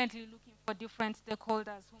 We are currently looking for different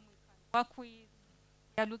stakeholders whom we can work with.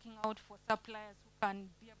 We are looking out for suppliers who can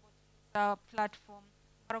be able to use the platform.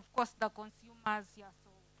 But of course, the consumers, yeah,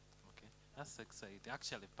 so. Okay, that's exciting.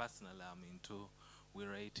 Actually, personally, I'm into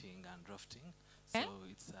writing and drafting. Okay. So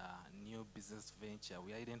it's a new business venture.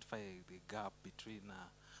 We identify the gap between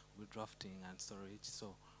drafting and storage.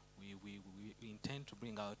 So we intend to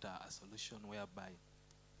bring out a solution whereby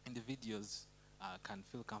individuals can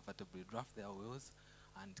feel comfortably draft their wills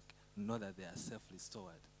and know that they are safely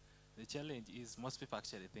stored. The challenge is most people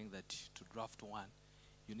actually think that to draft one,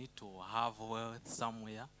 you need to have wealth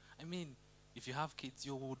somewhere. I mean, if you have kids,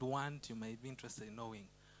 you might be interested in knowing,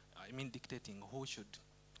 dictating who should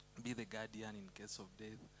be the guardian in case of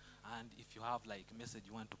death. And if you have like a message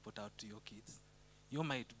you want to put out to your kids, you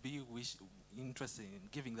might be interested in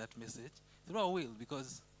giving that message through a will,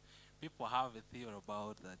 because people have a theory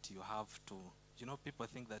about that you have to, people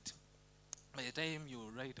think that by the time you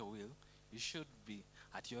write a will, you should be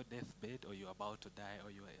at your deathbed or you're about to die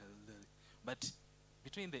or you're elderly. But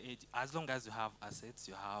between the age, as long as you have assets,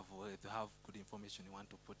 you have good information you want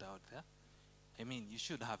to put out there, you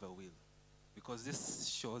should have a will, because this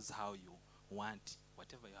shows how you want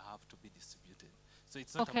whatever you have to be distributed. So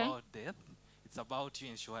it's not about death, it's about you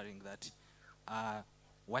ensuring that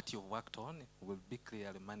what you've worked on will be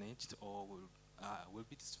clearly managed or will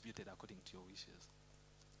be distributed according to your wishes.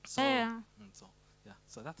 So,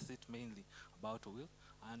 so that's it mainly about will.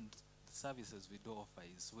 And the services we do offer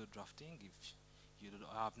is will drafting. If you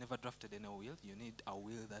have never drafted any will, you need a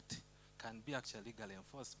will that can be actually legally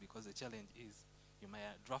enforced, because the challenge is you may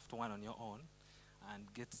draft one on your own and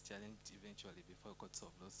get challenged eventually before courts of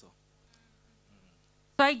law. So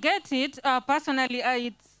I get it. Personally,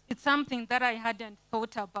 it's something that I hadn't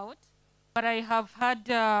thought about, but I have had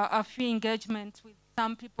a few engagements with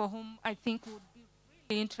some people whom I think would be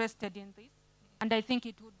really interested in this, and I think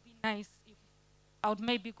it would be nice if I would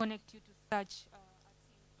maybe connect you to such a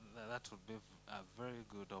team. That would be a very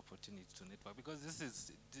good opportunity to network, because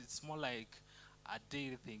it's more like a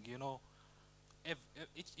daily thing,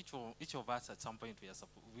 each of us at some point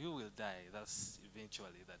we will die. That's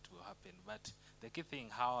eventually that will happen. But the key thing,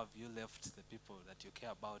 how have you left the people that you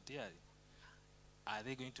care about dearly? Are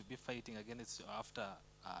they going to be fighting against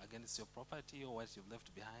against your property or what you've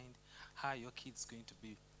left behind? How are your kids going to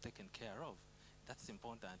be taken care of? That's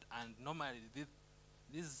important. And normally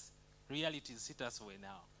these realities hit us when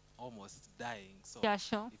now almost dying. So yeah,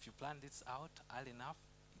 sure. If you plan this out early enough,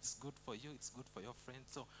 it's good for you, it's good for your friends.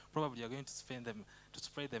 So probably you're going to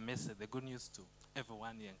spread the message, the good news to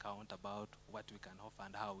everyone you encounter about what we can offer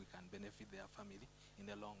and how we can benefit their family in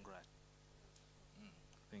the long run.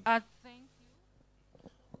 Thank you. Thank you.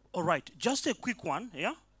 All right, just a quick one,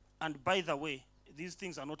 yeah? And by the way, these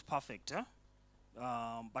things are not perfect, yeah?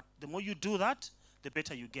 But the more you do that, the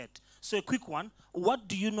better you get. So a quick one, what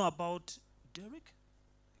do you know about Derek?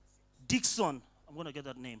 Dixon. I'm going to get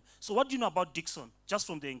that name. So what do you know about Dixon, just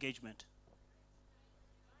from the engagement?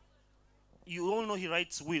 You all know he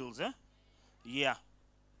writes wills, eh? Yeah.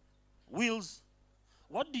 Wills.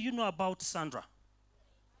 What do you know about Sandra?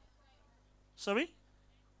 Sorry?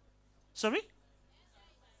 Sorry?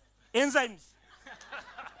 Enzymes.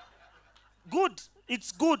 Good.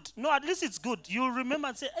 It's good. No, at least it's good. You remember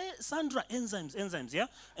and say, hey, Sandra, enzymes, yeah?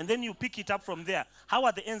 And then you pick it up from there. How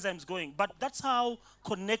are the enzymes going? But that's how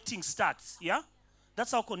connecting starts, yeah?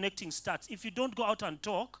 That's how connecting starts. If you don't go out and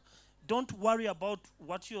talk, don't worry about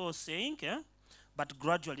what you're saying, yeah? But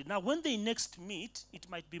gradually. Now, when they next meet, it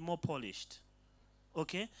might be more polished,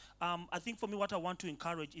 okay? I think for me, what I want to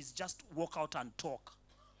encourage is just walk out and talk.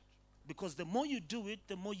 Because the more you do it,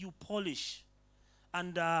 the more you polish.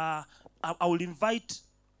 And I will invite,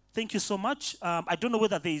 thank you so much. I don't know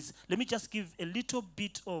whether there is, let me just give a little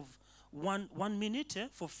bit of 1 minute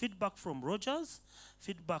for feedback from Rogers,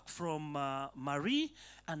 feedback from Marie,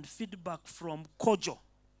 and feedback from Kojo.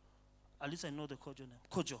 At least I know the Kojo name.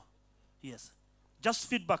 Kojo, yes. Just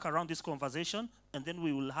feedback around this conversation, and then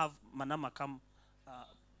we will have Manana come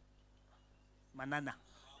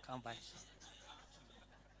by.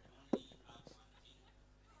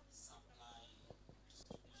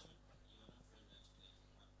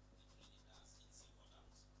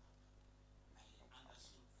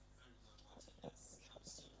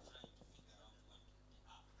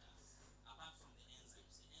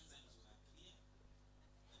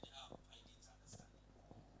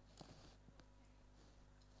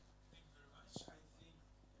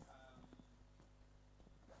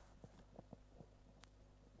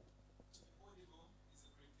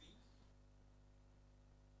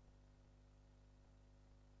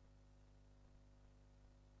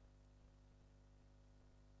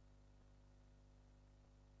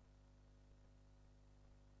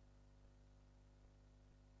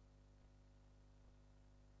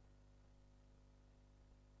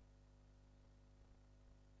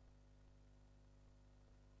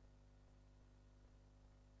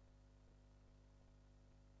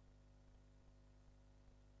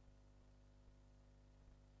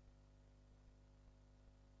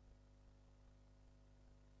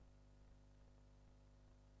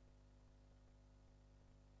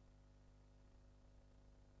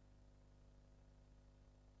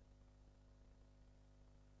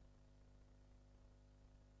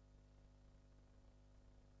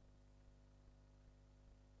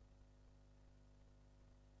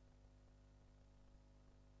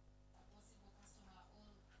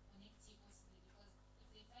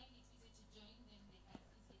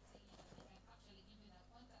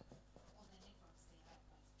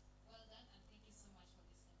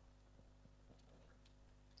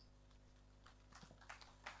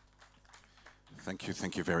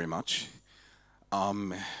 Thank you very much.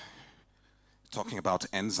 Talking about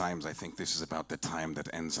enzymes, I think this is about the time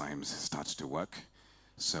that enzymes start to work.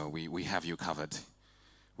 So we have you covered.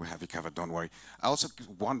 We have you covered, don't worry. I also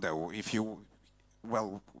wonder if you,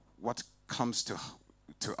 well, what comes to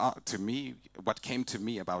me, what came to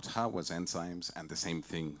me about her was enzymes, and the same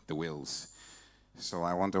thing, the wills. So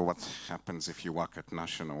I wonder what happens if you work at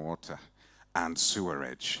National Water and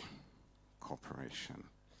Sewerage Corporation.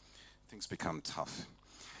 Things become tough.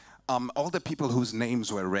 All the people whose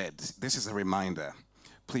names were read, this is a reminder.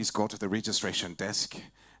 Please go to the registration desk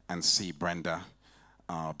and see Brenda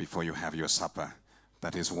before you have your supper.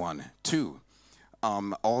 That is 1. 2,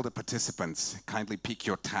 all the participants, kindly pick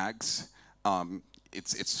your tags.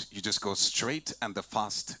 You just go straight and the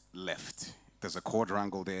fast left. There's a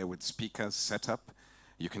quadrangle there with speakers set up.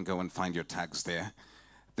 You can go and find your tags there.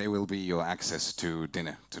 They will be your access to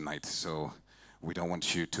dinner tonight. So we don't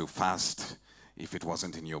want you to fast if it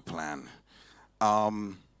wasn't in your plan.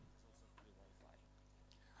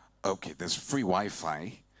 Okay, there's free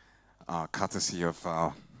Wi-Fi, courtesy of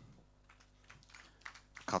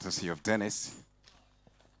Dennis.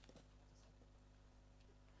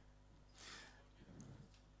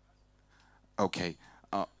 Okay,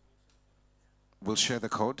 we'll share the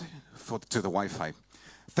code to the Wi-Fi.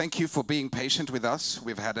 Thank you for being patient with us.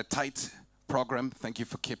 We've had a tight program. Thank you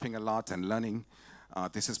for keeping a lot and learning.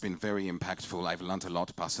 This has been very impactful. I've learned a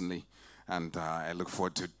lot personally, and I look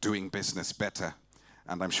forward to doing business better.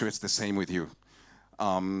 And I'm sure it's the same with you.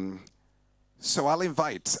 So I'll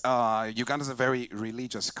invite, Uganda's a very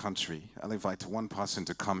religious country. I'll invite one person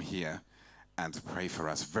to come here and pray for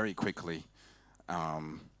us very quickly.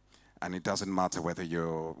 And it doesn't matter whether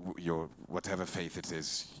you're whatever faith it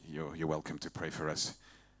is, you're welcome to pray for us.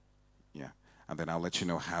 Yeah, and then I'll let you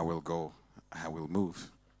know how we'll go, how we'll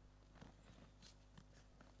move.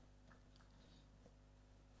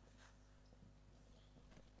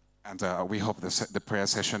 And we hope the prayer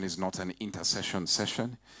session is not an intercession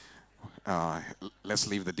session. Let's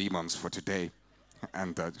leave the demons for today,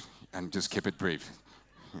 and just keep it brief.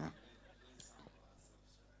 Yeah.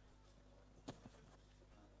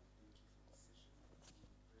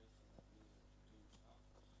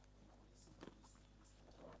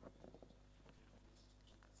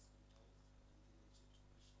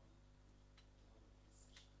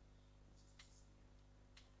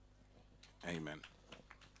 Amen.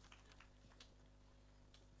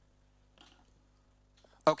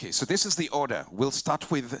 Okay, so this is the order. We'll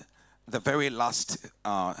start with the very last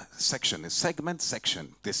section, the segment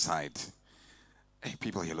section, this side. Hey,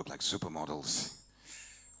 people here look like supermodels.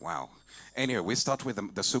 Wow. Anyway, we start with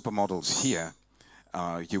the supermodels here.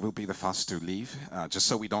 You will be the first to leave, just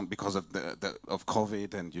so we don't, because of of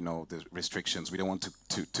COVID and the restrictions, we don't want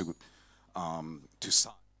to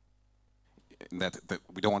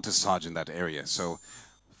we don't want to surge in that area. So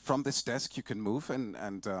from this desk you can move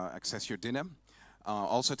and access your dinner.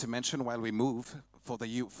 Also to mention, while we move, for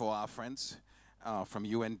our friends from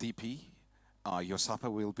UNDP,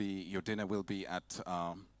 your dinner will be at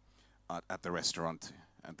the restaurant,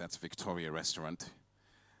 and that's Victoria Restaurant.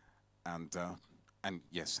 And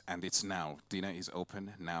yes, and it's now. Dinner is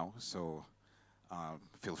open now, so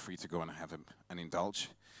feel free to go and have an indulge.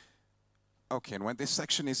 Okay, and when this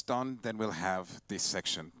section is done, then we'll have this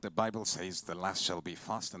section. The Bible says the last shall be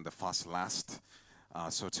fast and the fast last.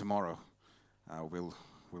 So tomorrow we'll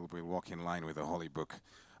walk in line with the Holy Book.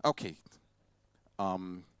 Okay,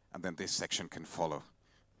 and then this section can follow.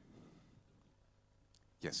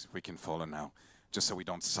 Yes, we can follow now, just so we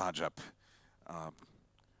don't surge up.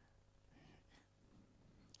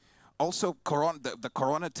 Also, the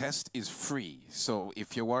corona test is free. So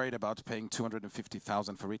if you're worried about paying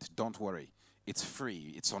 $250,000 for it, don't worry. It's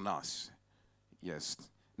free. It's on us. Yes,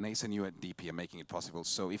 NASE and UNDP are making it possible.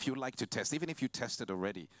 So if you'd like to test, even if you tested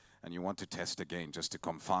already and you want to test again just to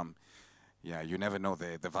confirm, yeah, you never know,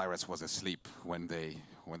 the virus was asleep when they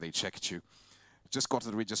checked you. Just go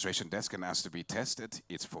to the registration desk and ask to be tested.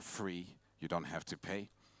 It's for free. You don't have to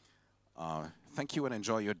pay. Thank you and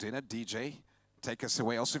enjoy your dinner. DJ, take us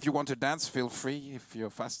away. Also, if you want to dance, feel free. If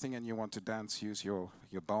you're fasting and you want to dance, use your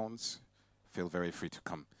bones. Feel very free to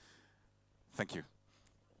come. Thank you.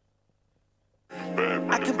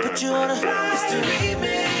 I can put you on a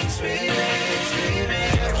remix.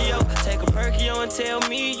 Perkio, take a Perkio and tell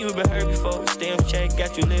me you been hurt before. Stay on check,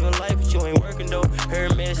 got you living life, but you ain't working though.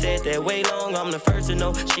 Her man said that way long, I'm the first to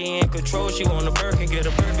know. She in control, she want a Birkin, get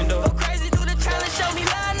a Birkin though. Go crazy, do the challenge, show me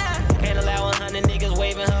lie now. Can't allow 100 niggas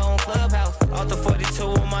waving her on Clubhouse. Off the 42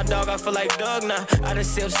 with my dog, I feel like Doug now. I done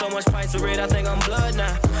sipped so much pints of red, I think I'm blood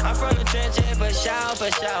now. I'm from the trenches, for shout.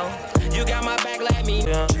 You got my back like me.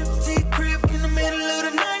 Crib in the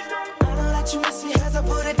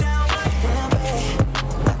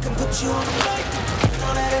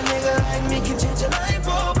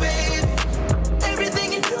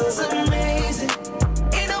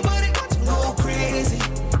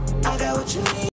get what you need.